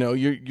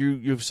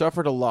 You've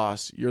suffered a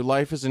loss. Your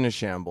life is in a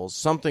shambles.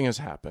 Something has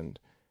happened,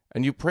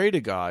 and you pray to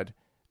God.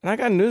 And I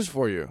got news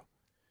for you: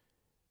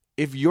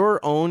 if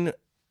your own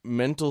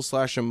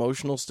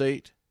mental/emotional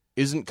state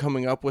isn't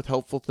coming up with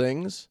helpful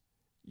things,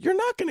 you're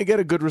not going to get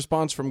a good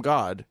response from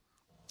God,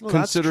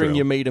 considering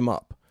you made him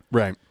up.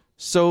 Right.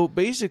 So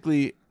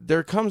basically,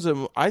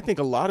 I think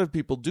a lot of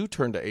people do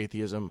turn to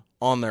atheism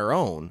on their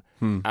own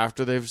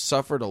after they've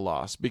suffered a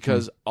loss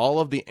because all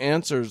of the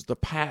answers, the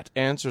pat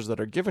answers that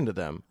are given to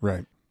them,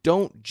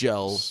 don't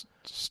gel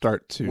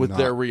start to with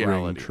their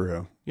reality. Ring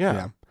true.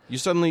 Yeah. You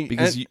suddenly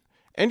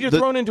and you're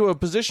thrown into a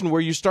position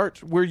where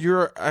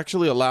you're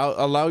actually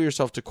allow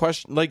yourself to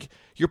question, like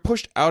you're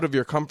pushed out of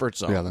your comfort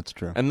zone. Yeah, that's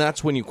true. And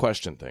that's when you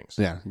question things.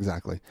 Yeah,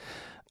 exactly.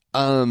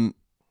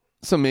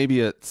 So maybe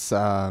it's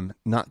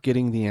not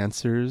getting the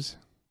answers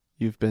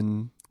you've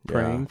been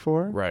praying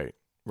for. Right.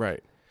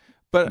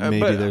 But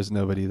maybe there's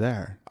nobody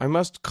there. I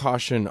must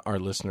caution our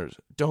listeners: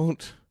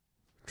 don't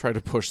try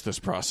to push this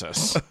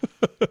process.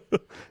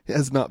 It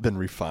has not been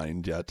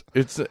refined yet.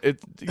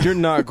 You're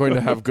not going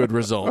to have good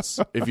results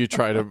if you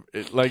try to.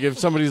 If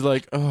somebody's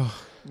like, oh.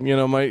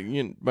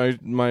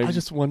 I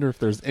just wonder if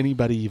there's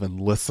anybody even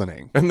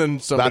listening. And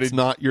then somebody... That's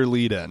not your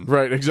lead-in.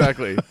 Right,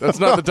 exactly. That's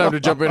not the time to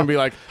jump in and be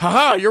like,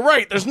 haha, you're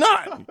right, there's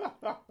not.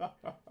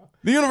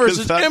 The universe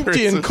is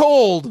empty and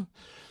cold.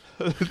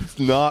 It's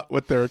not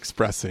what they're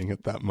expressing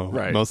at that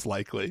moment, most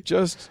likely.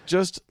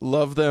 Just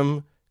love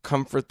them,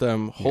 comfort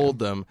them, hold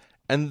them,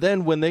 and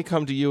then when they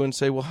come to you and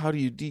say, "Well, how do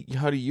you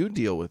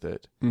deal with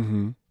it?"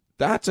 Mm-hmm.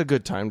 That's a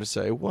good time to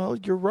say, "Well,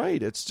 you're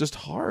right. It's just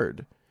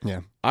hard."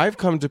 Yeah. I've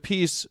come to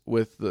peace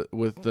with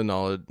the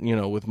knowledge,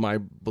 with my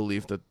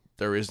belief that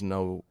there is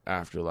no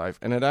afterlife,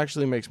 and it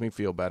actually makes me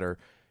feel better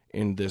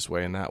in this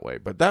way and that way.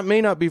 But that may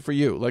not be for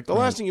you. Like, the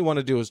last thing you want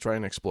to do is try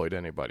and exploit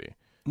anybody.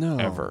 No.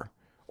 Ever.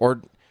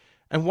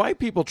 And why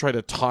people try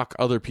to talk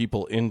other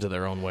people into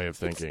their own way of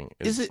thinking.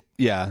 Is it?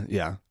 Yeah,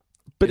 yeah.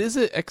 But is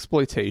it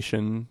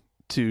exploitation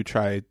to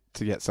try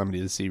to get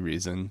somebody to see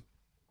reason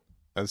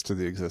as to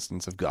the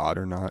existence of God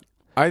or not?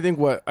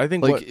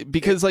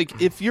 Because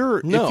if you're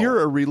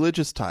a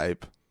religious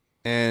type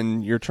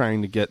and you're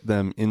trying to get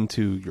them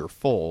into your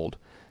fold,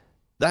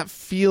 that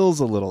feels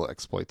a little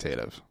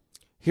exploitative.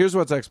 Here's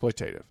what's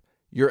exploitative.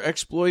 You're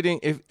exploiting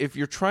if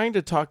you're trying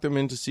to talk them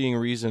into seeing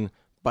reason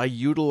by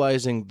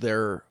utilizing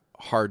their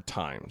hard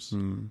times.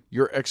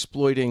 You're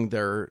exploiting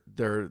their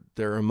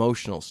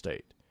emotional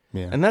state.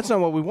 Yeah. And that's not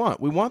what we want.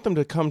 We want them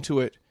to come to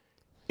it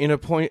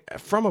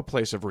from a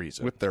place of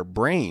reason. With their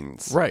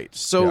brains. Right.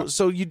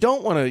 So you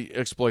don't want to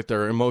exploit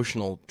their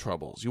emotional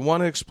troubles. You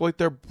want to exploit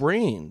their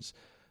brains.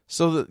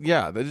 So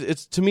that,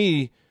 it's, to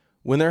me,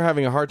 when they're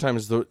having a hard time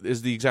is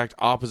the exact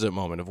opposite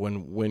moment of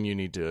when you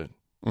need to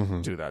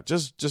do that.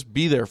 Just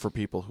be there for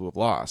people who have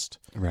lost.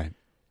 Right.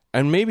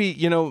 And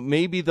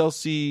maybe they'll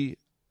see,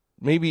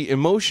 maybe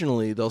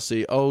emotionally they'll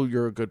see, oh,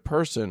 you're a good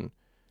person.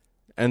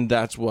 And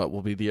that's what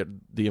will be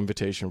the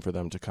invitation for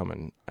them to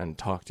come and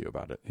talk to you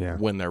about it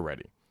when they're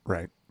ready.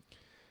 Right.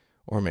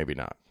 Or maybe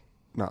not.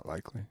 Not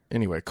likely.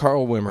 Anyway,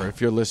 Carl Wimmer, if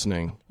you're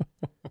listening,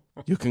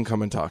 you can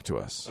come and talk to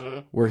us.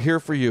 We're here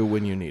for you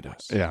when you need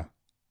us. Yeah.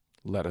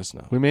 Let us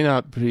know. We may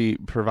not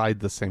provide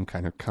the same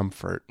kind of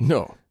comfort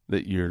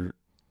that you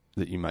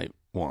might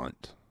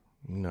want.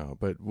 No,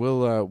 but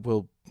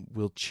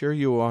we'll cheer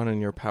you on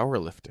in your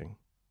powerlifting.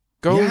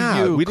 We Carl.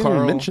 didn't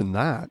even mention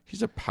that.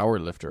 He's a power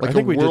lifter. Like I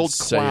think a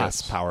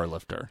world-class power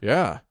lifter.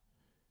 Yeah.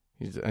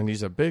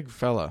 He's a big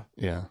fella.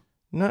 Yeah.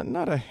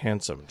 Not a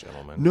handsome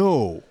gentleman.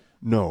 No.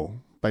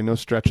 By no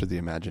stretch of the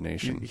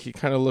imagination. He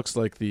kind of looks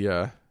like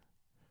the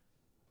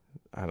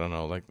I don't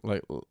know, like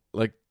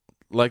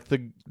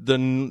the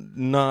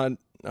not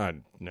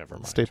never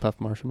mind. Stay Puft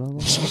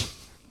Marshmallow.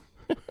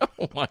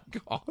 Oh my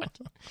God!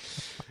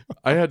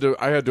 I had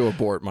to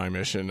abort my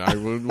mission.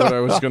 What I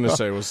was going to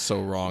say was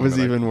so wrong. Was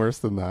even worse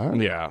than that?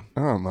 Yeah.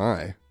 Oh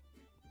my!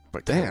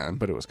 But damn!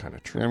 But it was kind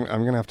of true.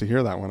 I'm going to have to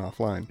hear that one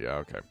offline. Yeah.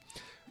 Okay.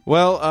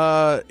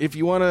 Well, if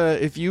you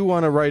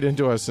wanna write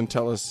into us and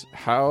tell us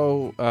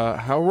how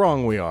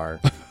wrong we are,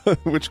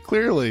 which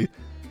clearly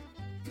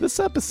this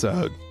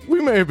episode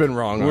we may have been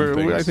wrong on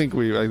things. I think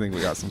we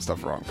got some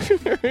stuff wrong.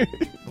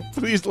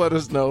 Please let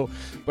us know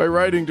by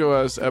writing to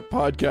us at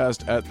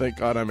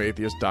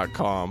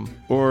podcast@thankgodimatheist.com.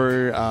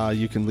 Or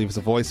you can leave us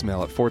a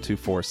voicemail at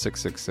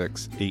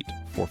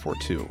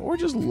 424-666-8442. Or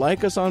just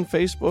like us on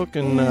Facebook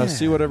and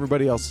see what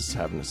everybody else is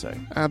having to say.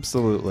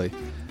 Absolutely.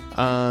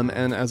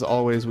 And as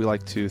always, we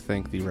like to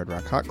thank the Red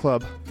Rock Hot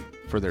Club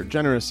for their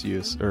generous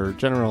use or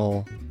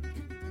general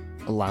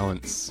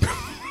allowance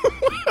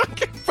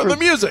for the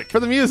music. For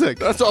the music.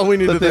 That's all we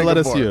need to they let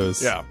us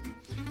use. Yeah.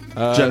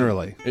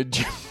 Generally. In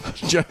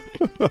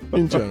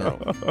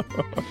general.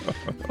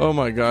 Oh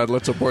my God,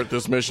 let's abort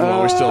this mission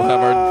while we still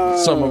have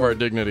some of our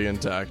dignity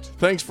intact.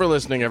 Thanks for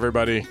listening,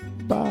 everybody.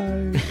 Bye.